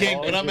may be king,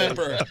 but I'm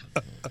Emperor.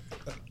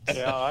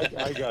 Yeah,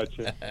 I got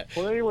you.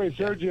 Well, anyway,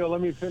 Sergio,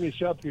 let me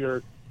finish up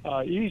here.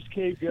 East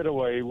Cape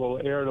Getaway will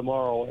air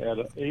tomorrow at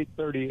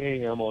 8:30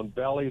 a.m. on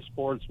Valley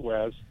Sports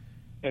West,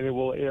 and it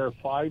will air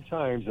 5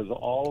 times, as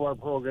all of our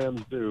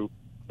programs do,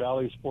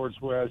 Valley Sports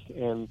West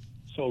and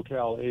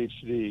SoCal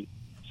HD.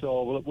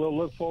 So we'll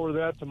look forward to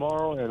that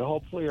tomorrow, and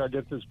hopefully I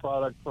get this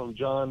product from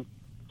John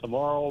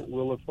tomorrow.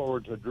 We'll look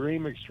forward to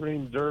Dream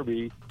Extreme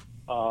Derby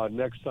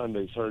next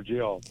Sunday,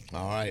 Sergio.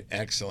 All right,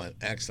 excellent.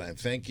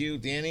 Thank you,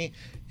 Danny.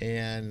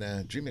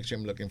 And Dream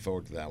Extreme, looking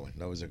forward to that one.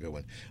 That was a good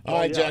one. All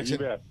right, Jackson,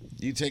 you bet.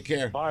 You take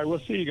care. All right, we'll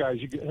see you guys.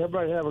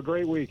 Everybody have a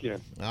great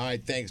weekend. All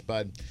right, thanks,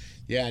 bud.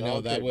 Yeah, no,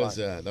 Okay, that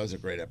was a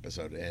great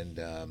episode.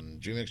 And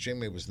Dream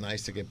Extreme, it was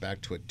nice to get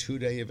back to a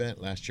 2-day event.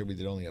 Last year we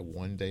did only a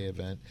 1-day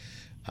event.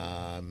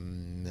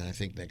 I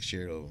think next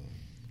year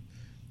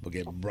we'll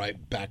get right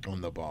back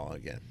on the ball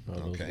again.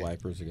 Those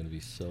wipers are going to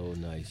be so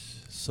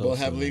nice. We'll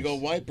have legal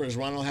wipers.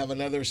 Ron will have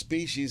another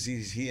species.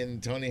 He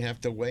and Tony have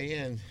to weigh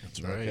in.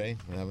 That's right. Okay,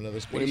 we'll have another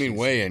species. What do you mean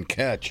weigh in?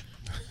 Catch.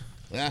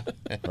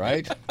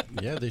 Right?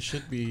 Yeah, they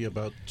should be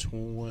about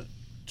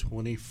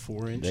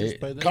 24 inches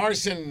by then.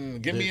 Carson,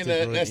 give me an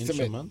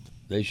estimate.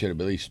 They should have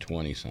at least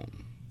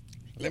 20-something.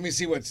 Let me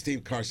see what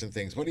Steve Carson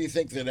thinks. What do you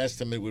think that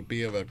estimate would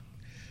be of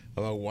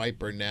a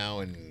wiper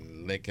now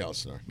in Lake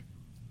Elsinore?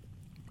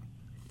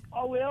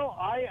 Oh, well,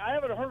 I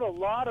haven't heard a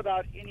lot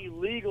about any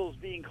legals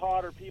being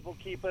caught or people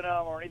keeping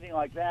them or anything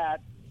like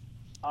that.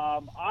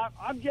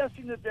 I'm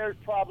guessing that there's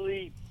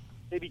probably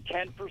maybe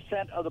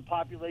 10% of the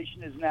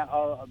population is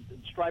now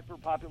striper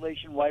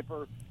population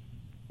wiper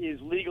is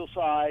legal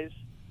size.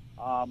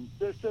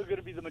 There's still going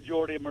to be the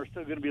majority of them are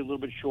still going to be a little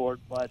bit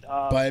short, but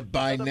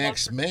by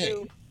next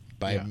May.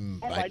 By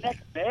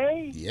next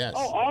May? Yes.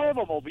 Oh, all of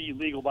them will be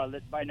legal by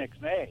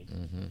next May.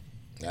 Mm-hmm.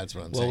 That's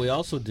what I'm well, saying. we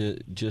also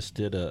just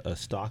did a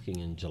stocking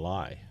in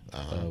July.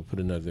 Put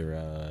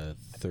another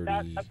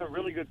 30. That's a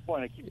really good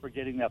point. I keep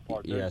forgetting that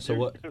part. Yeah. There's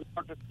starting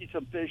to see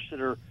some fish that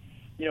are,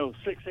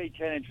 6, 8,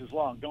 10 inches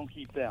long. Don't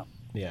keep them.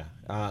 Yeah.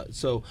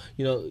 So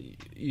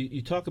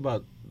you talk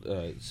about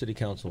city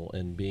council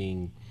and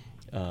being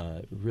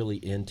really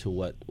into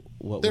what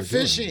they're we're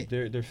fishing.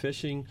 Doing. They're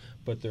fishing,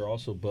 but they're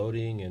also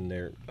boating and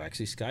they're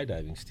actually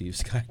skydiving. Steve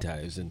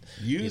skydives and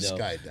you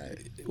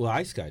skydive. Well,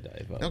 I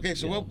skydive. Okay,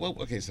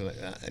 so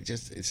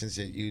just since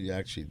you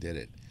actually did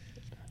it,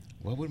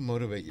 what would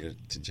motivate you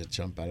to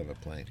jump out of a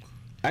plane?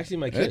 Actually,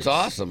 my kids. It's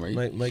awesome.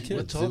 My kids.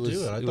 Let's all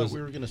do it. I thought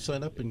we were going to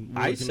sign up and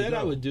I said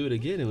I would do it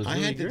again. It was. I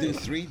really had to great. do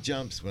 3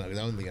 jumps when I was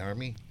in the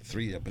Army.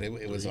 3, but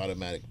it was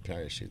automatic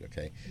parachute.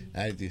 Okay,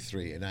 I had to do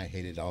 3, and I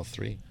hated all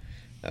 3.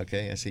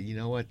 Okay, I said, you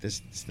know what?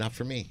 It's not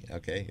for me.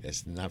 Okay,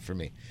 it's not for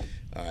me.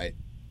 All right,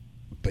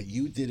 but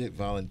you did it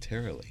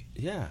voluntarily.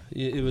 Yeah,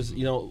 it was.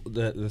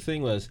 The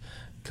thing was,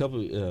 a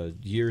couple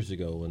years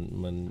ago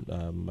when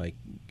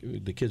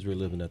the kids were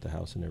living at the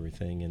house and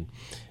everything,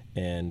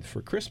 and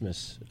for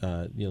Christmas,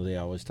 they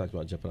always talked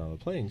about jumping out of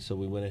the plane. So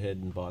we went ahead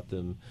and bought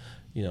them,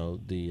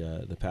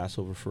 the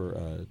Passover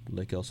for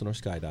Lake Elsinore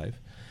Skydive.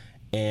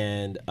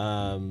 And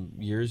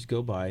years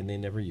go by, and they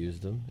never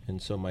used them. And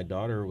so my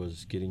daughter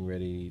was getting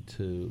ready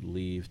to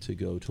leave to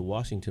go to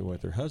Washington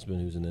with her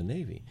husband, who's in the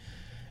Navy.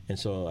 And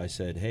so I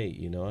said, "Hey,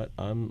 you know what?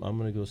 I'm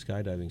going to go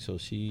skydiving." So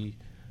she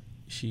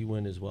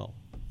went as well,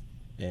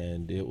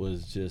 and it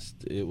was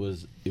really.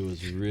 Listen,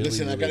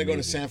 really I got to go to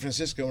amazing. San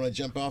Francisco when I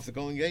jump off the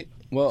Golden Gate.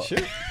 Well, sure.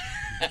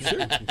 Are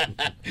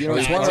we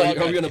going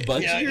to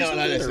bungee or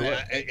something?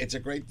 It's a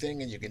great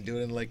thing, and you can do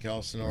it in Lake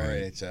Elsinore.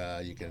 Right. It's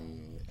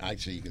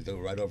you can do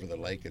it right over the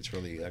lake. It's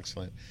really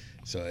excellent.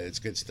 So it's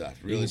good stuff.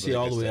 Really, you can see really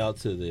all good the way stuff. out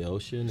to the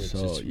ocean. It's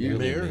So just you, really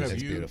Mayor, amazing.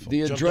 have you beautiful.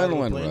 The jumped out of a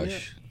adrenaline plane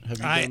rush.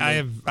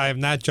 yet? I have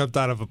not jumped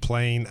out of a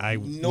plane.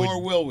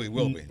 Will we?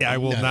 I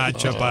will not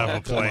jump out of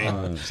a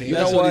plane. See, You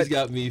That's know what what? he's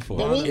got me for.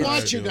 But we'll It's-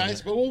 watch you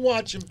guys. But we'll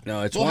watch them.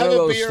 No, it's we'll one have of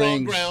a those beer things-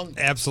 on ground.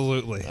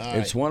 Absolutely. All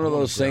It's right. one of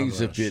those Ground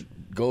things. If rush. you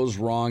goes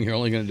wrong, you're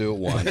only going to do it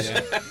once.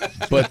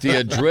 But the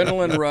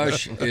adrenaline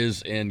rush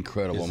is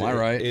incredible. Am I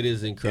right? It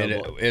is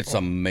incredible. It's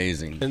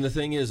amazing. And the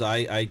thing is,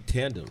 I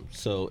tandem.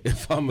 So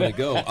if I'm going to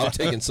go, I'm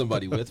taking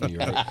somebody with me,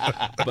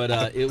 right? But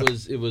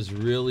it was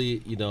really,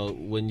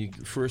 when you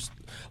first,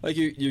 like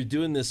you're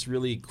doing this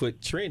really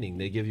quick training.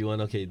 They give you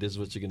one, okay, this is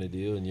what you're going to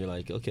do. And you're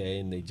like, okay.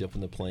 And they jump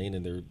in the plane,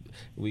 and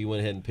we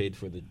went ahead and paid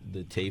for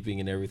the taping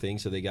and everything.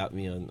 So they got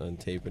me on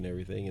tape and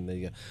everything. And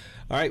they go,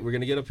 all right, we're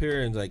going to get up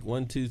here. And it's like,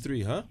 1, 2,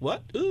 3, huh?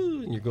 What?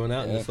 Ooh, and you're going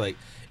out, and it's like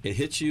it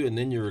hits you, and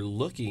then you're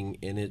looking,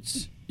 and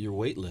you're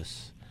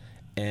weightless,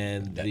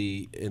 and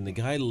the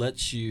guy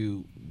lets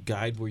you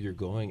guide where you're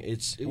going.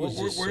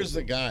 Where's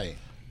the guy?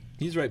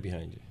 He's right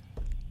behind you.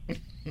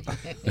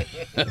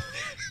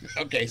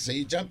 Okay, so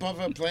you jump off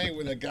a plane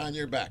with a gun on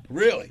your back.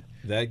 Really?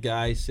 That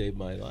guy saved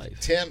my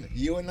life. Tim,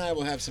 you and I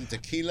will have some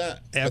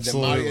tequila.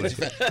 Absolutely.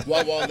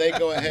 While they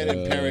go ahead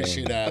and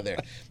parachute out of there.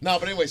 No,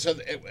 but anyway, so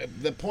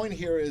the point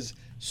here is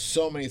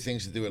so many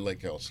things to do at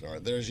Lake Elsinore.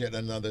 There's yet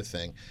another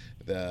thing.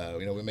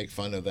 We make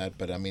fun of that,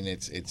 but I mean,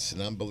 it's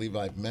an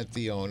unbelievable. I've met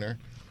the owner.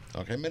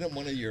 Okay, I met him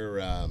one of your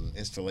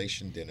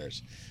installation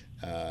dinners,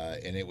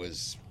 and it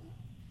was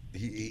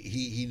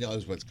he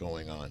knows what's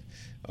going on.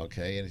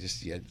 Okay, and it's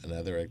just yet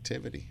another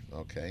activity.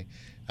 Okay,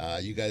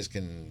 you guys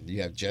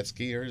you have jet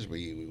skiers.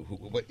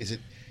 What is it?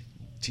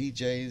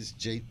 TJ's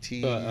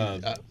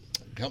JT.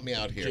 Help me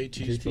out here.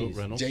 JT's Boat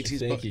Rental.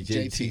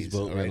 JT's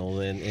Boat Rental,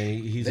 and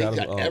he's out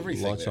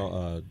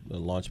of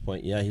Launch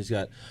Point. Yeah, he's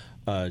got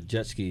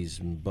jet skis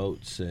and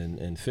boats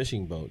and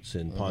fishing boats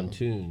and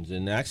pontoons,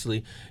 and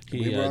actually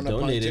he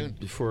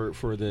donated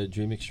for the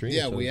Dream Extreme.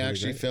 Yeah, we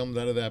actually filmed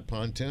out of that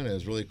pontoon. It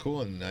was really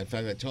cool, and in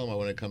fact, I told him I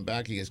want to come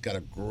back. He has got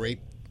a great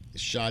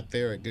shot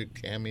there, a good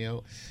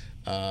cameo,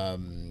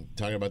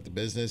 talking about the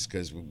business,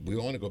 because we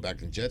want to go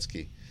back and jet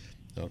ski.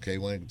 Okay,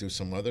 we want to do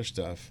some other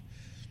stuff.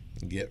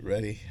 Get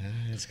ready.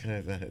 It's kind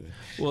of that.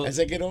 Well, as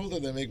I get older,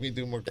 they make me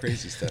do more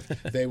crazy stuff.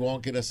 They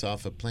won't get us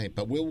off a plane,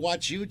 but we'll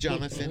watch you,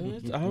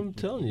 Jonathan. I'm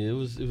telling you,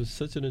 it was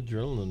such an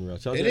adrenaline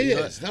rush. It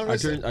is.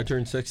 I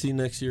turn 60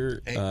 next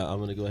year. I'm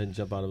going to go ahead and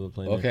jump out of a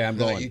plane. Okay, I'm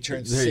going. You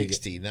turned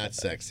 60, not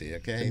sexy.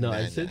 Okay. No,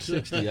 I said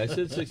 60. I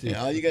said 60.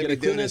 All you got to be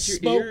doing is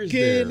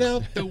smoking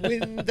out the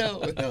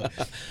window. No.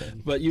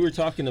 But you were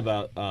talking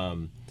about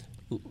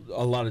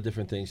a lot of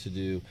different things to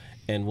do.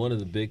 And one of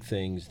the big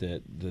things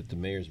that the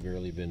mayor's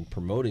really been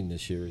promoting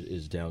this year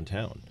is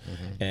downtown.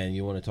 Mm-hmm. And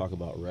you want to talk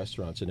about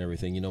restaurants and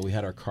everything. We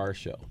had our car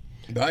show.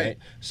 Right.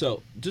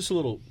 So just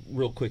a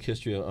real quick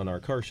history on our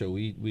car show.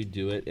 We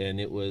do it, and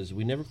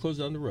we never closed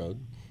down the road.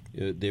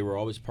 They were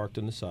always parked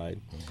on the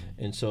side.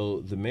 Mm-hmm. And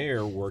so the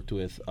mayor worked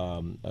with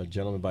a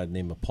gentleman by the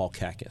name of Paul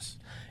Kakis.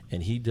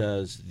 And he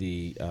does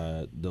the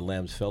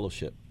Lambs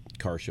Fellowship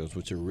car shows,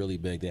 which are really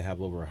big. They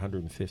have over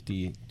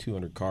 150,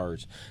 200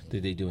 cars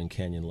that they do in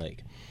Canyon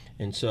Lake.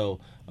 And so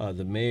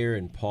the mayor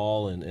and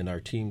Paul and our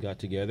team got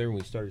together, and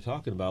we started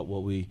talking about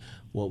what we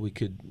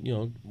could,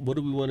 what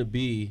do we want to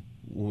be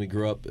when we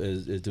grow up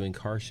as doing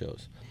car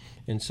shows.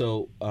 And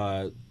so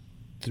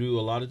through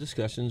a lot of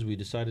discussions, we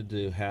decided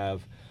to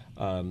have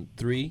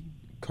 3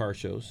 car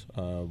shows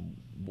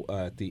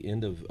at the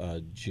end of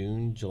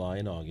June, July,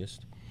 and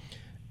August.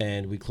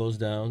 And we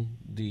closed down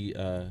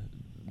the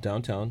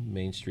downtown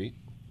Main Street.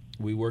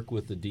 We work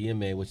with the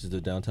DMA, which is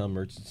the Downtown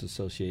Merchants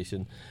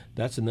Association.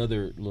 That's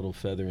another little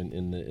feather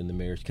in the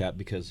mayor's cap,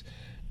 because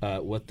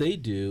what they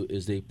do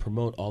is they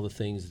promote all the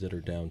things that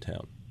are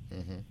downtown.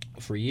 Mm-hmm.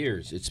 For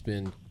years,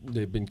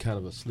 they've been kind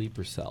of a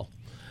sleeper cell.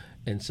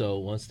 And so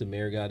once the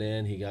mayor got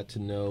in, he got to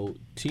know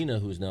Tina,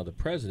 who's now the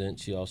president.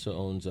 She also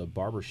owns a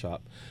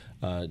barbershop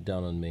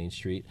down on Main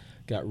Street.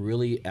 Got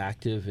really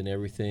active in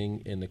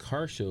everything in the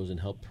car shows and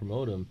helped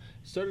promote them.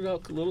 Started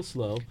out a little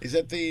slow. Is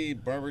that the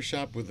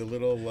barbershop with the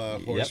little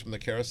horse from the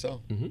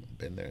carousel? Mm-hmm.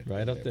 Been there.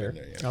 Right up there.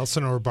 Yeah.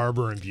 Elsinore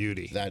Barber and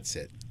Beauty. That's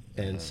it.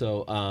 And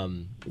so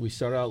we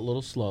started out a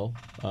little slow.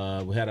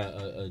 We had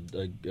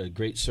a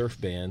great surf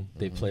band.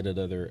 They played at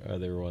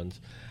other ones.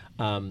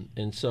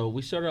 And so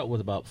we started out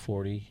with about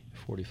 40,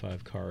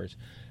 45 cars.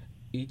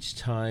 Each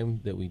time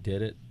that we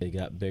did it, they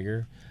got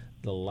bigger.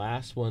 The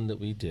last one that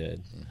we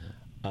did,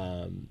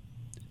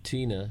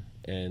 Tina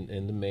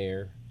and the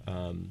mayor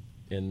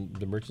and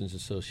the Merchants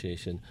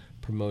Association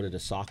promoted a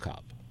sock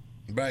hop.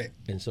 Right.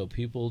 And so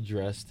people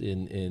dressed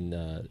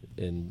in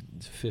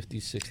 50,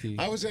 60.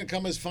 I was going to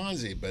come as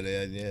Fonzie, but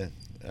yeah,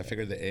 I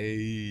figured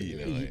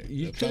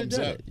you could have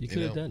done it. You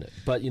could have done it.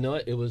 But you know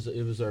what? It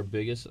was our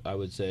biggest, I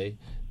would say,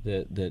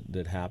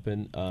 that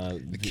happened.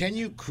 Can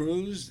you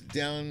cruise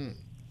down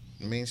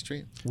Main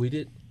Street? We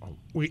did.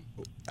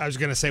 I was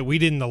going to say we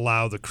didn't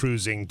allow the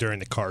cruising during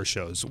the car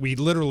shows. We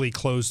literally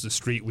closed the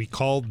street. We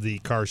called the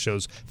car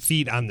shows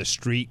 "Feet on the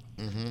Street,"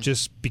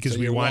 just because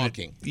we wanted.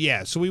 Walking.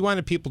 Yeah, so we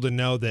wanted people to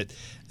know that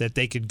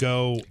they could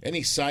go.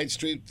 Any side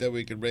street that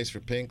we could race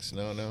for pinks?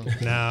 No. No.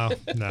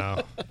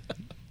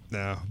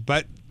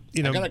 But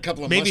I got a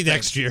couple of maybe Mustangs.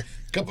 Next year.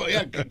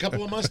 A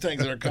couple of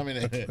Mustangs that are coming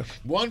in.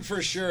 One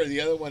for sure. The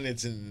other one,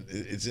 it's in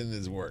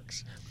his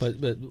works. But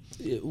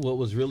what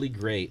was really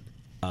great.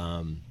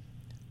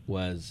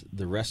 was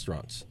the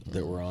restaurants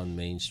that were on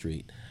Main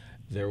Street.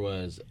 There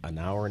was an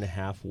hour and a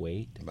half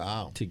wait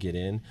to get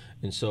in,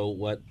 and so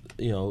what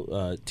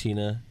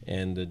Tina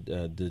and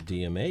the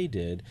DMA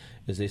did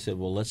is they said,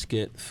 well, let's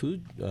get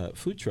food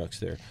trucks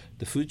there.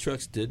 The food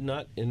trucks did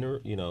not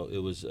enter.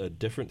 It was a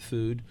different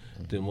food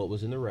than what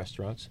was in the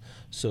restaurants.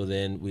 So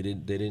then they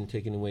didn't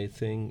take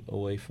anything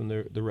away from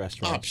the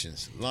restaurants.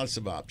 Options, lots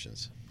of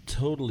options.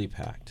 Totally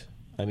packed.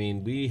 I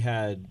mean, we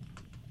had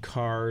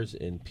cars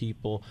and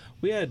people.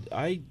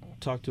 I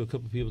talked to a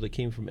couple of people that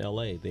came from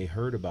LA. They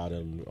heard about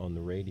it on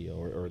the radio,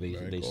 or they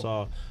cool.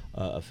 saw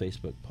a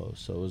Facebook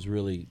post. So it was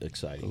really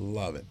exciting.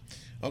 Love it.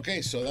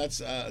 Okay, so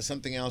that's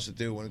something else to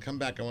do. When we come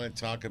back, I want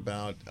to talk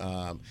about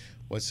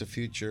what's the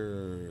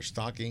future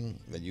stocking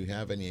that you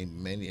have.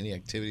 Any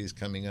activities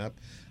coming up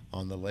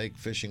on the lake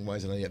fishing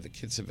wise? I know you have the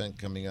kids event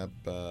coming up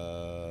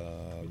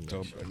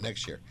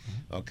next year.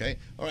 Okay.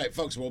 All right,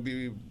 folks. We'll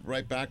be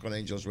right back on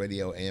Angels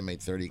Radio, AM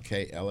 830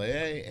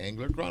 KLAA,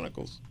 Angler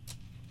Chronicles.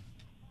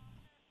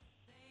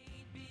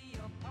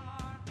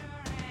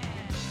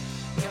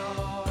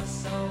 You're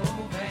so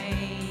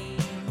vain.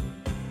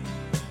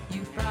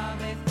 You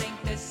probably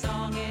think this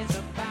song is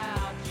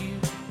about you.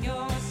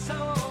 You're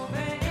so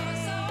vain.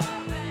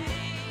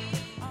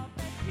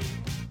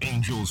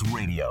 Angels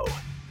Radio.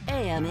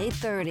 AM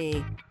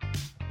 830.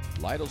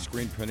 Lytle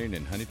Screen Printing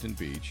in Huntington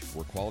Beach,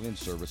 where quality and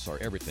service are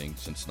everything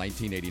since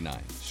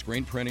 1989.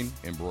 Screen printing,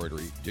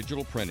 embroidery,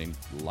 digital printing,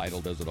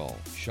 Lytle does it all.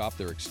 Shop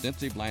their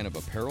extensive line of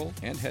apparel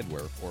and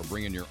headwear, or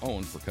bring in your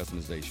own for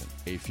customization.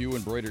 A few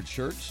embroidered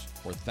shirts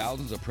or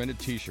thousands of printed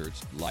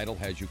t-shirts, Lytle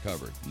has you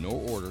covered. No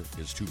order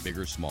is too big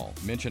or small.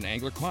 Mention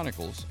Angler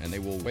Chronicles and they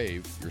will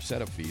waive your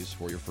setup fees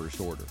for your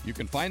first order. You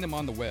can find them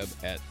on the web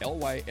at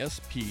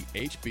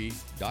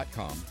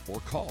lyspHB.com or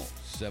call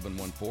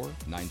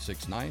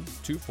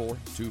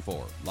 714-969-2424.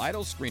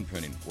 Lytle Screen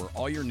Printing, where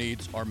all your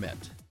needs are met.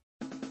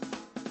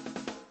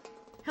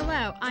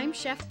 Hello, I'm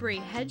Chef Brie,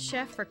 head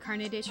chef for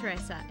Carne de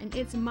Teresa, and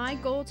it's my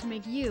goal to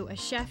make you a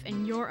chef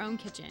in your own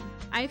kitchen.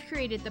 I've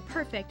created the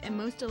perfect and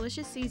most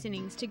delicious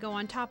seasonings to go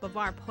on top of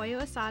our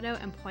pollo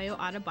asado and pollo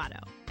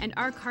adobado. And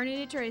our Carne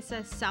de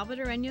Teresa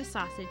Salvadoreño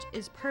sausage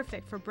is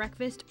perfect for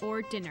breakfast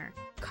or dinner.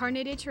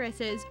 Carne de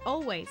Teresa is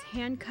always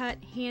hand-cut,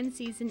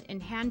 hand-seasoned,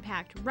 and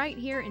hand-packed right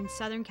here in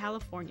Southern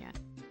California.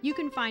 You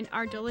can find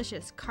our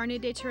delicious Carne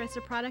de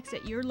Teresa products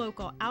at your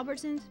local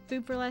Albertsons,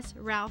 Food for Less,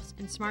 Ralph's,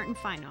 and Smart &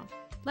 Final.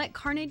 Let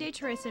Carne de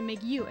Teresa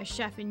make you a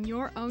chef in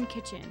your own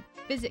kitchen.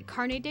 Visit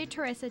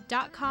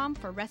carnedeteresa.com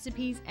for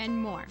recipes and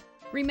more.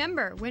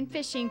 Remember, when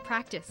fishing,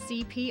 practice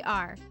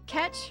CPR.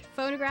 Catch,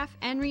 photograph,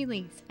 and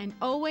release, and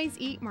always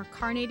eat more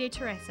Carne de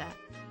Teresa.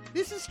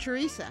 This is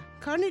Teresa.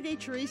 Carne de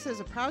Teresa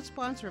is a proud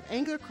sponsor of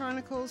Angler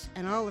Chronicles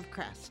and Olive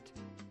Crest.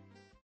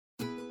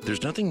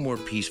 There's nothing more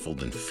peaceful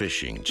than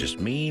fishing. Just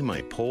me,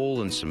 my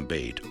pole, and some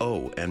bait.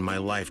 Oh, and my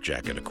life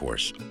jacket, of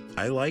course.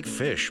 I like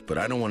fish, but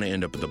I don't want to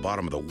end up at the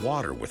bottom of the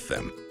water with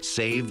them.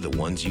 Save the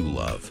ones you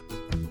love.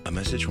 A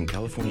message from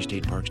California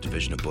State Parks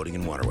Division of Boating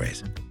and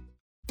Waterways.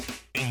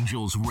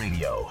 Angels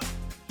Radio.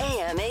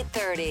 AM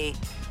 830.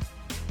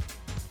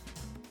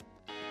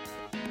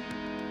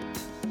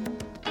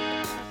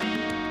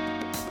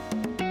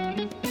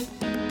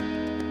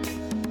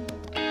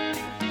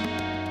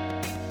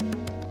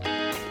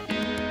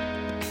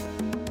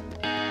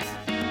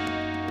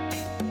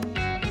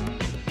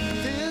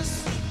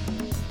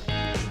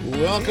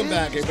 Welcome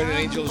back, everybody, to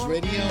Angels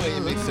Radio,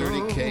 AM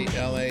 830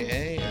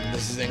 KLAA, and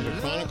this is Angler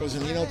Chronicles.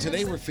 And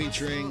today we're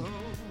featuring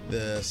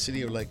the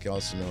city of Lake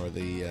Elsinore,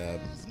 the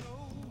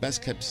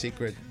best kept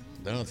secret.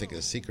 I don't think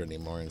it's a secret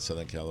anymore in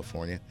Southern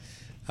California.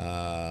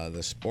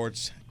 The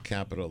sports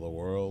capital of the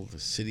world, the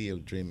city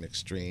of Dream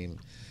Extreme,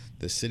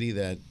 the city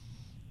that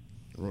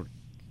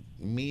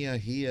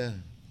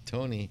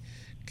Tony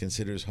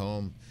considers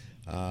home.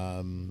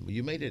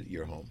 You made it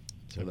your home.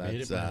 So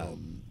that's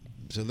home.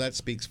 So that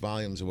speaks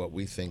volumes of what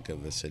we think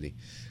of the city.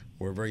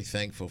 We're very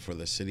thankful for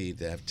the city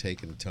to have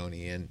taken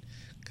Tony in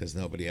because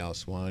nobody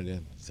else wanted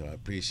him. So I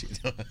appreciate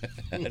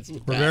it.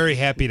 We're very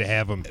happy to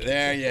have him.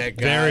 There you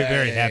go. Very,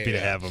 very happy to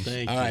have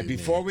him. All right,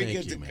 before we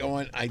get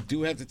going, I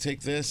do have to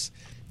take this.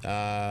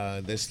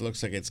 This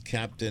looks like it's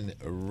Captain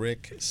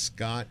Rick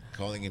Scott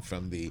calling in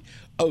from the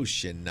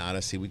Ocean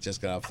Odyssey. We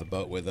just got off the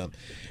boat with him.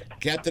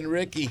 Captain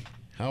Ricky,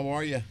 how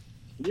are you?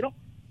 You don't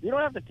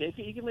have to take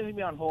it. You can leave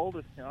me on hold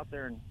if you're out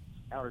there in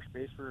outer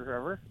space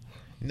forever.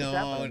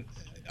 No,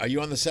 are you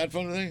on the set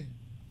phone today?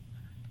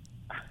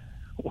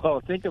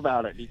 Well, think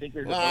about it. Do you think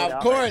there's? Well,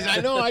 of course,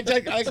 I know. I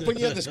can put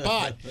you on the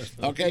spot.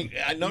 Okay,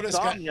 I noticed.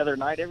 You saw the other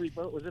night. Every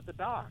boat was at the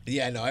dock.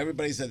 Yeah, no,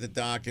 everybody's at the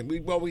dock, and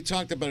we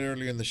talked about it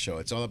earlier in the show.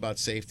 It's all about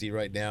safety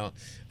right now.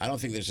 I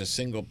don't think there's a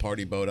single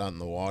party boat out in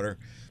the water.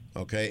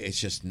 Okay, it's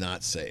just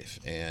not safe,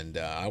 and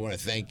I want to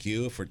thank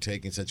you for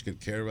taking such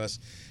good care of us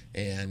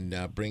and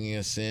bringing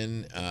us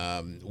in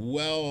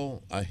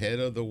well ahead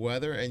of the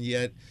weather, and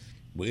yet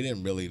we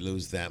didn't really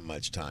lose that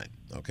much time.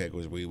 Okay,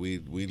 because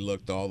we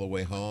looked all the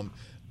way home.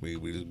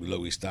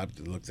 We stopped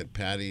and looked at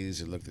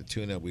patties and looked at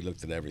tuna. We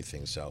looked at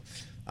everything. So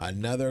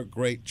Another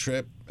great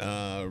trip,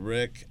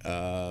 Rick.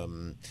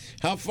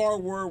 How far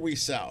were we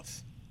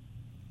south?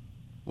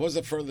 What was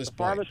the furthest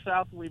point? Farthest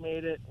south we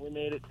made it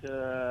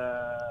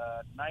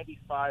to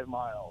 95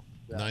 miles.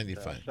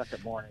 95.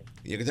 Second morning.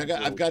 Yeah, because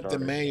I've got the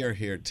mayor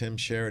here, Tim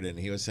Sheridan.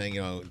 He was saying,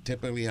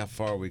 typically how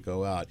far we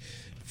go out.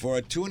 For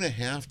a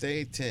 2.5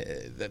 day,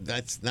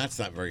 that's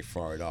not very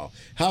far at all.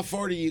 How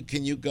far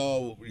can you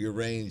go your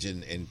range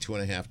in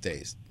 2.5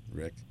 days,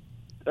 Rick?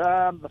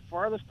 The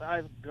farthest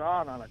I've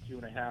gone on a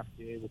 2.5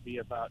 day would be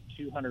about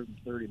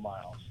 230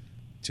 miles.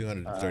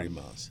 230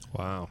 miles.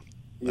 Wow.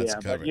 That's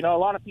covered. But a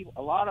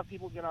lot of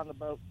people get on the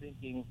boat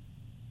thinking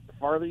the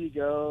farther you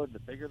go, the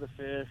bigger the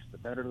fish, the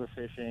better the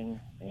fishing,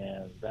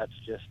 and that's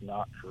just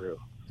not true.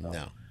 So,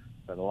 no.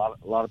 But a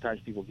lot of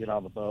times people get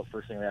on the boat,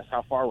 first thing they ask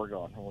how far we're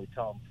going. When we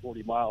tell them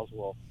 40 miles,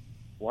 well,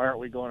 why aren't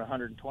we going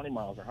 120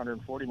 miles or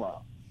 140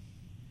 miles?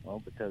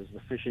 Well, because the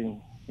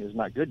fishing is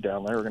not good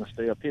down there. We're going to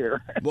stay up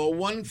here. Well,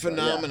 one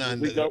phenomenon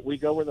we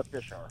go where the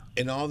fish are.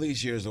 In all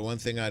these years, the one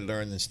thing I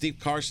learned, and Steve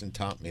Carson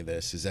taught me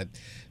this, is that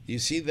you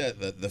see the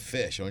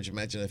fish. I want you to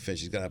imagine the fish.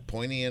 He's got a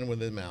pointy end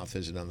with his mouth.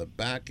 There's on the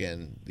back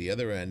end, the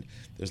other end,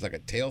 there's like a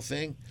tail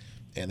thing,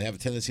 and they have a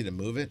tendency to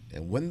move it.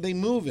 And when they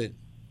move it,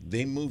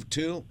 they move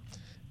too,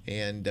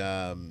 and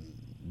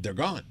they're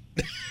gone.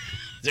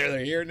 They're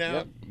here now,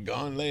 yep.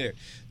 Gone later.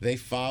 They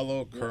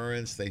follow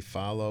currents. They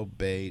follow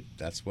bait.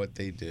 That's what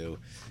they do.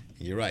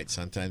 You're right.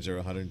 Sometimes they're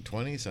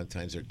 120.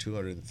 Sometimes they're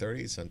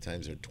 230.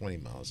 Sometimes they're 20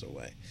 miles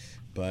away.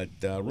 But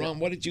Ron,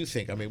 what did you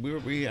think? I mean,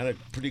 we had a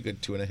pretty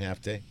good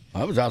 2.5 day.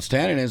 It was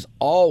outstanding as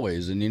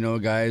always.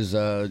 And guys,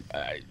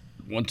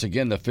 once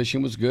again, the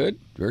fishing was good,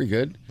 very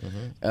good.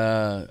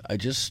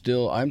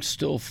 Mm-hmm. I'm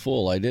still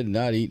full. I did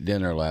not eat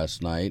dinner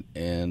last night,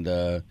 and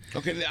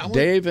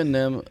Dave and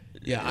them.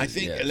 Yeah, I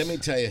think. Yes. Let me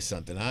tell you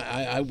something.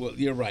 I will.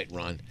 You're right,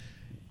 Ron.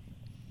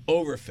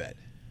 Overfed.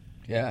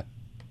 Yeah.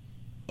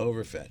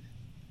 Overfed.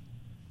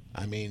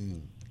 I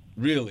mean,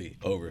 really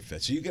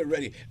overfed. So you get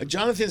ready.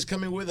 Jonathan's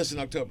coming with us in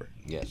October.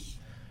 Yes.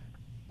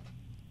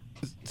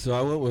 So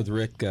I went with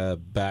Rick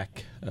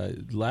back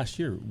last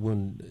year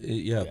when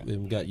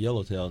we got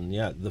Yellowtail,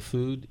 and the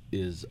food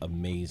is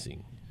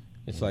amazing.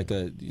 It's like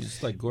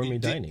gourmet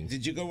dining.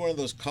 Did you go one of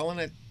those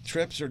culinary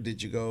trips, or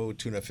did you go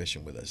tuna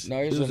fishing with us? No,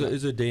 it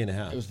was a day and a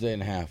half. It was a day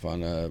and a half.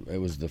 It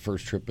was the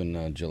first trip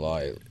in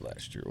July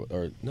last year,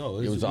 or no,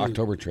 it was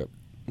October trip.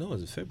 No,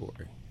 it was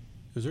February.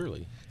 It was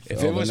early.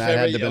 If it was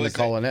February, had to be the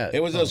culinette.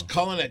 It was those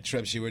culinette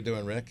trips you were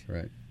doing, Rick.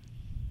 Right.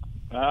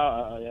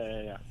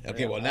 Yeah.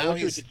 Okay, well now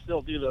we could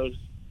still do those,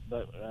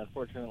 but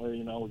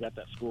unfortunately, we got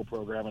that school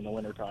program in the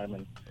wintertime,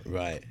 and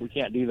we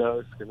can't do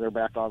those because they're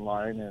back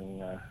online.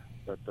 And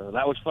but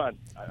that was fun.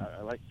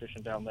 I like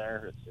fishing down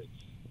there. It's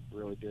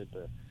really good.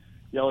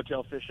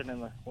 Yellowtail fishing in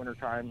the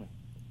wintertime,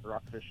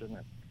 rock fishing.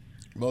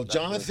 Well,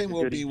 Jonathan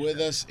will be with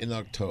us in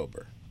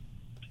October,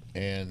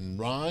 and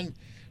Ron.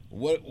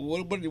 What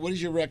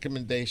is your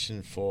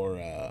recommendation for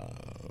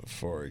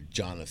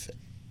Jonathan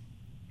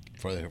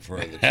for the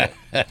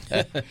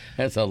trip?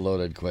 That's a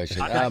loaded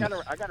question. I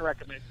got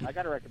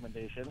a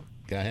recommendation.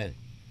 Go ahead.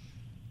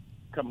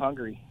 Come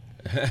hungry.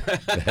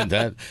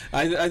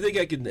 I think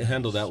I can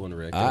handle that one,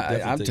 Rick.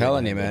 I'm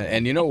telling you, man.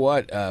 And you know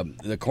what?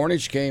 The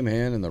Cornish came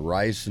in, and the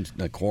rice and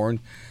the corn.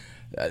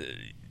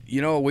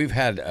 We've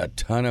had a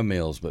ton of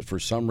meals, but for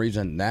some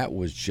reason that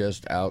was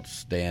just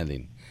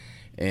outstanding.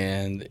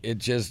 And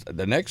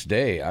the next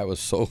day I was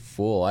so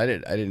full. I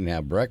didn't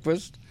have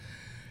breakfast.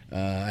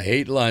 I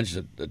ate lunch.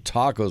 The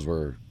tacos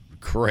were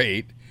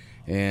great,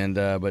 and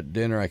but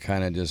dinner I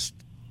kind of just.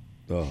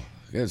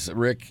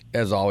 Rick,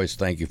 as always,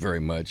 thank you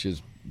very much.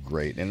 It's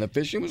great, and the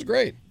fishing was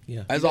great.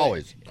 Yeah, as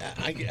always.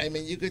 I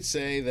mean, you could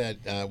say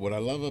that what I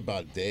love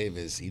about Dave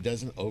is he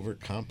doesn't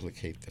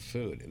overcomplicate the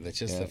food. That's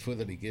just the food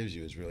that he gives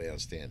you is really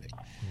outstanding.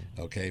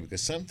 Okay,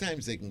 because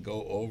sometimes they can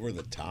go over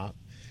the top.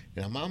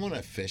 I'm on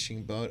a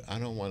fishing boat. I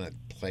don't want a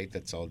plate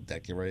that's all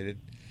decorated.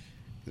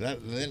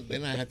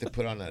 Then I have to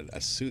put on a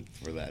suit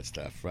for that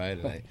stuff, right?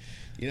 And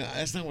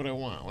that's not what I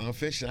want. When I'm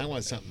fishing, I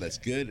want something that's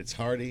good, it's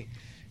hearty.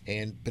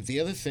 But the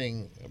other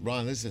thing,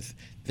 Ron,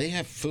 they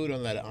have food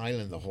on that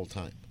island the whole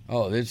time.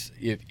 Oh,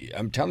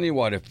 I'm telling you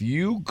what, if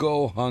you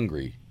go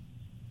hungry,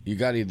 you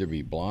got to either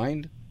be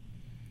blind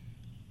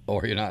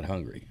or you're not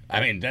hungry. I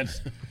mean,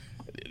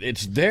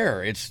 it's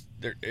there. It's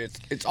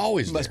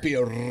always there. Must be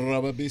a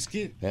rubber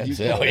biscuit. That's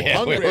it. Oh,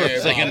 yeah, we were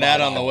singing that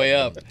on the way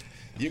up.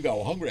 You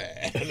go hungry.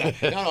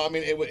 No, I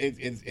mean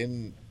it's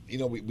in.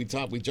 We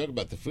joke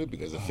about the food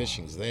because the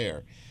fishing's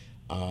there.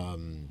 I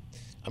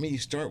mean, you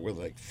start with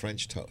like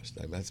French toast.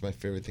 I mean, that's my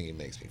favorite thing he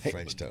makes me.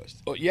 French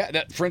toast. Oh yeah,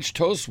 that French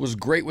toast was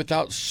great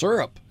without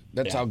syrup.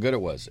 That's how good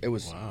it was. It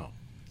was. Wow.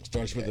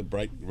 Starts with the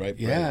bright bread.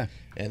 Yeah.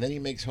 And then he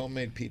makes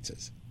homemade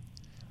pizzas.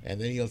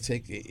 And then he'll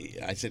take.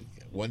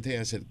 One day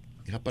I said,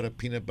 how about a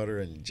peanut butter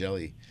and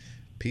jelly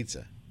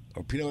pizza?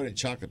 Or peanut butter and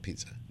chocolate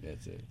pizza?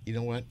 That's it. You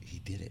know what? He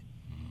did it.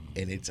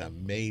 And it's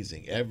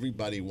amazing.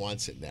 Everybody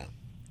wants it now.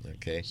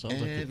 Okay?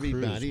 Sounds like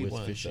everybody a cruise with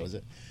wants fishing.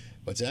 it.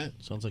 What's that?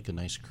 Sounds like a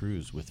nice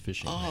cruise with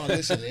fishing. Oh,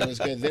 listen, it was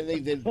good. Then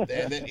they did.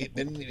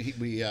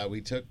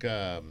 We took.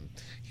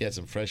 He had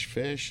some fresh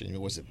fish, and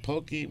was it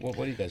poke? What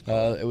do you guys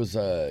call it? It was.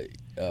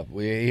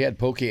 He had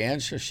poke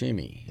and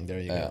sashimi. There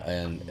you go.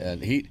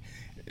 And he,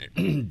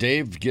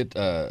 Dave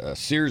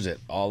sears it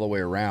all the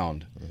way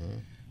around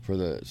for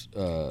the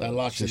that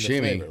locks sashimi.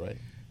 in the flavor, right?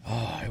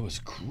 Oh, it was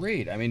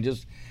great. I mean,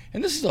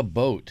 and this is a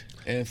boat,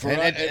 and for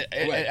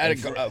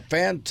a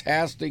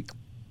fantastic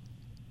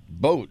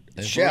boat.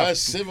 And chef. For us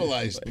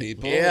civilized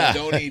people that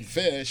don't eat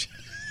fish,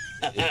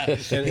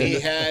 he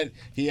had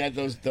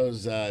those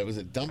was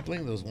it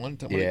dumpling? Those what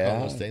do you call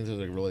those things? Those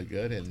are really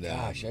good. And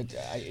gosh,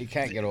 I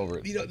can't get over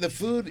it. You know, the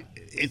food.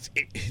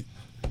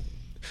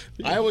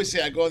 I always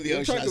say I go in the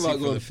ocean. You talk about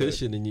going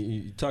fishing, and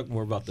you talk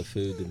more about the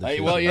food than the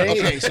food. Well, yeah.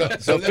 Okay,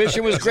 so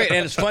fishing was great,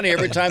 and it's funny.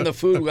 Every time the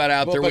food got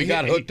out there, we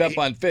got hooked up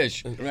on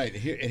fish. Right.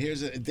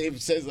 Here's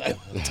Dave says,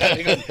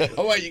 he goes,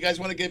 "Oh, wait, you guys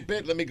want to get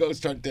bit? Let me go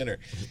start dinner."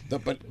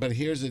 But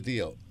here's the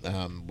deal.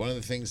 One of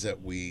the things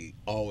that we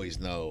always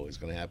know is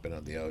going to happen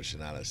on the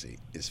Ocean Odyssey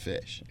is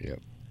fish. Yep.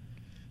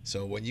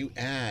 So when you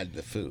add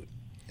the food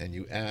and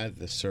you add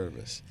the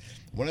service,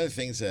 one of the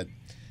things that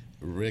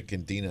Rick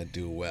and Dina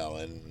do well,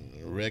 and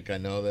Rick, I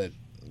know that,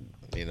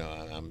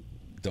 I'm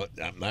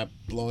not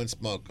blowing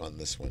smoke on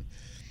this one,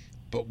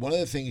 but one of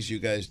the things you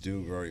guys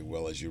do very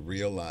well is you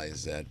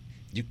realize that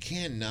you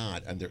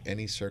cannot, under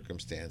any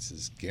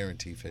circumstances,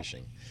 guarantee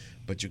fishing,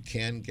 but you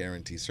can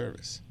guarantee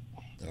service.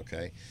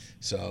 Okay,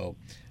 so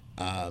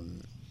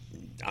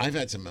I've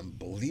had some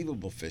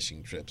unbelievable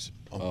fishing trips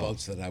on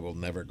boats that I will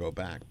never go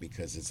back,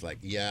 because it's like,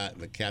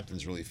 the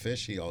captain's really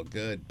fishy, all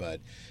good,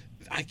 but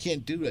I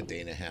can't do a day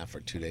and a half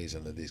or 2 days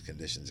under these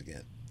conditions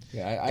again.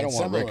 Yeah, I don't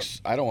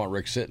want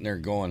Rick sitting there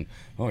going,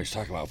 "Oh, he's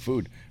talking about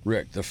food."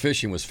 Rick, the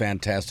fishing was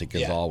fantastic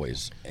as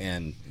always,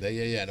 and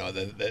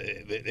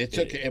it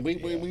took, and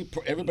we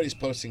everybody's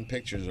posting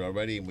pictures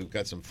already, and we've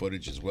got some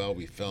footage as well.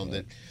 We filmed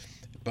it,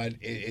 but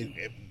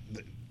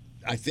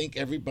I think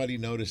everybody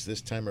noticed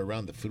this time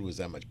around the food was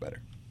that much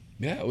better.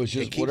 Yeah, it was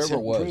just whatever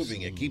it was.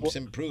 It keeps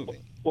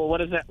improving. Well, what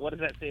does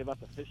that say about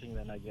the fishing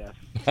then? I guess.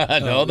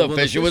 No, the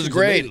fishing was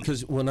great.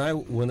 Because when I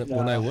went,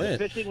 the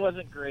fishing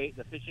wasn't great.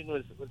 The fishing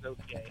was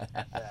okay.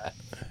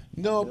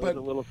 No, it but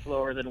was a little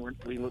slower than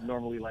we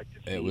normally like to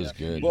see. It was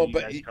good. Well,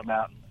 but you come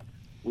out and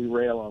we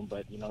rail them,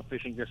 but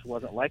fishing just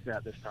wasn't like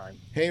that this time.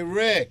 Hey,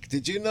 Rick,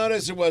 did you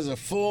notice there was a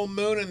full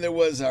moon and there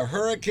was a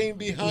hurricane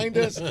behind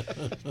us?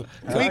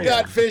 We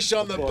got fish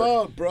on the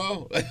boat,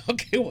 bro.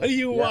 Okay, what do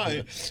you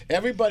want?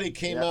 Everybody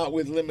came out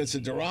with limits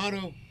of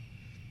Dorado.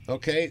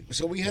 Okay,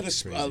 so we had a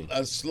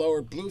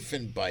slower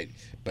bluefin bite,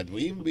 but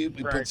we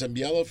put some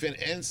yellowfin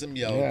and some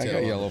yellowtail.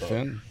 I got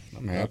yellowfin.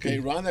 I'm happy. Okay,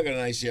 Rhonda got a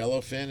nice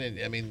yellowfin,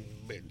 and I mean,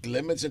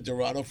 limits of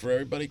Dorado for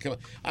everybody.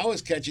 I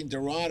was catching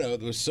Dorado.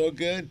 It was so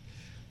good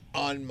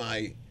on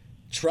my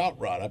trout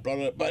rod. I brought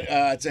it up, but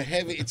it's a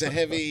heavy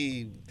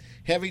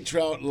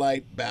trout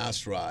light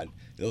bass rod,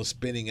 little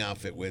spinning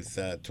outfit with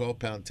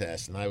 12-pound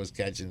test, and I was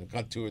caught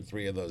 2 or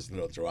 3 of those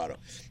little Dorado.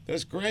 It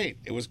was great.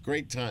 It was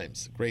great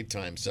times.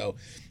 So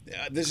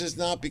this is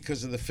not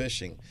because of the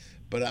fishing,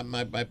 but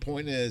my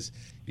point is,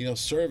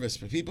 service.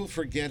 But people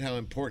forget how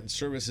important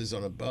service is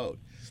on a boat.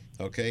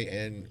 Okay,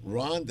 and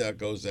Rhonda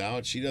goes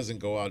out. She doesn't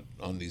go out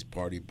on these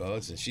party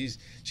boats, and she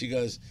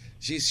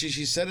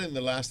said it in the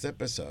last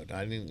episode.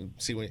 I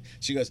didn't see when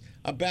she goes,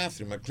 a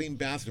clean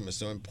bathroom is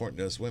so important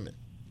to us women.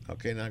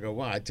 Okay, and I go,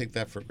 wow, I take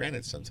that for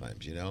granted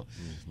sometimes.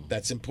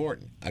 That's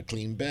important. A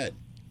clean bed.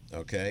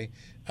 Okay,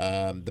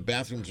 the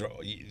bathrooms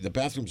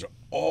are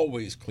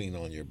always clean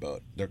on your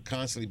boat. They're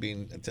constantly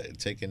being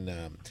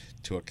taken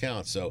to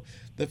account. So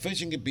the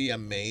fishing could be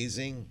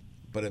amazing,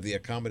 but if the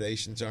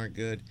accommodations aren't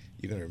good,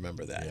 you're going to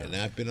remember that. Yeah. And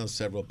I've been on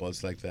several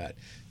boats like that.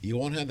 You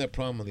won't have that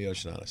problem on the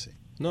Ocean Odyssey.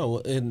 No,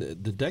 and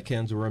the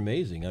deckhands were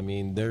amazing. I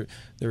mean, there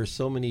are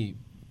so many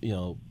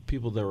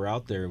people that were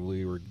out there.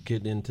 We were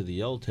getting into the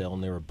yellowtail,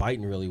 and they were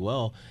biting really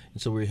well.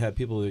 And so we had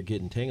people that were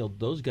getting tangled.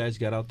 Those guys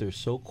got out there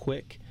so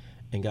quick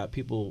and got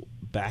people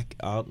back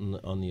out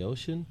on the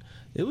ocean.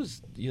 It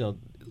was,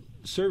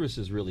 service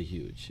is really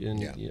huge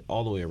and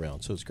all the way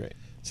around. So it's great.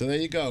 So there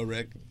you go,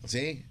 Rick.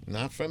 See,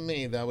 not from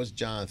me. That was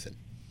Jonathan.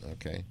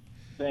 Okay.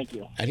 Thank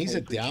you. And he's a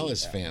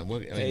Dallas fan.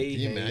 Can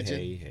you imagine?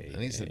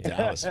 And he's a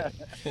Dallas fan.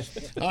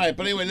 All right,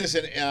 but anyway,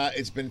 listen,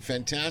 it's been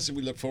fantastic.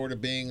 We look forward to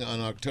being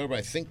on October.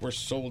 I think we're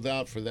sold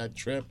out for that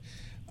trip.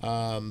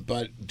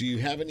 But do you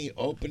have any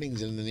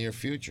openings in the near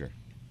future?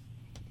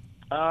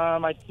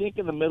 I think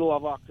in the middle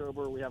of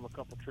October we have a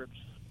couple trips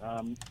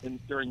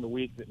during the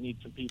week that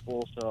need some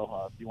people.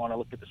 So if you want to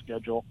look at the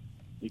schedule,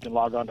 you can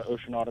log on to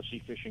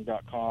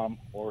oceanodysseyfishing.com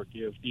or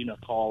give Dina a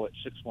call at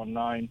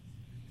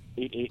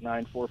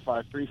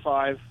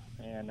 619-889-4535.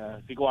 And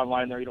if you go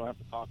online there, you don't have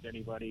to talk to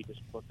anybody. Just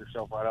book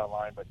yourself right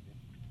online. But if you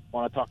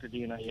want to talk to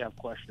Dina, you have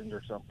questions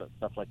or stuff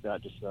like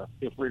that, just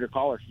feel free to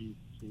call her. She's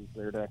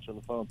there to answer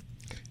the phone.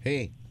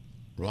 Hey,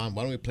 Ron,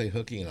 why don't we play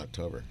hooky in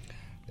October?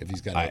 If he's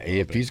got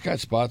he's got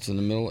spots in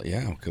the middle,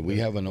 yeah. Could we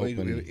have an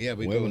open? We have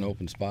an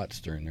open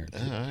spots during there.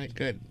 All right,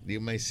 good. You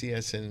may see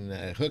us in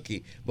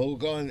hooky, but we'll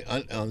go on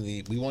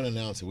the. We won't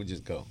announce it. We'll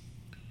just go.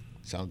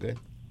 Sound good?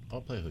 I'll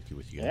play hooky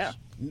with you guys.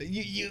 Yeah.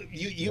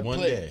 You One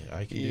play. day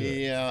I can do it.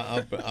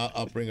 Yeah,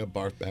 I'll bring a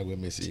barf bag with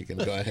me so you can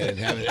go ahead and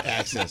have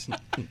access. Yeah.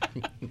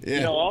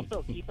 You know,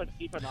 also keep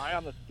an eye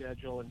on the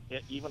schedule and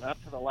even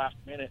up to the last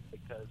minute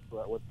because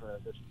with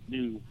this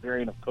new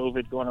variant of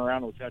COVID going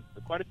around, we've had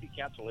quite a few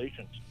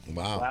cancellations.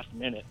 Wow. Last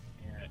minute,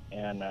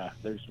 and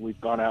we've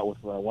gone out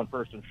with one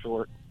person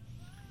short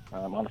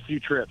on a few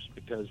trips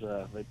because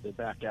they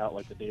back out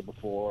like the day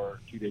before,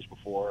 2 days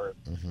before,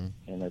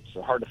 and it's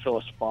hard to fill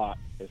a spot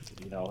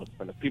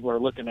but if people are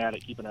looking at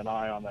it, keeping an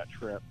eye on that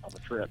trip, on the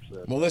trips.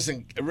 Well,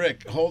 listen,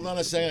 Rick, hold on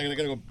a second. We're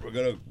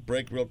going to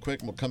break real quick,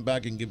 and we'll come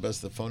back and give us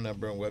the phone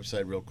number and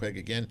website real quick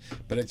again.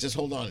 But just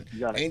hold on.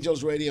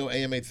 Angels Radio,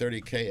 AM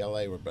 830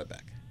 KLA. We're right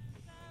back.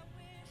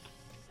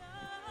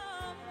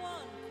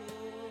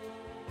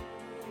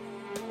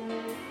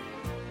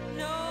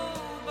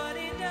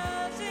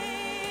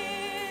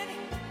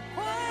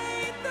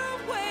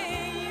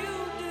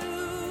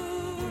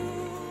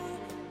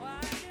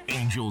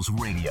 Angels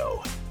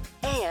Radio.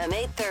 AM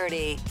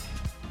 830.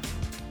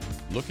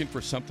 Looking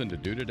for something to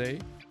do today?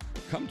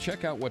 Come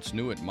check out what's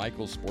new at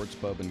Michael's Sports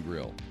Pub and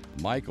Grill.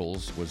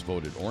 Michael's was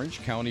voted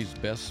Orange County's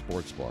best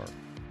sports bar.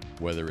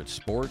 Whether it's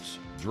sports,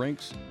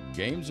 drinks,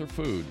 games, or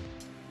food,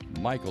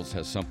 Michael's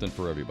has something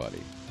for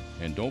everybody.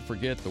 And don't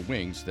forget the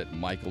wings that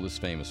Michael is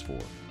famous for.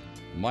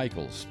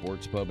 Michael's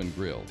Sports Pub and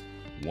Grill,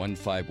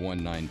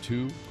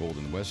 15192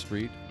 Golden West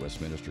Street,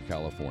 Westminster,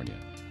 California,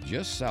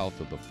 just south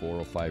of the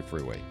 405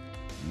 freeway.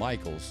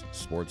 Michael's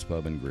Sports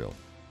Pub and Grill.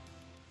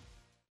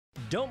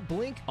 Don't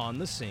blink on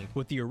the sink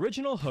with the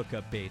original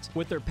hookup baits.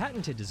 With their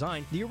patented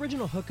design, the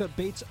original hookup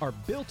baits are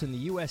built in the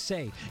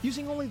USA,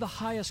 using only the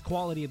highest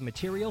quality of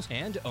materials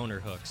and owner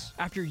hooks.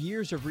 After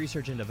years of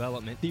research and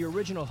development, the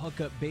original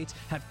hookup baits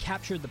have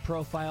captured the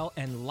profile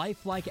and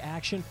lifelike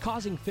action,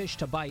 causing fish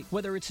to bite,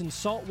 whether it's in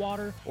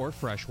saltwater or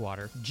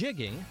freshwater,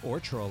 jigging or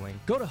trolling.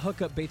 Go to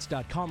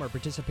hookupbaits.com or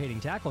participating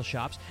tackle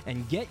shops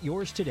and get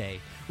yours today.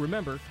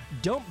 Remember,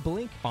 don't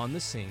blink on the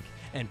sink,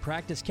 and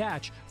practice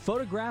catch,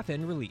 photograph,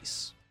 and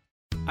release.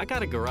 I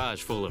got a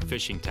garage full of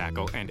fishing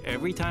tackle, and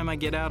every time I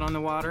get out on the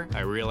water,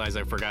 I realize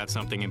I forgot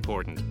something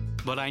important.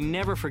 But I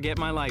never forget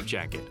my life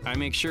jacket. I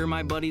make sure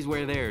my buddies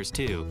wear theirs,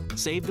 too.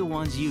 Save the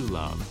ones you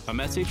love. A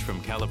message from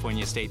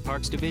California State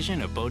Parks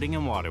Division of Boating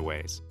and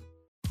Waterways.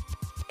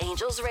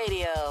 Angels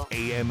Radio.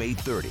 AM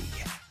 830.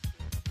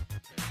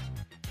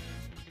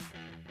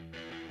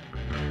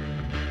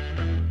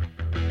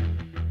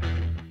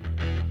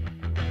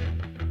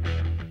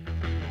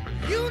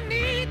 You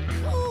need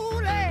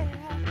Kool-Aid.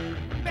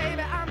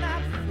 Baby, I'm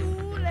not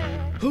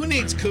fooling. Who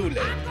needs Kool-Aid?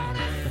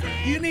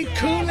 You need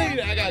Kool-Aid?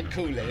 I got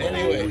Kool-Aid.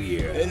 Anyway,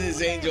 This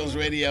is Angels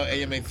Radio,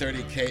 AM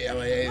 830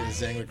 KLAA. This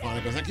is Angler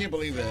Chronicles. I can't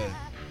believe the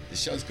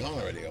show's gone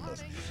already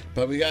almost.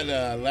 But we got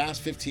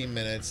last 15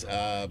 minutes.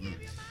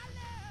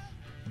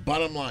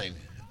 Bottom line,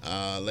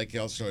 Lake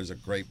Elsinore is a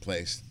great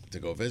place to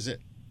go visit,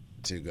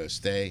 to go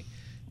stay,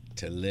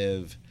 to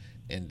live,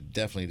 and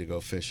definitely to go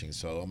fishing.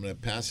 So I'm going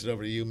to pass it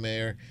over to you,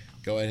 Mayor.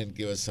 Go ahead and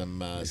give us some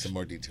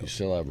more details. You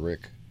still have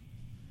Rick.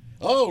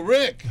 Oh,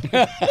 Rick!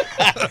 Well,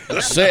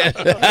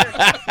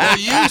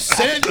 you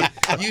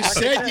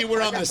said you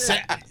were on the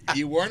sat.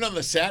 You weren't on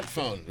the sat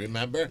phone.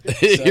 Remember?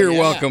 So, You're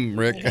welcome,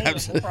 Rick. No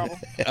problem.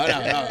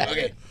 No.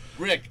 Okay,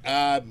 Rick.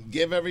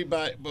 Give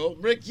everybody. Well,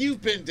 Rick,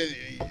 you've been to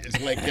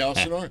Lake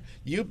Elsinore.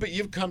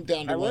 You've come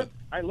down to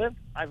I've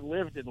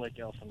lived in Lake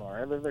Elsinore.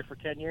 I lived there for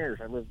 10 years.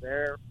 I lived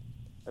there.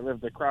 I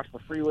lived across the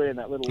freeway in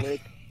that little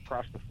lake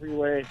across the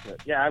freeway.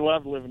 But yeah, I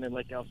loved living in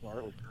Lake Elsinore.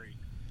 It was great.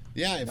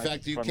 Yeah, in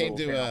fact, you came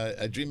to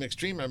a Dream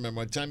Extreme. I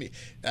remember one time.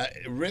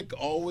 Rick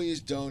always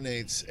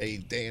donates a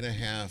day and a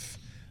half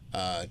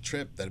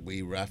trip that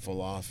we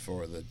raffle off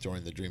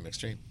during the Dream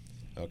Extreme.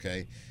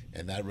 Okay,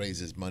 and that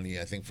raises money,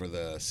 I think, for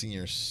the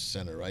senior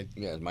center, right?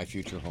 Yeah, my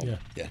future home.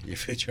 Yeah, your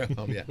future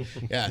home. Yeah,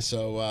 yeah.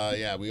 So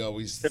we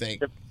always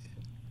think.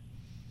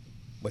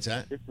 What's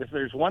that? If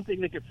there's one thing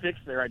they could fix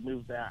there, I'd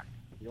move back.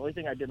 The only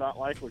thing I did not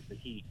like was the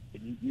heat.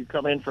 You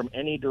come in from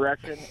any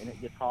direction, and it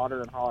gets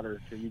hotter and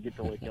hotter until you get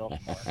to Lake Elsinore.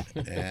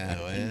 Yeah,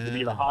 well, it seems to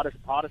be the hottest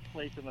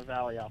place in the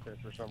valley out there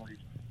for some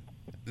reason.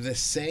 The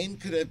same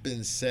could have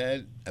been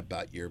said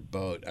about your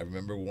boat. I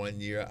remember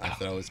one year I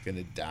thought I was going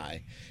to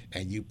die,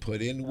 and you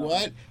put in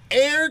what?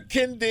 Air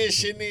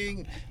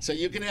conditioning. So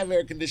you can have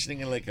air conditioning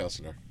in Lake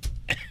Elsinore.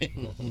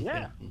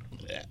 Yeah.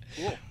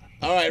 Cool.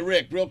 All right,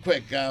 Rick, real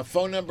quick,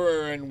 phone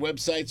number and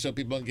website so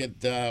people can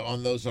get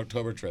on those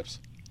October trips.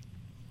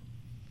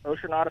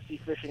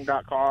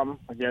 OceanOdysseyFishing.com.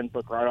 Again,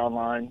 book right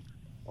online,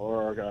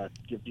 or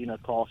give Dina a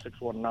call,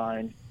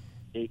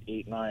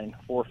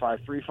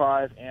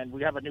 619-889-4535. And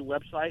we have a new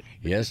website.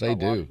 Yes, I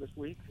do. This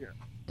week,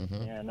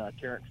 and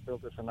Terrence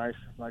built us a nice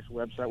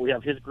website. We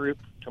have his group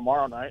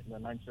tomorrow night, and the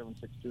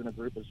 976 Tuna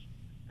group is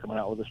coming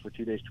out with us for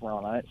 2 days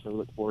tomorrow night. So we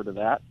look forward to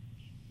that.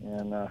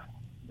 And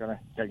gonna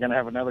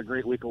have another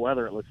great week of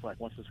weather. It looks like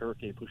once this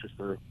hurricane pushes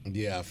through.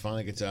 Yeah,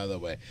 finally gets out of the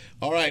way.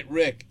 All right,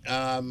 Rick.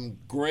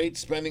 Great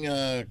spending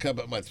a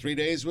couple 3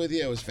 days with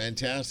you. It was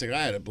fantastic.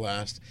 I had a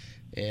blast.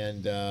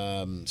 And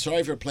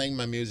sorry for playing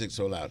my music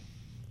so loud.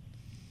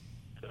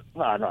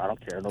 No, I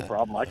don't care. No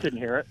problem. I couldn't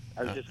hear it.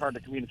 I was just hard to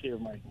communicate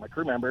with my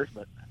crew members.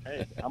 But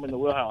hey, I'm in the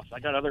wheelhouse. I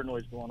got other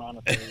noise going on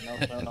up there.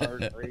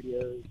 Sonars,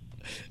 radios.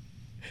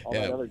 All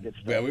that other good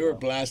stuff. Yeah, we were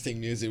blasting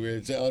music.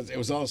 It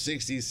was all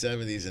 60s,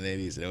 70s, and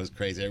 80s, and it was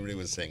crazy. Everybody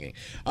was singing.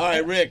 All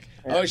right, Rick,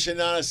 Ocean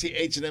Odyssey,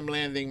 H&M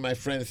Landing, my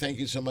friend, thank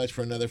you so much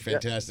for another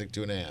fantastic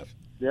 2.5.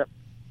 Yep.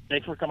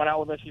 Thanks for coming out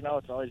with us.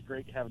 It's always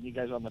great having you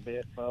guys on the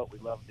boat. We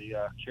love the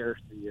cherish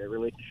the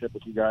relationship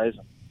with you guys.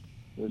 And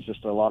it was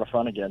just a lot of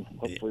fun again.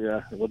 Hopefully,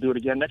 we'll do it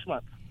again next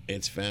month.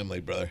 It's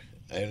family, brother.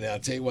 And I'll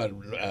tell you what,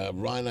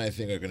 Ron and I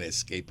think are going to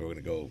escape. We're going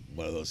to go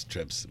one of those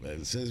trips.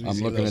 As soon as we I'm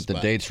looking at the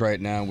dates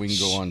right now. We can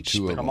go on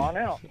 2 of them. Come on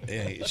out.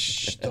 Hey,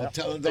 don't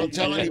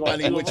tell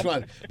anybody which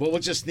one. But we'll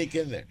just sneak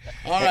in there.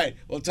 All right.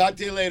 We'll talk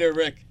to you later,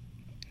 Rick.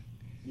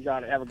 You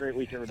got it. Have a great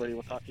week, everybody.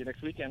 We'll talk to you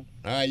next weekend.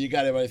 All right. You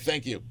got it, buddy.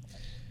 Thank you.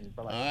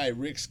 Bye-bye. All right.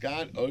 Rick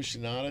Scott,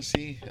 Ocean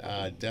Odyssey.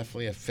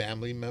 Definitely a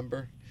family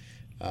member.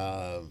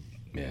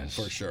 Yes.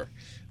 For sure.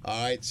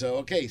 All right. So,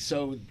 okay.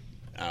 So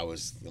I'm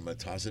going to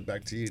toss it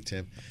back to you,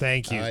 Tim.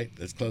 Thank you. All right.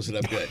 Let's close it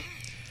up good.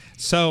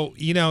 So,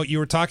 you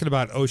were talking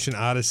about Ocean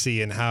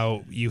Odyssey and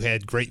how you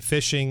had great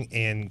fishing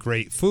and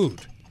great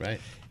food.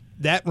 Right.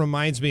 That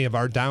reminds me of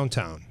our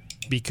downtown,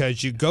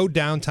 because you go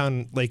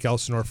downtown Lake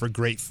Elsinore for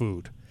great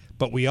food,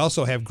 but we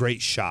also have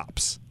great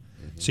shops.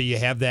 Mm-hmm. So you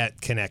have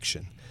that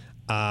connection.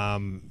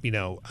 On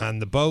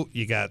the boat,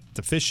 you got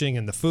the fishing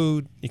and the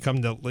food. You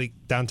come to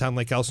downtown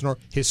Lake Elsinore,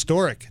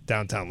 historic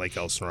downtown Lake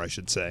Elsinore, I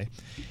should say.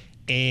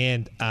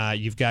 And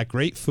you've got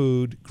great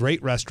food,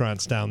 great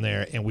restaurants down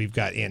there, and we've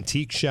got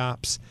antique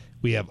shops.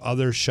 We have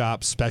other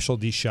shops,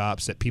 specialty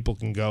shops that people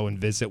can go and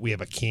visit. We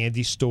have a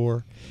candy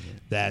store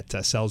that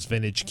sells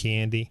vintage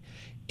candy.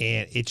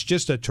 And it's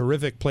just a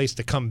terrific place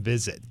to come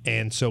visit.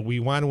 And so we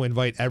want to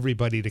invite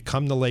everybody to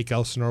come to Lake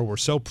Elsinore. We're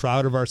so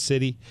proud of our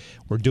city.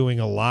 We're doing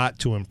a lot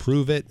to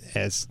improve it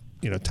as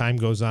time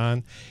goes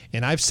on.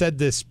 And I've said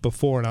this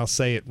before, and I'll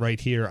say it right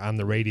here on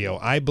the radio.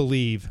 I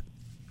believe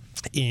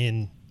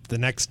in the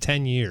next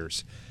 10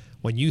 years,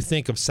 when you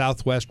think of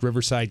Southwest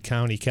Riverside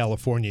County,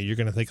 California, you're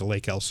going to think of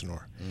Lake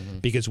Elsinore,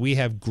 because we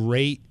have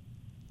great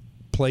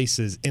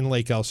places in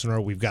Lake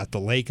Elsinore. We've got the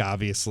lake,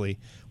 obviously.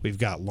 We've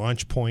got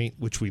Launch Point,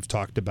 which we've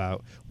talked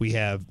about. We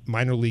have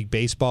minor league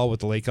baseball with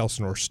the Lake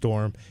Elsinore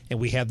Storm, and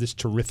we have this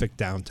terrific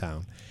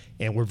downtown,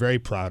 and we're very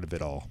proud of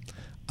it all.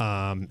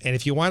 And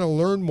if you want to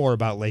learn more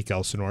about Lake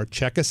Elsinore,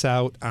 check us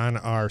out on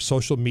our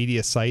social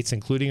media sites,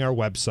 including our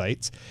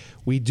websites.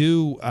 We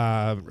do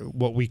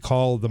what we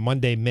call the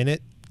Monday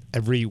Minute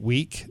every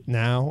week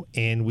now,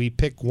 and we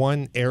pick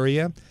one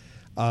area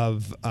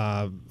of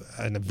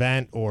an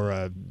event or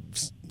a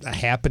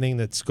happening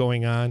that's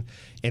going on,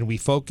 and we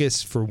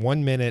focus for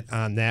 1 minute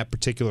on that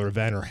particular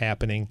event or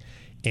happening,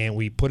 and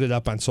we put it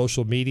up on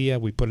social media.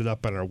 We put it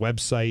up on our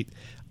website.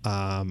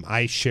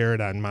 I share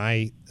it on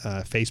my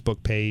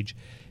Facebook page,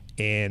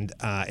 and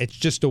it's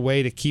just a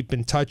way to keep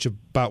in touch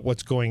about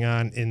what's going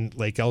on in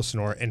Lake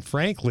Elsinore. And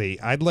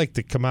frankly, I'd like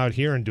to come out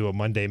here and do a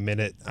Monday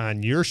Minute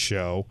on your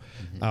show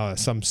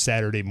some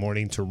Saturday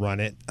morning to run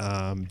it,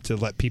 to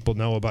let people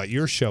know about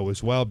your show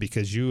as well,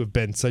 because you have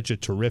been such a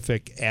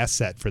terrific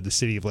asset for the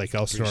city of Lake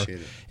Elsinore.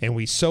 And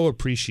we so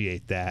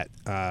appreciate that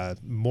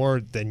more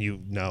than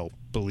you know,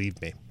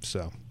 believe me.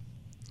 So.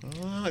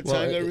 Oh,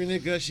 time to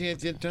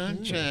renegotiate your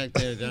contract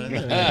there, Don.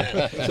 No.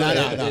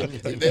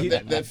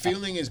 The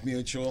feeling is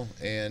mutual,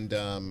 and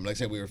like I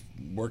said, we were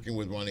working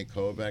with Ronnie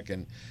Kovac,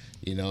 and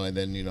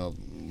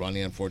then Ronnie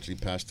unfortunately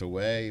passed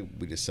away.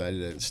 We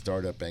decided to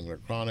start up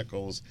Angler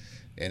Chronicles,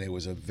 and it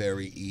was a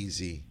very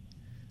easy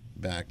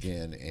back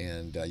in,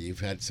 and you've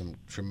had some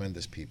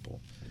tremendous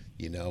people.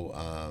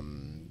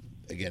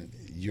 Again,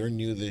 you're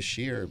new this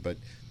year, but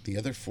the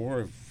other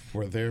 4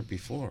 were there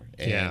before.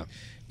 And,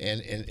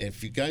 And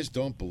if you guys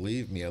don't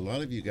believe me, a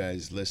lot of you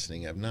guys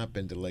listening have not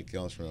been to Lake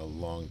Elsinore in a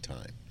long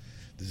time.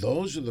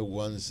 Those are the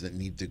ones that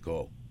need to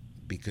go,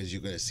 because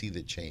you're going to see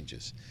the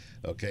changes.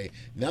 Okay,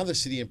 now the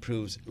city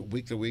improves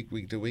week to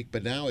week,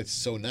 but now it's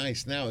so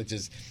nice. Now it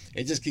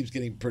just keeps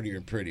getting prettier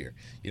and prettier.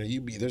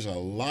 There's a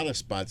lot of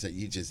spots that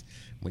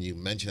when you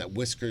mention that,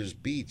 Whiskers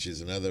Beach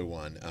is another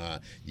one.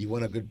 You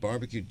want a good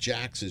barbecue?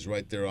 Jack's is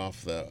right there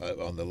off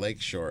on the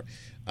lake shore.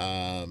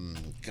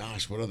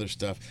 What other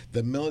stuff?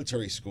 The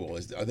military school,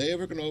 are they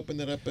ever going to open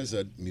that up as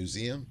a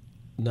museum?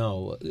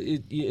 No,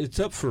 it's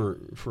up for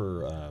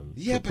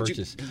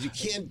purchase. But you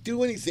can't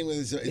do anything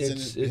with it.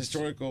 It's an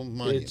historical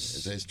monument.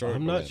 It's a historical.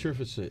 I'm not sure if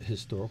it's a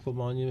historical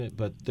monument,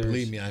 but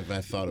believe me,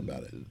 I've thought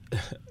about it.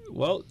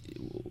 Well,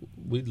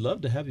 we'd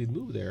love to have you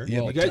move there.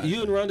 Yeah,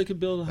 you and Rhonda could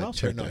build a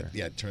house right there.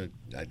 Yeah,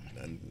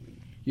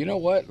 you know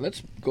what?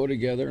 Let's go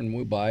together and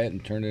we'll buy it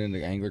and turn it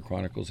into Angler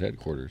Chronicles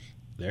headquarters.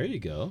 There you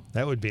go.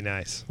 That would be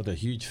nice. With a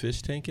huge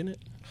fish tank in it?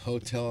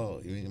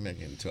 Hotel, you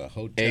make it into a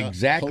hotel.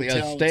 Exactly,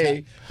 a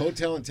stay.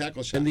 Hotel and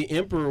tackle shop. And the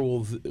emperor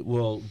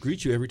will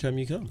greet you every time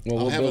you come.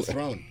 I'll have a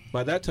throne.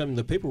 By that time,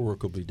 the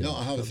paperwork will be done. No,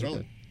 I'll have a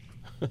throne.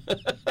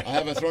 I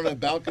have a throne on a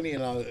balcony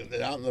and out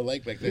in the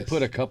lake like this. We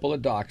put a couple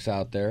of docks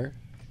out there.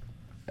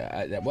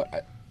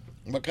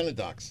 What kind of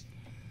docks?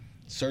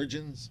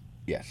 Surgeons?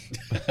 Yes.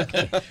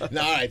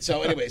 No, all right.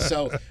 So anyway,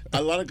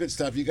 a lot of good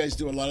stuff. You guys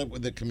do a lot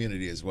with the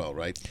community as well,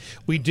 right?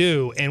 We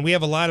do, and we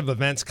have a lot of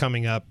events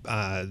coming up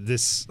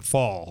this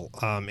fall,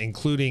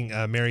 including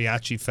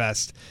Mariachi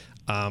Fest.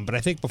 But I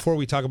think before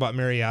we talk about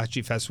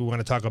Mariachi Fest, we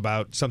want to talk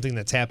about something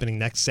that's happening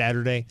next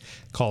Saturday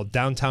called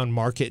Downtown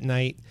Market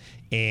Night.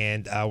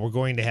 And we're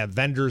going to have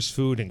vendors,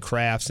 food, and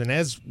crafts. And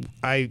as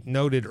I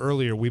noted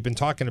earlier, we've been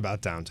talking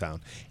about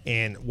downtown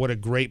and what a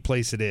great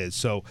place it is.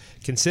 So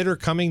consider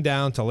coming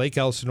down to Lake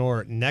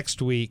Elsinore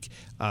next week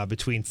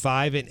between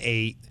 5 and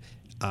 8.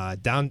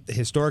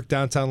 Historic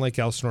downtown Lake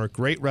Elsinore.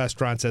 Great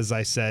restaurants, as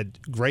I said,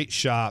 great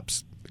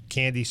shops,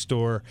 candy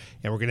store,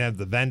 and we're going to have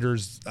the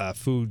vendors,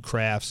 food,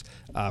 crafts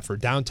for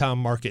Downtown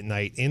Market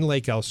Night in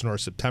Lake Elsinore,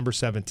 September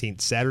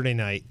 17th, Saturday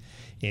night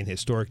in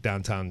historic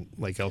downtown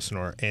Lake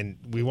Elsinore. And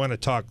we want to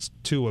talk,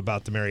 too,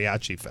 about the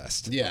Mariachi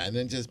Fest. Yeah, and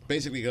then just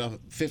basically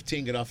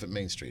get off at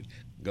Main Street.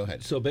 Go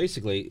ahead. So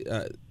basically,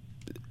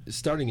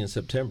 starting in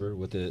September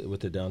with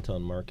the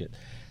downtown market,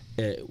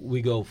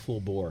 we go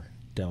full bore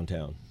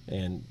downtown.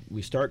 And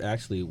we start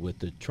actually with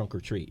the Trunk or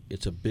Treat.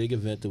 It's a big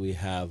event that we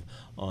have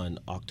on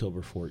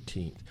October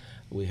 14th.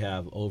 We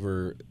have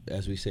over,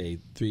 as we say,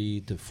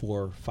 3,000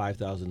 to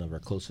 5,000 of our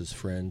closest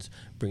friends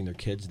bring their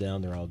kids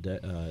down. They're all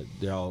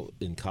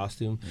in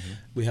costume. Mm-hmm.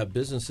 We have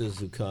businesses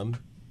who come,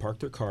 park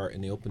their car,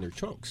 and they open their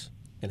trunks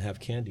and have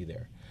candy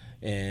there.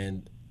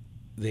 And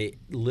they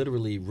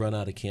literally run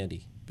out of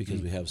candy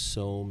because we have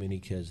so many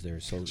kids there.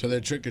 So they're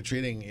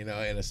trick-or-treating, in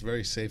a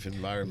very safe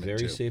environment,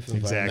 Very too. safe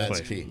environment.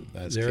 That's key.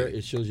 That's there, key.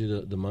 It shows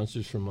you the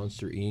Monsters from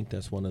Monster Inc.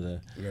 That's one of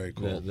the very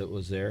cool that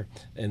was there.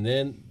 And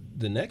then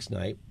the next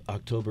night,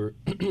 October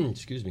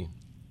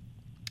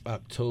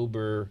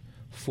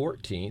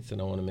 14th,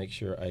 and I want to make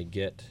sure I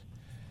get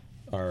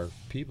our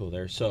people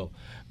there. So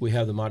we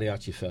have the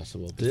Mariachi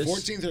Festival.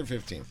 14th or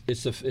 15th?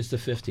 It's the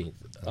 15th.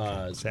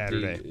 Okay.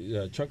 Saturday.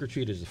 The Trunk or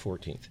Treat is the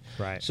 14th.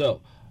 Right.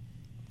 So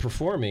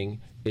performing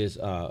is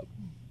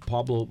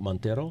Pablo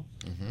Montero,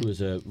 who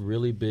is a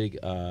really big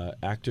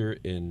actor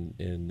in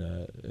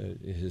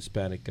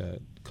Hispanic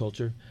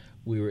culture.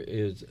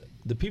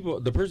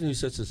 The person who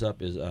sets this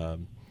up is I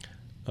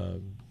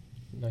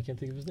can't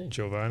think of his name.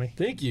 Giovanni.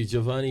 Thank you,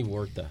 Giovanni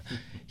Huerta.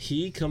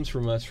 He comes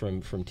from us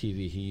from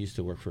TV. He used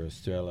to work for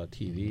Estrella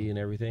TV and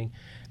everything,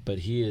 but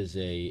he is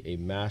a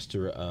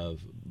master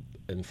of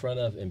in front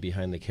of and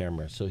behind the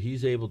camera. So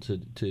he's able to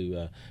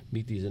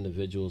meet these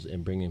individuals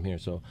and bring them here.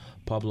 So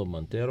Pablo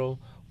Montero,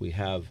 we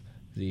have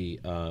the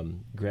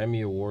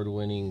Grammy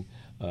Award-winning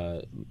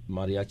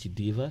Mariachi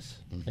Divas,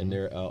 and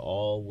they're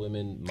all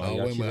women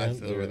mariachi bands.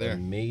 They're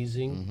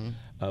amazing.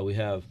 We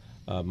have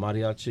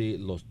Mariachi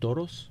Los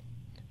Toros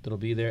that'll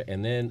be there.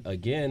 And then,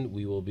 again,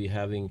 we will be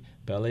having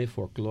Ballet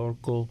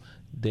Folklorico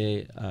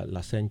de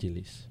Los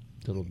Angeles.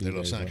 De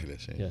Los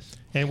Angeles, yes.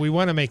 And we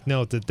want to make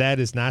note that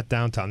is not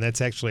downtown.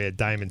 That's actually a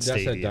Diamond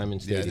Stadium. That's at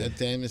Diamond Stadium. Yeah, that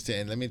Diamond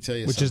Stadium. Let me tell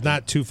you Which something. is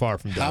not too far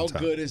from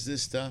downtown. How good is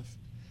this stuff?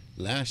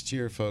 Last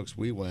year, folks,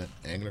 we went,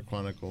 Angler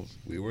Chronicles.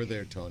 We were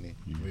there, Tony.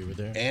 We were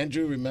there.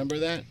 Andrew, remember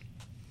that?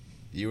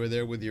 You were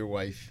there with your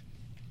wife,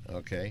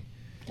 okay?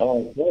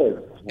 Oh,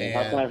 sure.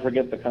 How can I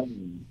forget the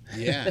company?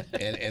 Yeah,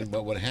 and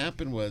what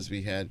happened was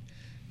we had,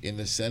 in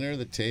the center of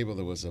the table,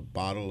 there was a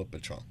bottle of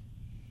Patron,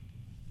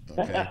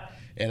 okay?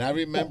 And I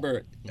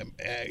remember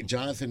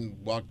Jonathan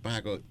walked by.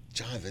 I go,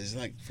 Jonathan, is it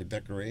like for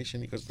decoration?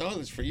 He goes, no,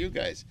 it's for you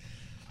guys.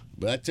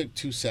 But that took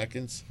 2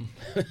 seconds,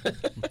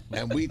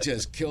 and we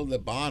just killed the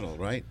bottle,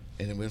 right?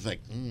 And it was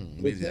like,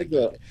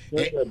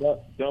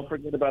 Don't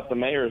forget about the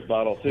mayor's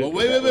bottle too. Well,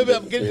 wait, I'm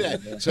getting to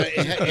that. So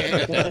it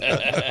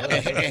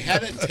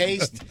had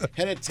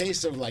a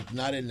taste of like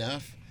not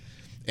enough,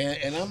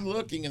 and I'm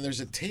looking, and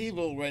there's a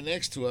table right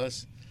next to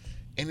us,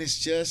 and it's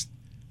just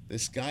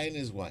this guy and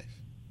his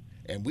wife,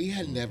 and we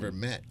had never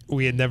met.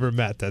 We had never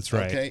met. That's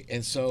right. Okay,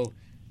 and so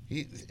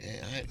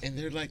and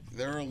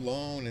they're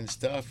alone and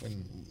stuff,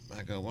 and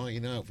I go, well,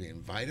 if we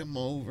invite them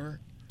over,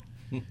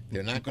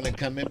 they're not going to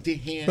come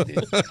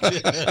empty-handed.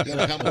 They're going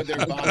to come with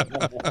their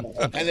bottle.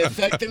 And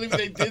effectively,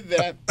 they did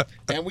that,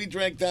 and we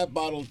drank that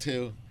bottle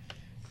too.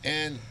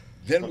 And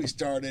then we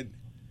started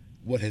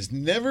what has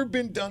never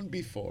been done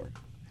before.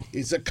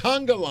 It's a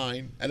conga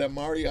line at a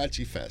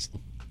mariachi fest.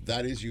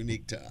 That is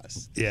unique to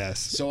us. Yes.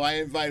 So I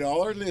invite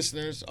all our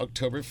listeners,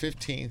 October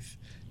 15th,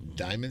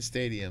 Diamond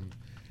Stadium,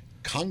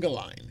 conga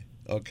line,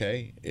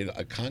 okay?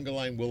 A conga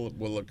line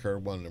will occur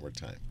one more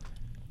time.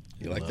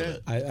 You like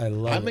that? I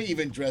love it. I may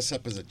even dress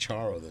up as a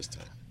charro this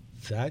time.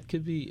 That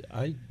could be,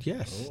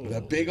 yes.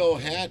 The big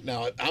old hat.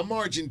 Now, I'm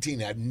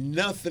Argentine. I have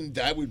nothing.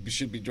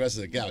 Should be dressed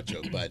as a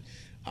gaucho, but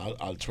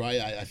I'll try.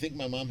 I think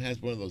my mom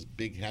has one of those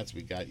big hats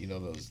we got, the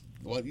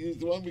one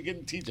we get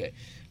in TJ.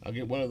 I'll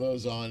get one of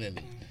those on,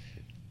 and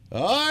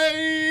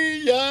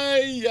Ay,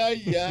 ay,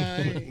 ay,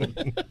 ay.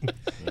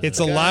 It's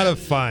a lot of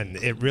fun.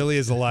 It really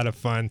is a lot of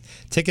fun.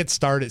 Tickets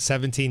start at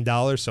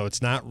 $17, so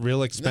it's not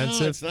real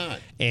expensive. No, it's not.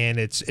 And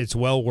it's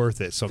well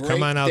worth it. So Great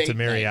come on out to date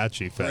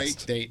Mariachi night. Fest.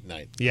 Great date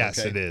night. Yes,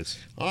 Okay. it is.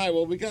 All right,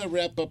 well, we got to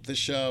wrap up the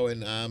show,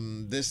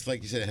 and this,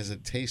 like you said, has a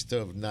taste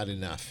of not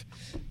enough.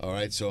 All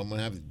right, so I'm going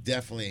to have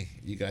definitely,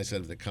 you guys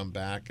have to come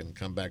back and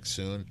come back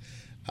soon,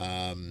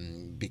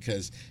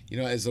 because,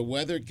 as the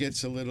weather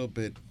gets a little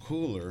bit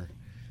cooler,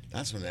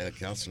 that's when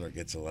Elsinore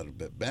gets a little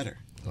bit better.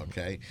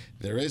 Okay,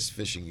 there is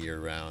fishing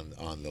year-round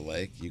on the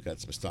lake. You got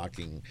some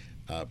stocking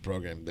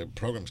program. The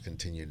programs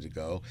continue to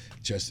go.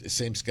 Just the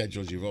same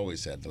schedule as you've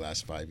always had the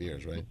last 5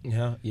 years, right?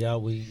 Yeah.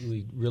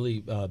 We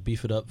really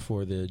beef it up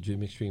for the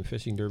Dream Extreme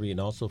Fishing Derby and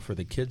also for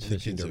the Kids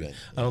Fishing Derby. Event.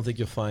 I don't think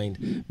you'll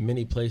find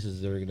many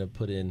places that are going to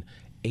put in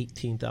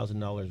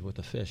 $18,000 worth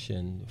of fish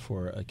in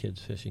for a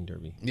kids fishing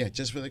derby. Yeah,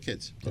 just for the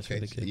kids. Just for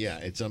the kids. Yeah,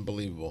 it's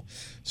unbelievable.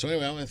 So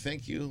anyway, I want to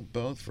thank you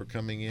both for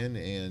coming in,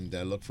 and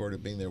I look forward to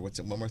being there. One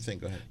more thing?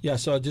 Go ahead. Yeah,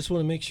 so I just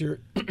want to make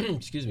sure,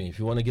 excuse me, if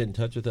you want to get in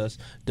touch with us,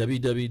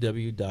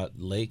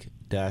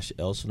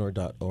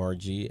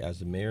 www.lake-elsinore.org. As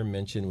the mayor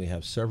mentioned, we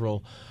have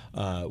several.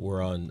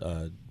 We're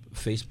on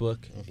Facebook,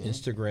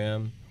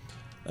 Instagram,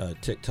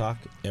 TikTok,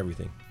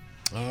 everything.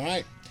 All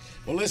right.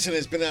 Well, listen,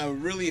 it's been a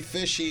really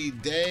fishy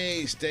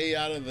day. Stay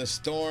out of the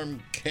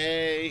storm,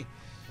 Kay.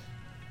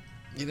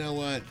 You know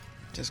what?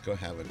 Just go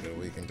have a good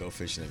week and go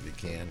fishing if you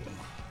can.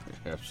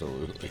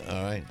 Absolutely.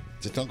 All right.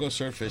 Just don't go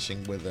surf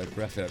fishing with a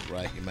graphite,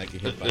 right? You might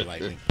get hit by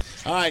lightning.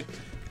 All right.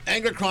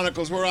 Angler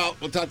Chronicles, we're out.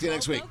 We'll talk to you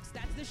next week. Folks,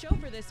 that's the show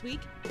for this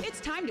week.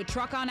 It's time to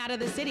truck on out of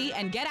the city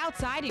and get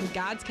outside in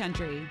God's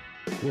country.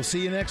 We'll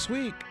see you next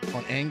week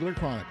on Angler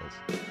Chronicles.